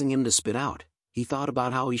 causing him to spit out. He thought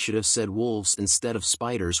about how he should have said wolves instead of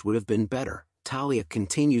spiders would have been better. Talia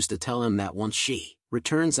continues to tell him that once she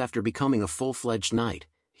returns after becoming a full-fledged knight,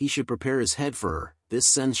 he should prepare his head for her. This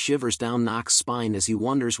sends shivers down Nox's spine as he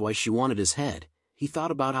wonders why she wanted his head. He thought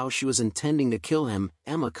about how she was intending to kill him.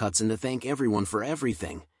 Emma cuts in to thank everyone for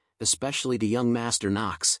everything, especially to young Master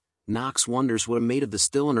Nox. Nox wonders what a maid of the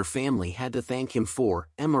Still and her family had to thank him for.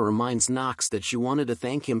 Emma reminds Nox that she wanted to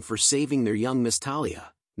thank him for saving their young Miss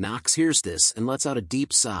Talia. Nox hears this and lets out a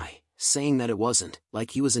deep sigh, saying that it wasn't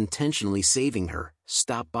like he was intentionally saving her.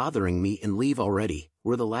 Stop bothering me and leave already,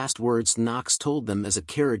 were the last words Nox told them as a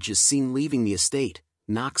carriage is seen leaving the estate.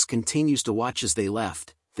 Nox continues to watch as they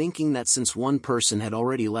left, thinking that since one person had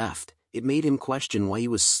already left, it made him question why he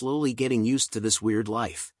was slowly getting used to this weird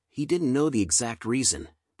life. He didn't know the exact reason,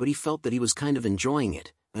 but he felt that he was kind of enjoying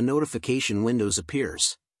it. A notification window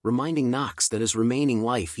appears, reminding Nox that his remaining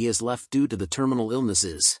life he has left due to the terminal illness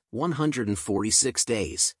is 146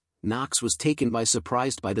 days. Nox was taken by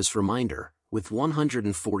surprise by this reminder. With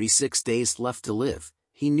 146 days left to live,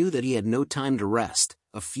 he knew that he had no time to rest.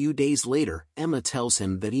 A few days later, Emma tells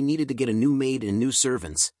him that he needed to get a new maid and new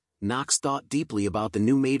servants. Nox thought deeply about the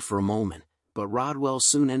new maid for a moment, but Rodwell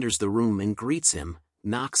soon enters the room and greets him.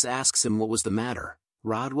 Nox asks him what was the matter.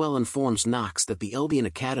 Rodwell informs Nox that the Eldian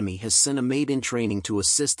Academy has sent a maid in training to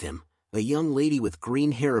assist him. A young lady with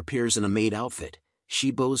green hair appears in a maid outfit. She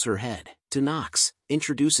bows her head to Nox,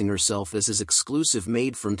 introducing herself as his exclusive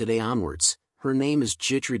maid from today onwards. Her name is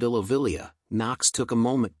Jitri de Lovilia. Nox took a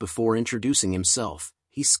moment before introducing himself.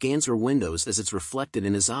 He scans her windows as it's reflected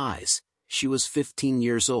in his eyes. She was 15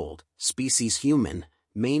 years old, species human,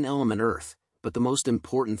 main element Earth, but the most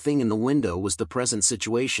important thing in the window was the present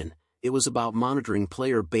situation. It was about monitoring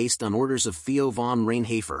player based on orders of Theo von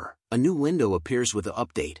Reinharber. A new window appears with the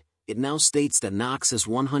update. It now states that Nox has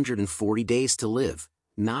 140 days to live.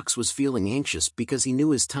 Nox was feeling anxious because he knew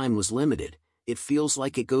his time was limited. It feels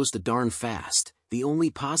like it goes to darn fast. The only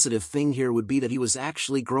positive thing here would be that he was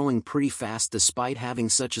actually growing pretty fast despite having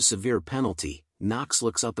such a severe penalty. Nox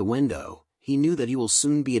looks out the window. He knew that he will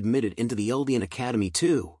soon be admitted into the Eldian Academy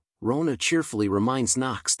too. Rona cheerfully reminds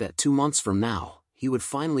Nox that 2 months from now, he would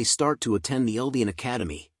finally start to attend the Eldian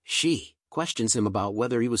Academy. She questions him about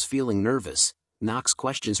whether he was feeling nervous. Nox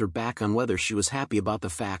questions her back on whether she was happy about the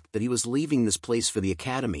fact that he was leaving this place for the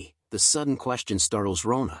academy. The sudden question startles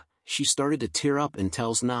Rona. She started to tear up and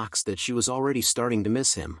tells Nox that she was already starting to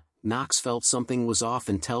miss him. Nox felt something was off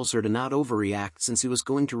and tells her to not overreact since he was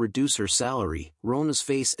going to reduce her salary. Rona's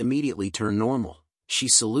face immediately turned normal. She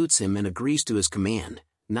salutes him and agrees to his command.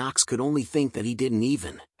 Nox could only think that he didn't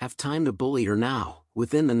even have time to bully her now.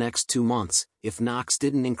 Within the next 2 months, if Nox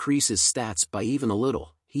didn't increase his stats by even a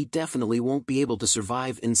little, he definitely won't be able to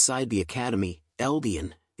survive inside the academy.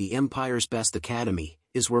 Eldian, the Empire's best academy,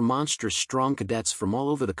 is where monstrous strong cadets from all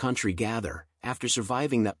over the country gather. After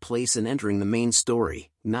surviving that place and entering the main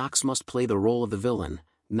story, Nox must play the role of the villain,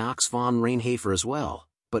 Nox von Reinharber as well.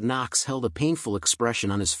 But Nox held a painful expression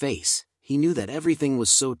on his face. He knew that everything was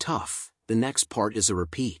so tough. The next part is a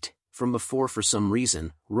repeat from before for some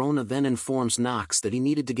reason. Rona then informs Nox that he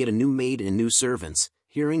needed to get a new maid and new servants.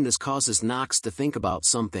 Hearing this causes Nox to think about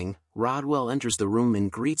something. Rodwell enters the room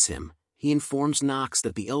and greets him. He informs Nox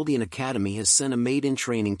that the Eldian Academy has sent a maid in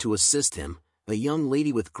training to assist him. A young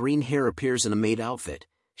lady with green hair appears in a maid outfit.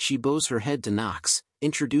 She bows her head to Nox,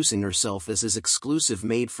 introducing herself as his exclusive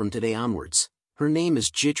maid from today onwards. Her name is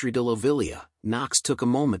Jitri de Lovilia. Nox took a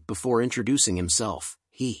moment before introducing himself.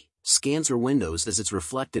 He scans her windows as it's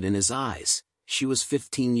reflected in his eyes. She was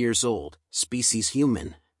 15 years old, species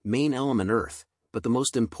human, main element Earth, but the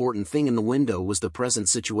most important thing in the window was the present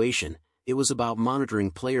situation. It was about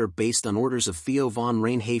monitoring player based on orders of Theo von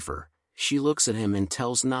Reinharber. She looks at him and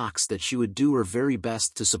tells Nox that she would do her very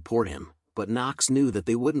best to support him, but Nox knew that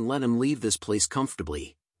they wouldn't let him leave this place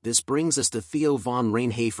comfortably. This brings us to Theo von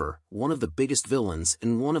Reinharber, one of the biggest villains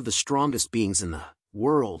and one of the strongest beings in the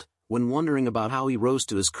world. When wondering about how he rose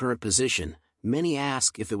to his current position, many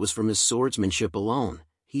ask if it was from his swordsmanship alone.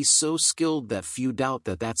 He's so skilled that few doubt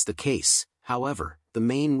that that's the case. However, the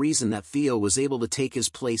main reason that Theo was able to take his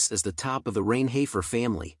place as the top of the Reinharber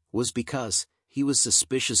family was because he was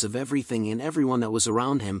suspicious of everything and everyone that was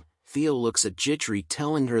around him. Theo looks at Jitri,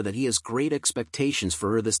 telling her that he has great expectations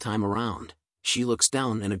for her this time around. She looks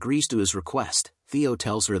down and agrees to his request. Theo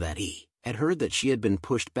tells her that he had heard that she had been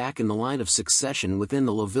pushed back in the line of succession within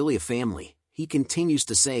the Lovilia family. He continues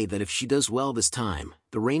to say that if she does well this time,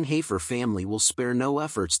 the Reinharber family will spare no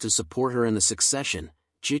efforts to support her in the succession.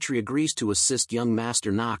 Jitri agrees to assist young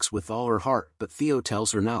Master Nox with all her heart, but Theo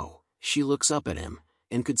tells her no. She looks up at him,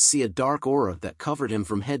 and could see a dark aura that covered him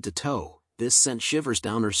from head to toe. This sent shivers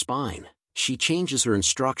down her spine. She changes her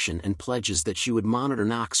instruction and pledges that she would monitor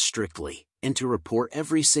Nox strictly, and to report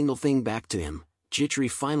every single thing back to him. Jitri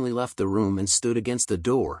finally left the room and stood against the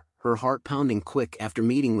door, her heart pounding quick after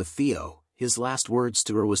meeting with Theo. His last words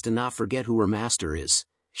to her was to not forget who her master is.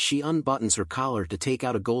 She unbuttons her collar to take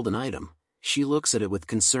out a golden item. She looks at it with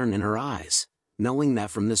concern in her eyes, knowing that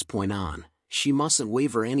from this point on, she mustn't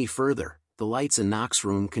waver any further. The lights in Nox's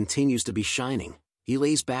room continues to be shining. He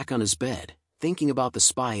lays back on his bed, thinking about the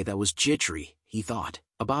spy that was Jitri. He thought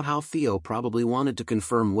about how Theo probably wanted to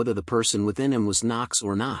confirm whether the person within him was Nox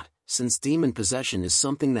or not, since demon possession is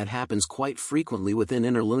something that happens quite frequently within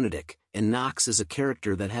Inner Lunatic, and Nox is a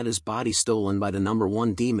character that had his body stolen by the number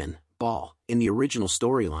 1 demon, Ball, in the original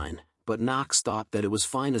storyline. But Nox thought that it was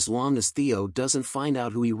fine as long as Theo doesn't find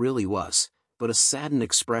out who he really was. But a saddened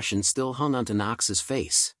expression still hung onto Nox's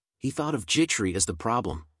face. He thought of Jitri as the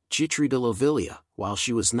problem. Jitri de Lovilia, while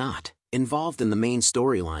she was not involved in the main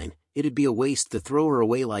storyline, it'd be a waste to throw her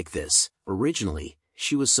away like this. Originally,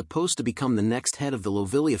 she was supposed to become the next head of the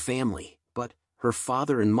Lovilia family, but her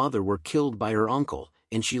father and mother were killed by her uncle,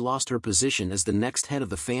 and she lost her position as the next head of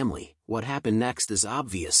the family. What happened next is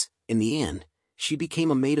obvious. In the end, she became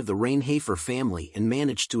a maid of the Reinharber family and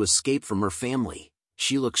managed to escape from her family.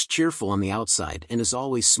 She looks cheerful on the outside and is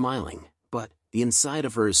always smiling, but the inside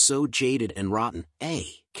of her is so jaded and rotten, a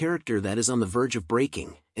character that is on the verge of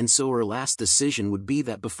breaking, and so her last decision would be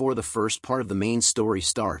that before the first part of the main story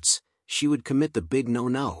starts, she would commit the big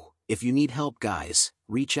no-no. If you need help, guys,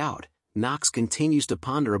 reach out. Nox continues to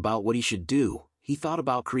ponder about what he should do. He thought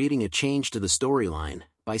about creating a change to the storyline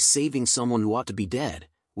by saving someone who ought to be dead.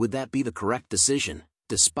 Would that be the correct decision?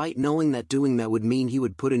 Despite knowing that doing that would mean he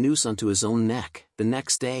would put a noose onto his own neck. The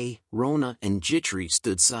next day, Rona and Jitri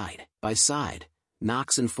stood side by side.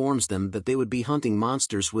 Nox informs them that they would be hunting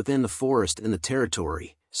monsters within the forest in the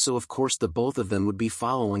territory, so of course the both of them would be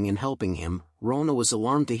following and helping him. Rona was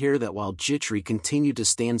alarmed to hear that while Jitri continued to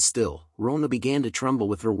stand still. Rona began to tremble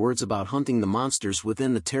with her words about hunting the monsters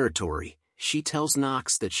within the territory. She tells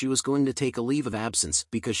Nox that she was going to take a leave of absence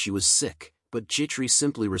because she was sick, but Jitri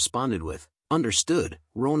simply responded with, "Understood."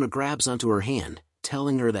 Rona grabs onto her hand,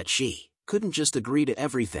 telling her that she couldn't just agree to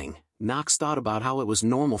everything. Nox thought about how it was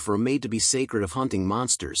normal for a maid to be sacred of hunting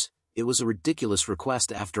monsters. It was a ridiculous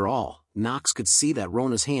request after all. Nox could see that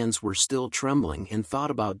Rona's hands were still trembling and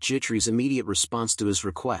thought about Jitri's immediate response to his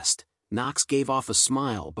request. Nox gave off a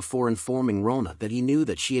smile before informing Rona that he knew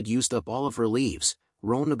that she had used up all of her leaves.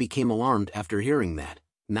 Rona became alarmed after hearing that.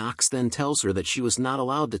 Nox then tells her that she was not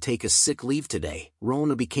allowed to take a sick leave today.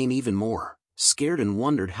 Rona became even more scared and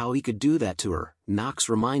wondered how he could do that to her. Nox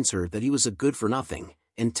reminds her that he was a good-for-nothing,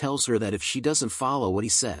 and tells her that if she doesn't follow what he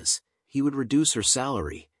says, he would reduce her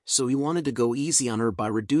salary, so he wanted to go easy on her by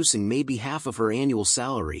reducing maybe half of her annual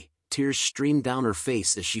salary. Tears stream down her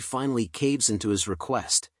face as she finally caves into his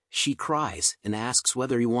request. She cries and asks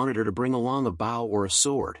whether he wanted her to bring along a bow or a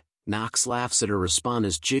sword. Nox laughs at her response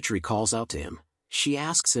as Jitri calls out to him. She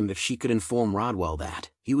asks him if she could inform Rodwell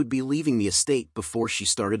that he would be leaving the estate before she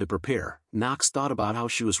started to prepare. Nox thought about how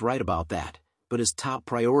she was right about that, but his top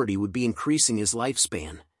priority would be increasing his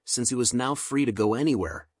lifespan. Since he was now free to go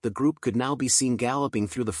anywhere, the group could now be seen galloping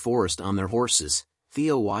through the forest on their horses.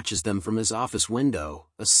 Theo watches them from his office window.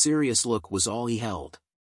 A serious look was all he held.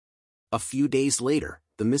 A few days later,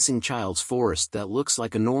 the missing child's forest that looks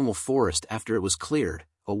like a normal forest after it was cleared.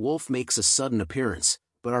 A wolf makes a sudden appearance,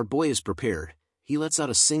 but our boy is prepared. He lets out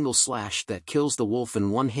a single slash that kills the wolf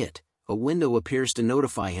in one hit. A window appears to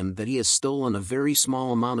notify him that he has stolen a very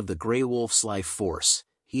small amount of the gray wolf's life force.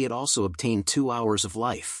 He had also obtained 2 hours of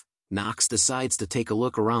life. Nox decides to take a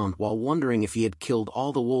look around while wondering if he had killed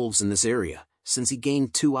all the wolves in this area. Since he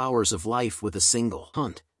gained 2 hours of life with a single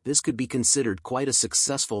hunt, this could be considered quite a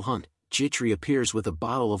successful hunt. Jitri appears with a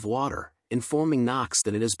bottle of water, informing Nox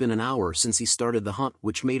that it has been an hour since he started the hunt,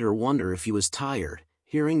 which made her wonder if he was tired.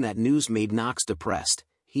 Hearing that news made Nox depressed.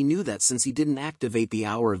 He knew that since he didn't activate the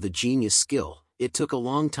hour of the genius skill, it took a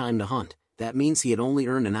long time to hunt. That means he had only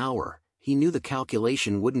earned an hour. He knew the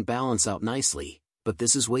calculation wouldn't balance out nicely, but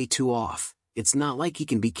this is way too off. It's not like he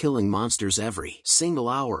can be killing monsters every single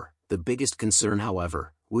hour. The biggest concern,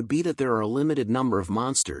 however, would be that there are a limited number of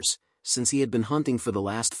monsters, since he had been hunting for the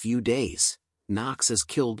last few days. Nox has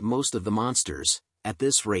killed most of the monsters. At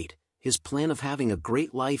this rate, his plan of having a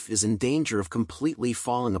great life is in danger of completely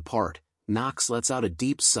falling apart. Nox lets out a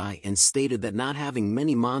deep sigh and stated that not having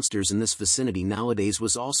many monsters in this vicinity nowadays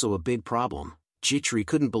was also a big problem. Jitri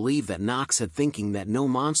couldn't believe that Nox had thinking that no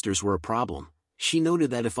monsters were a problem. She noted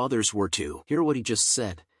that if others were to hear what he just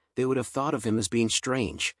said, they would have thought of him as being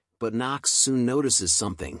strange, but Nox soon notices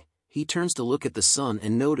something. He turns to look at the sun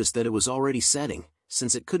and noticed that it was already setting.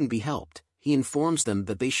 Since it couldn't be helped, he informs them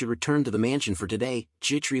that they should return to the mansion for today.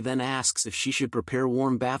 Jitri then asks if she should prepare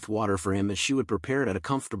warm bath water for him as she would prepare it at a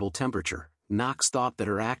comfortable temperature. Nox thought that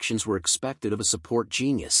her actions were expected of a support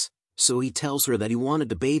genius, so he tells her that he wanted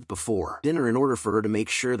to bathe before dinner in order for her to make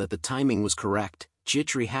sure that the timing was correct.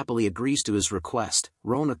 Jitri happily agrees to his request.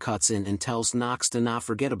 Rona cuts in and tells Nox to not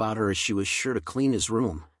forget about her as she was sure to clean his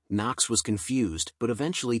room. Nox was confused but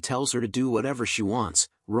eventually tells her to do whatever she wants.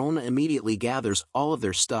 Rona immediately gathers all of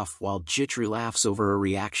their stuff while Jitri laughs over her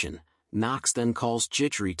reaction. Nox then calls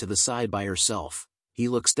Jitri to the side by herself. He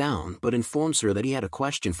looks down but informs her that he had a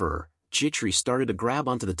question for her. Jitri started to grab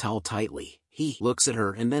onto the towel tightly. He looks at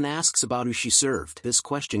her and then asks about who she served. This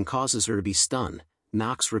question causes her to be stunned.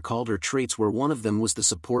 Nox recalled her traits where one of them was the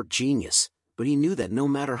support genius, but he knew that no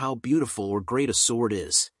matter how beautiful or great a sword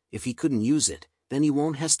is, if he couldn't use it, then he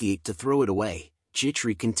won't hesitate to throw it away.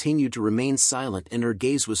 Jitri continued to remain silent and her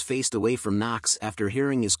gaze was faced away from Nox after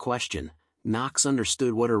hearing his question. Nox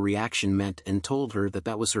understood what her reaction meant and told her that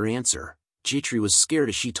that was her answer. Jitri was scared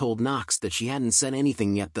as she told Nox that she hadn't said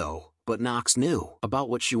anything yet though, but Nox knew about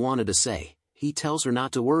what she wanted to say. He tells her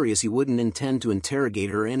not to worry as he wouldn't intend to interrogate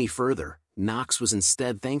her any further. Nox was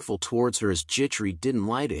instead thankful towards her as Jitri didn't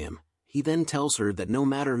lie to him. He then tells her that no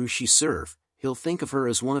matter who she serve, he'll think of her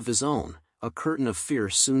as one of his own. A curtain of fear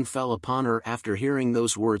soon fell upon her after hearing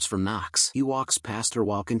those words from Nox. He walks past her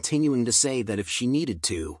while continuing to say that if she needed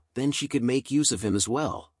to, then she could make use of him as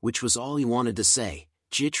well, which was all he wanted to say.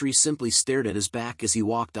 Jitri simply stared at his back as he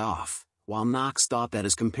walked off, while Nox thought that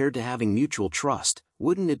as compared to having mutual trust,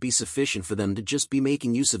 wouldn't it be sufficient for them to just be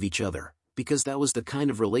making use of each other, because that was the kind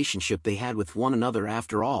of relationship they had with one another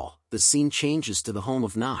after all. The scene changes to the home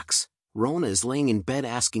of Nox. Rona is laying in bed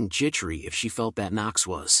asking Jitri if she felt that Nox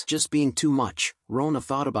was just being too much. Rona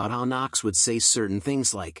thought about how Nox would say certain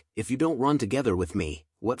things like, "If you don't run together with me,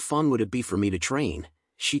 what fun would it be for me to train?"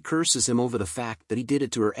 She curses him over the fact that he did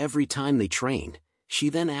it to her every time they trained. She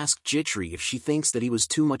then asked Jitri if she thinks that he was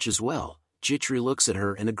too much as well. Jitri looks at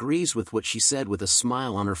her and agrees with what she said with a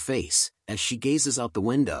smile on her face. As she gazes out the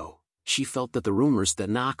window, she felt that the rumors that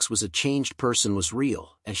Nox was a changed person was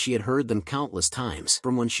real, as she had heard them countless times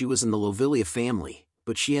from when she was in the Lovelia family,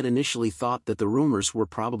 but she had initially thought that the rumors were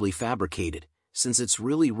probably fabricated, since it's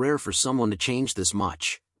really rare for someone to change this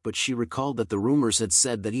much. But she recalled that the rumors had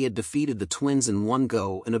said that he had defeated the twins in one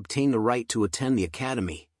go and obtained the right to attend the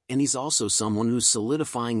academy, and he's also someone who's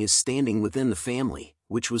solidifying his standing within the family,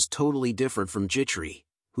 which was totally different from Jitri,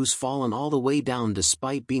 who's fallen all the way down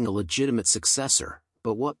despite being a legitimate successor.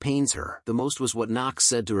 But what pains her the most was what Nox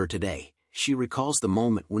said to her today. She recalls the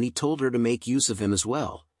moment when he told her to make use of him as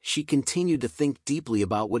well. She continued to think deeply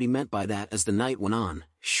about what he meant by that as the night went on.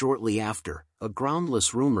 Shortly after, a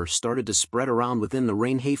groundless rumor started to spread around within the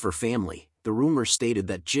Reinharber family. The rumor stated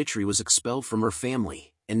that Jitri was expelled from her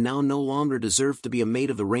family, and now no longer deserved to be a mate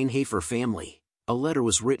of the Reinharber family. A letter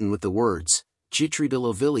was written with the words, "Jitri de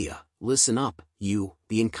Lovelia, listen up, you,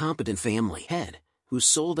 the incompetent family head, who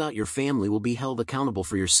sold out your family will be held accountable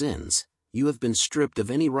for your sins. You have been stripped of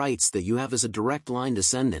any rights that you have as a direct line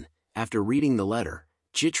descendant." After reading the letter,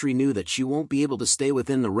 Jitri knew that she won't be able to stay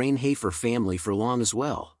within the Reinharber family for long as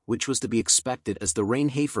well, which was to be expected as the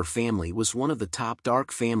Reinharber family was one of the top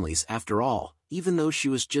dark families after all. Even though she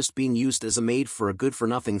was just being used as a maid for a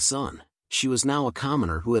good-for-nothing son, she was now a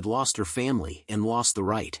commoner who had lost her family and lost the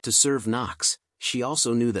right to serve Nox. She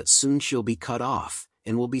also knew that soon she'll be cut off,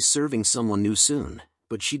 and will be serving someone new soon,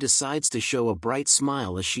 but she decides to show a bright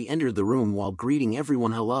smile as she entered the room while greeting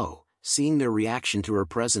everyone hello. Seeing their reaction to her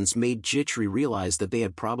presence made Jitri realize that they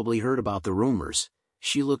had probably heard about the rumors.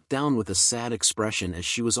 She looked down with a sad expression as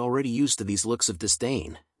she was already used to these looks of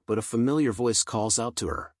disdain, but a familiar voice calls out to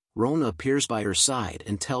her. Rona appears by her side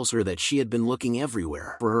and tells her that she had been looking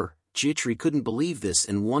everywhere for her. Jitri couldn't believe this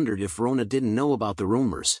and wondered if Rona didn't know about the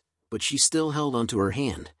rumors, but she still held onto her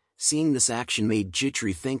hand. Seeing this action made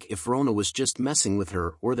Jitri think if Rona was just messing with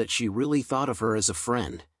her or that she really thought of her as a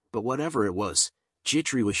friend. But whatever it was,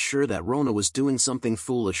 Jitri was sure that Rona was doing something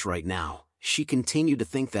foolish right now. She continued to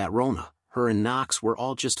think that Rona, her and Nox were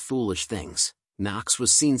all just foolish things. Nox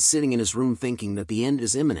was seen sitting in his room thinking that the end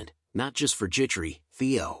is imminent, not just for Jitri.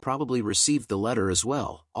 Theo probably received the letter as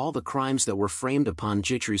well. All the crimes that were framed upon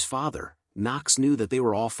Jitri's father, Nox knew that they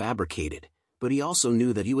were all fabricated, but he also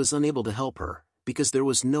knew that he was unable to help her, because there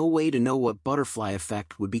was no way to know what butterfly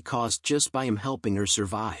effect would be caused just by him helping her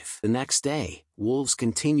survive. The next day, wolves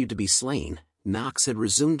continued to be slain. Nox had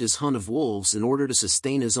resumed his hunt of wolves in order to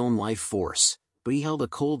sustain his own life force, but he held a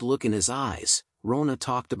cold look in his eyes. Rona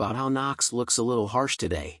talked about how Nox looks a little harsh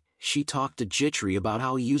today. She talked to Jitri about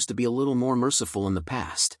how he used to be a little more merciful in the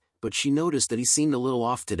past, but she noticed that he seemed a little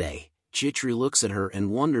off today. Jitri looks at her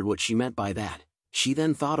and wondered what she meant by that. She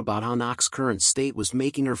then thought about how Nox's current state was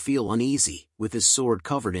making her feel uneasy. With his sword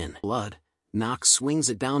covered in blood, Nox swings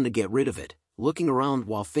it down to get rid of it. Looking around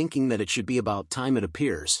while thinking that it should be about time it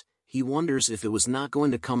appears, he wonders if it was not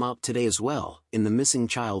going to come out today as well. In the missing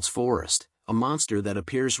child's forest, a monster that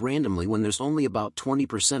appears randomly when there's only about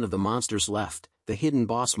 20% of the monsters left, the hidden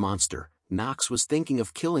boss monster. Nox was thinking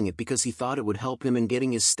of killing it because he thought it would help him in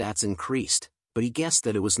getting his stats increased, but he guessed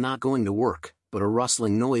that it was not going to work. But a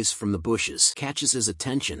rustling noise from the bushes catches his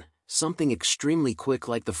attention. Something extremely quick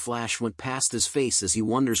like the flash went past his face as he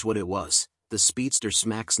wonders what it was. The speedster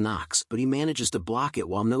smacks Nox, but he manages to block it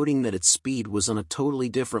while noting that its speed was on a totally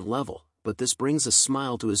different level. But this brings a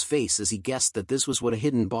smile to his face as he guessed that this was what a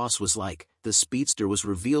hidden boss was like. The speedster was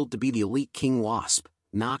revealed to be the elite King Wasp.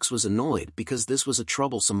 Nox was annoyed because this was a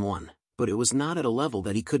troublesome one, but it was not at a level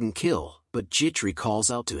that he couldn't kill. But Jitri calls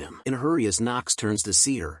out to him in a hurry as Nox turns to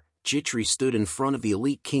see her. Jitri stood in front of the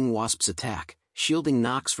elite King Wasp's attack, shielding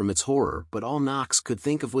Nox from its horror, but all Nox could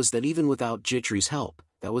think of was that even without Jitri's help,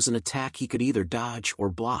 that was an attack he could either dodge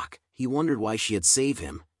or block. He wondered why she had saved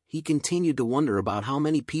him. He continued to wonder about how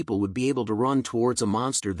many people would be able to run towards a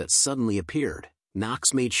monster that suddenly appeared.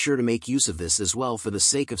 Nox made sure to make use of this as well for the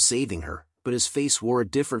sake of saving her, but his face wore a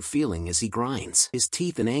different feeling as he grinds his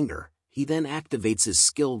teeth in anger. He then activates his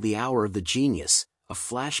skill, the Hour of the Genius. A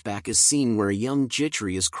flashback is seen where a young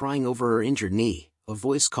Jitri is crying over her injured knee. A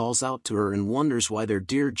voice calls out to her and wonders why their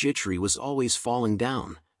dear Jitri was always falling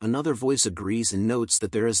down. Another voice agrees and notes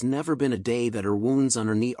that there has never been a day that her wounds on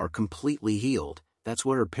her knee are completely healed. That's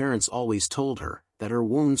what her parents always told her, that her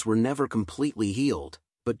wounds were never completely healed.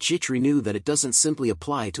 But Jitri knew that it doesn't simply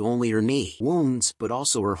apply to only her knee wounds, but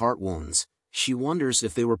also her heart wounds. She wonders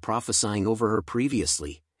if they were prophesying over her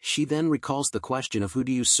previously. She then recalls the question of who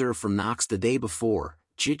do you serve from Nox the day before.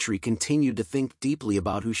 Jitri continued to think deeply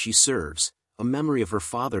about who she serves. A memory of her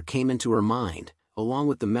father came into her mind, along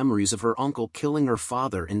with the memories of her uncle killing her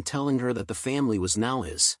father and telling her that the family was now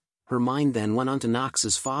his. Her mind then went on to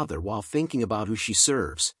Nox's father while thinking about who she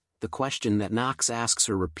serves. The question that Nox asks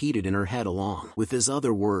her repeated in her head along with his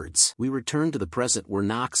other words. We return to the present where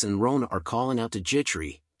Nox and Rona are calling out to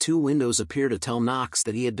Jitri. Two windows appear to tell Nox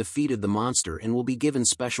that he had defeated the monster and will be given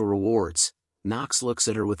special rewards. Nox looks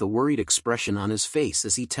at her with a worried expression on his face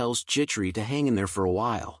as he tells Jitri to hang in there for a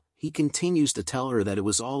while. He continues to tell her that it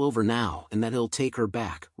was all over now and that he'll take her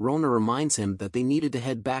back. Rona reminds him that they needed to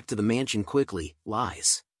head back to the mansion quickly.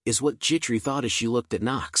 Lies is what Jitri thought as she looked at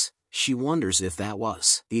Nox. She wonders if that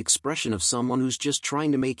was the expression of someone who's just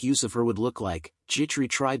trying to make use of her would look like. Jitri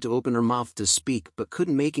tried to open her mouth to speak but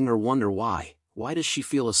couldn't, making her wonder why. Why does she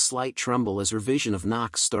feel a slight tremble as her vision of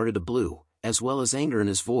Nox started to blue, as well as anger in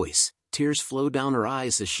his voice? Tears flow down her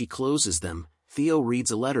eyes as she closes them. Theo reads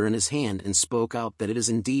a letter in his hand and spoke out that it is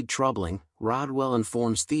indeed troubling. Rodwell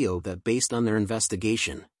informs Theo that based on their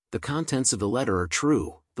investigation, the contents of the letter are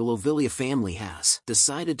true. The Lovelia family has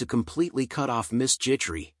decided to completely cut off Miss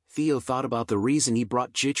Jitri. Theo thought about the reason he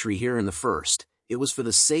brought Jitri here in the first. It was for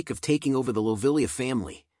the sake of taking over the Lovelia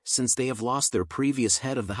family, since they have lost their previous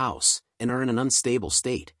head of the house and are in an unstable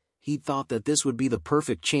state. He thought that this would be the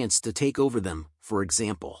perfect chance to take over them. For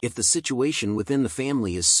example, if the situation within the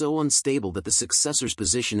family is so unstable that the successor's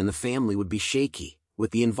position in the family would be shaky,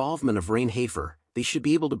 with the involvement of Reinharber, they should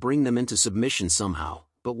be able to bring them into submission somehow.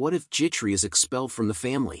 But what if Jitri is expelled from the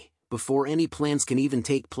family before any plans can even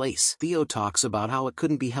take place? Theo talks about how it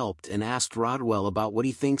couldn't be helped and asked Rodwell about what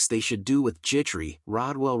he thinks they should do with Jitri.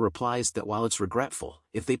 Rodwell replies that while it's regretful,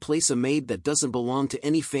 if they place a maid that doesn't belong to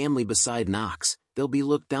any family beside Nox, they'll be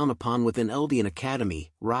looked down upon within Eldian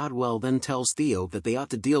Academy. Rodwell then tells Theo that they ought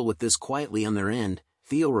to deal with this quietly on their end.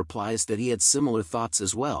 Theo replies that he had similar thoughts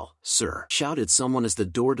as well. "Sir," shouted someone as the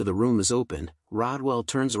door to the room is opened. Rodwell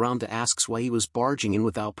turns around to ask why he was barging in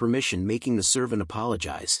without permission, making the servant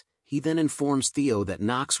apologize. He then informs Theo that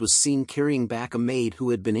Nox was seen carrying back a maid who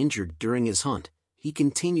had been injured during his hunt. He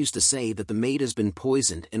continues to say that the maid has been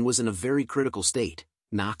poisoned and was in a very critical state.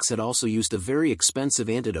 Nox had also used a very expensive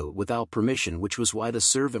antidote without permission, which was why the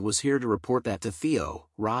servant was here to report that to Theo.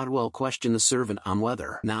 Rodwell questioned the servant on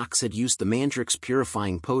whether Nox had used the Mandrix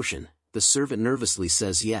purifying potion. The servant nervously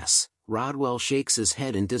says yes. Rodwell shakes his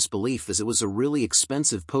head in disbelief as it was a really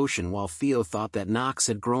expensive potion, while Theo thought that Nox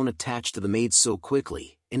had grown attached to the maid so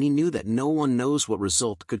quickly, and he knew that no one knows what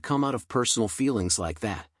result could come out of personal feelings like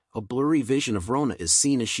that. A blurry vision of Rona is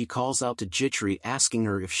seen as she calls out to Jitri, asking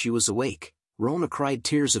her if she was awake. Rona cried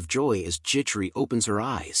tears of joy as Jitri opens her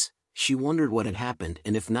eyes. She wondered what had happened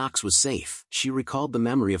and if Nox was safe. She recalled the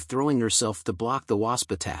memory of throwing herself to block the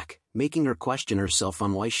wasp attack, making her question herself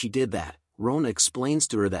on why she did that. Rona explains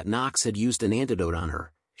to her that Nox had used an antidote on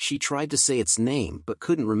her. She tried to say its name but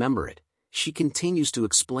couldn't remember it. She continues to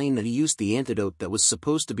explain that he used the antidote that was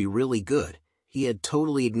supposed to be really good. He had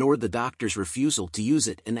totally ignored the doctor's refusal to use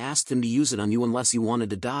it and asked him to use it on you unless he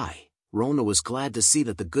wanted to die. Rona was glad to see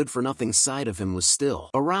that the good-for-nothing side of him was still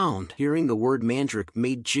around. Hearing the word Mandric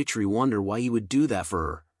made Jitri wonder why he would do that for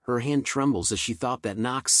her. Her hand trembles as she thought that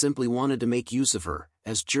Nox simply wanted to make use of her.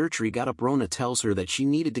 As Jitri got up, Rona tells her that she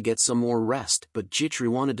needed to get some more rest, but Jitri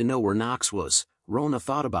wanted to know where Nox was. Rona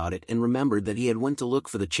thought about it and remembered that he had went to look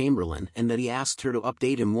for the Chamberlain and that he asked her to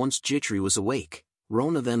update him once Jitri was awake.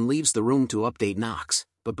 Rona then leaves the room to update Nox,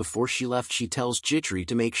 but before she left she tells Jitri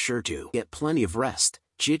to make sure to get plenty of rest.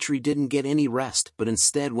 Jitri didn't get any rest but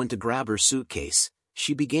instead went to grab her suitcase.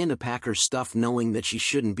 She began to pack her stuff knowing that she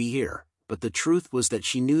shouldn't be here, but the truth was that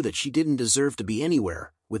she knew that she didn't deserve to be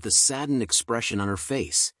anywhere. With a saddened expression on her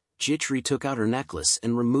face, Jitri took out her necklace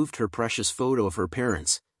and removed her precious photo of her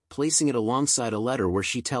parents, placing it alongside a letter where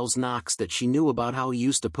she tells Nox that she knew about how he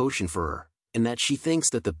used a potion for her, and that she thinks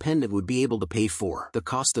that the pendant would be able to pay for the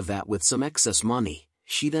cost of that with some excess money.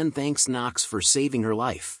 She then thanks Nox for saving her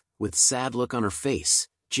life. With sad look on her face,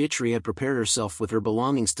 Jitri had prepared herself with her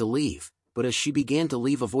belongings to leave, but as she began to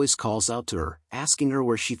leave a voice calls out to her, asking her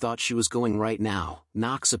where she thought she was going right now.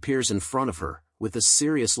 Nox appears in front of her, with a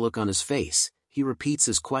serious look on his face. He repeats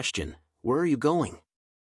his question, "Where are you going?"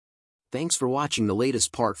 Thanks for watching the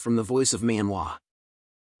latest part from the voice of Manhwa.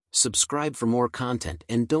 Subscribe for more content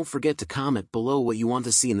and don't forget to comment below what you want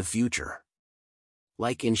to see in the future.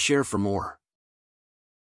 Like and share for more.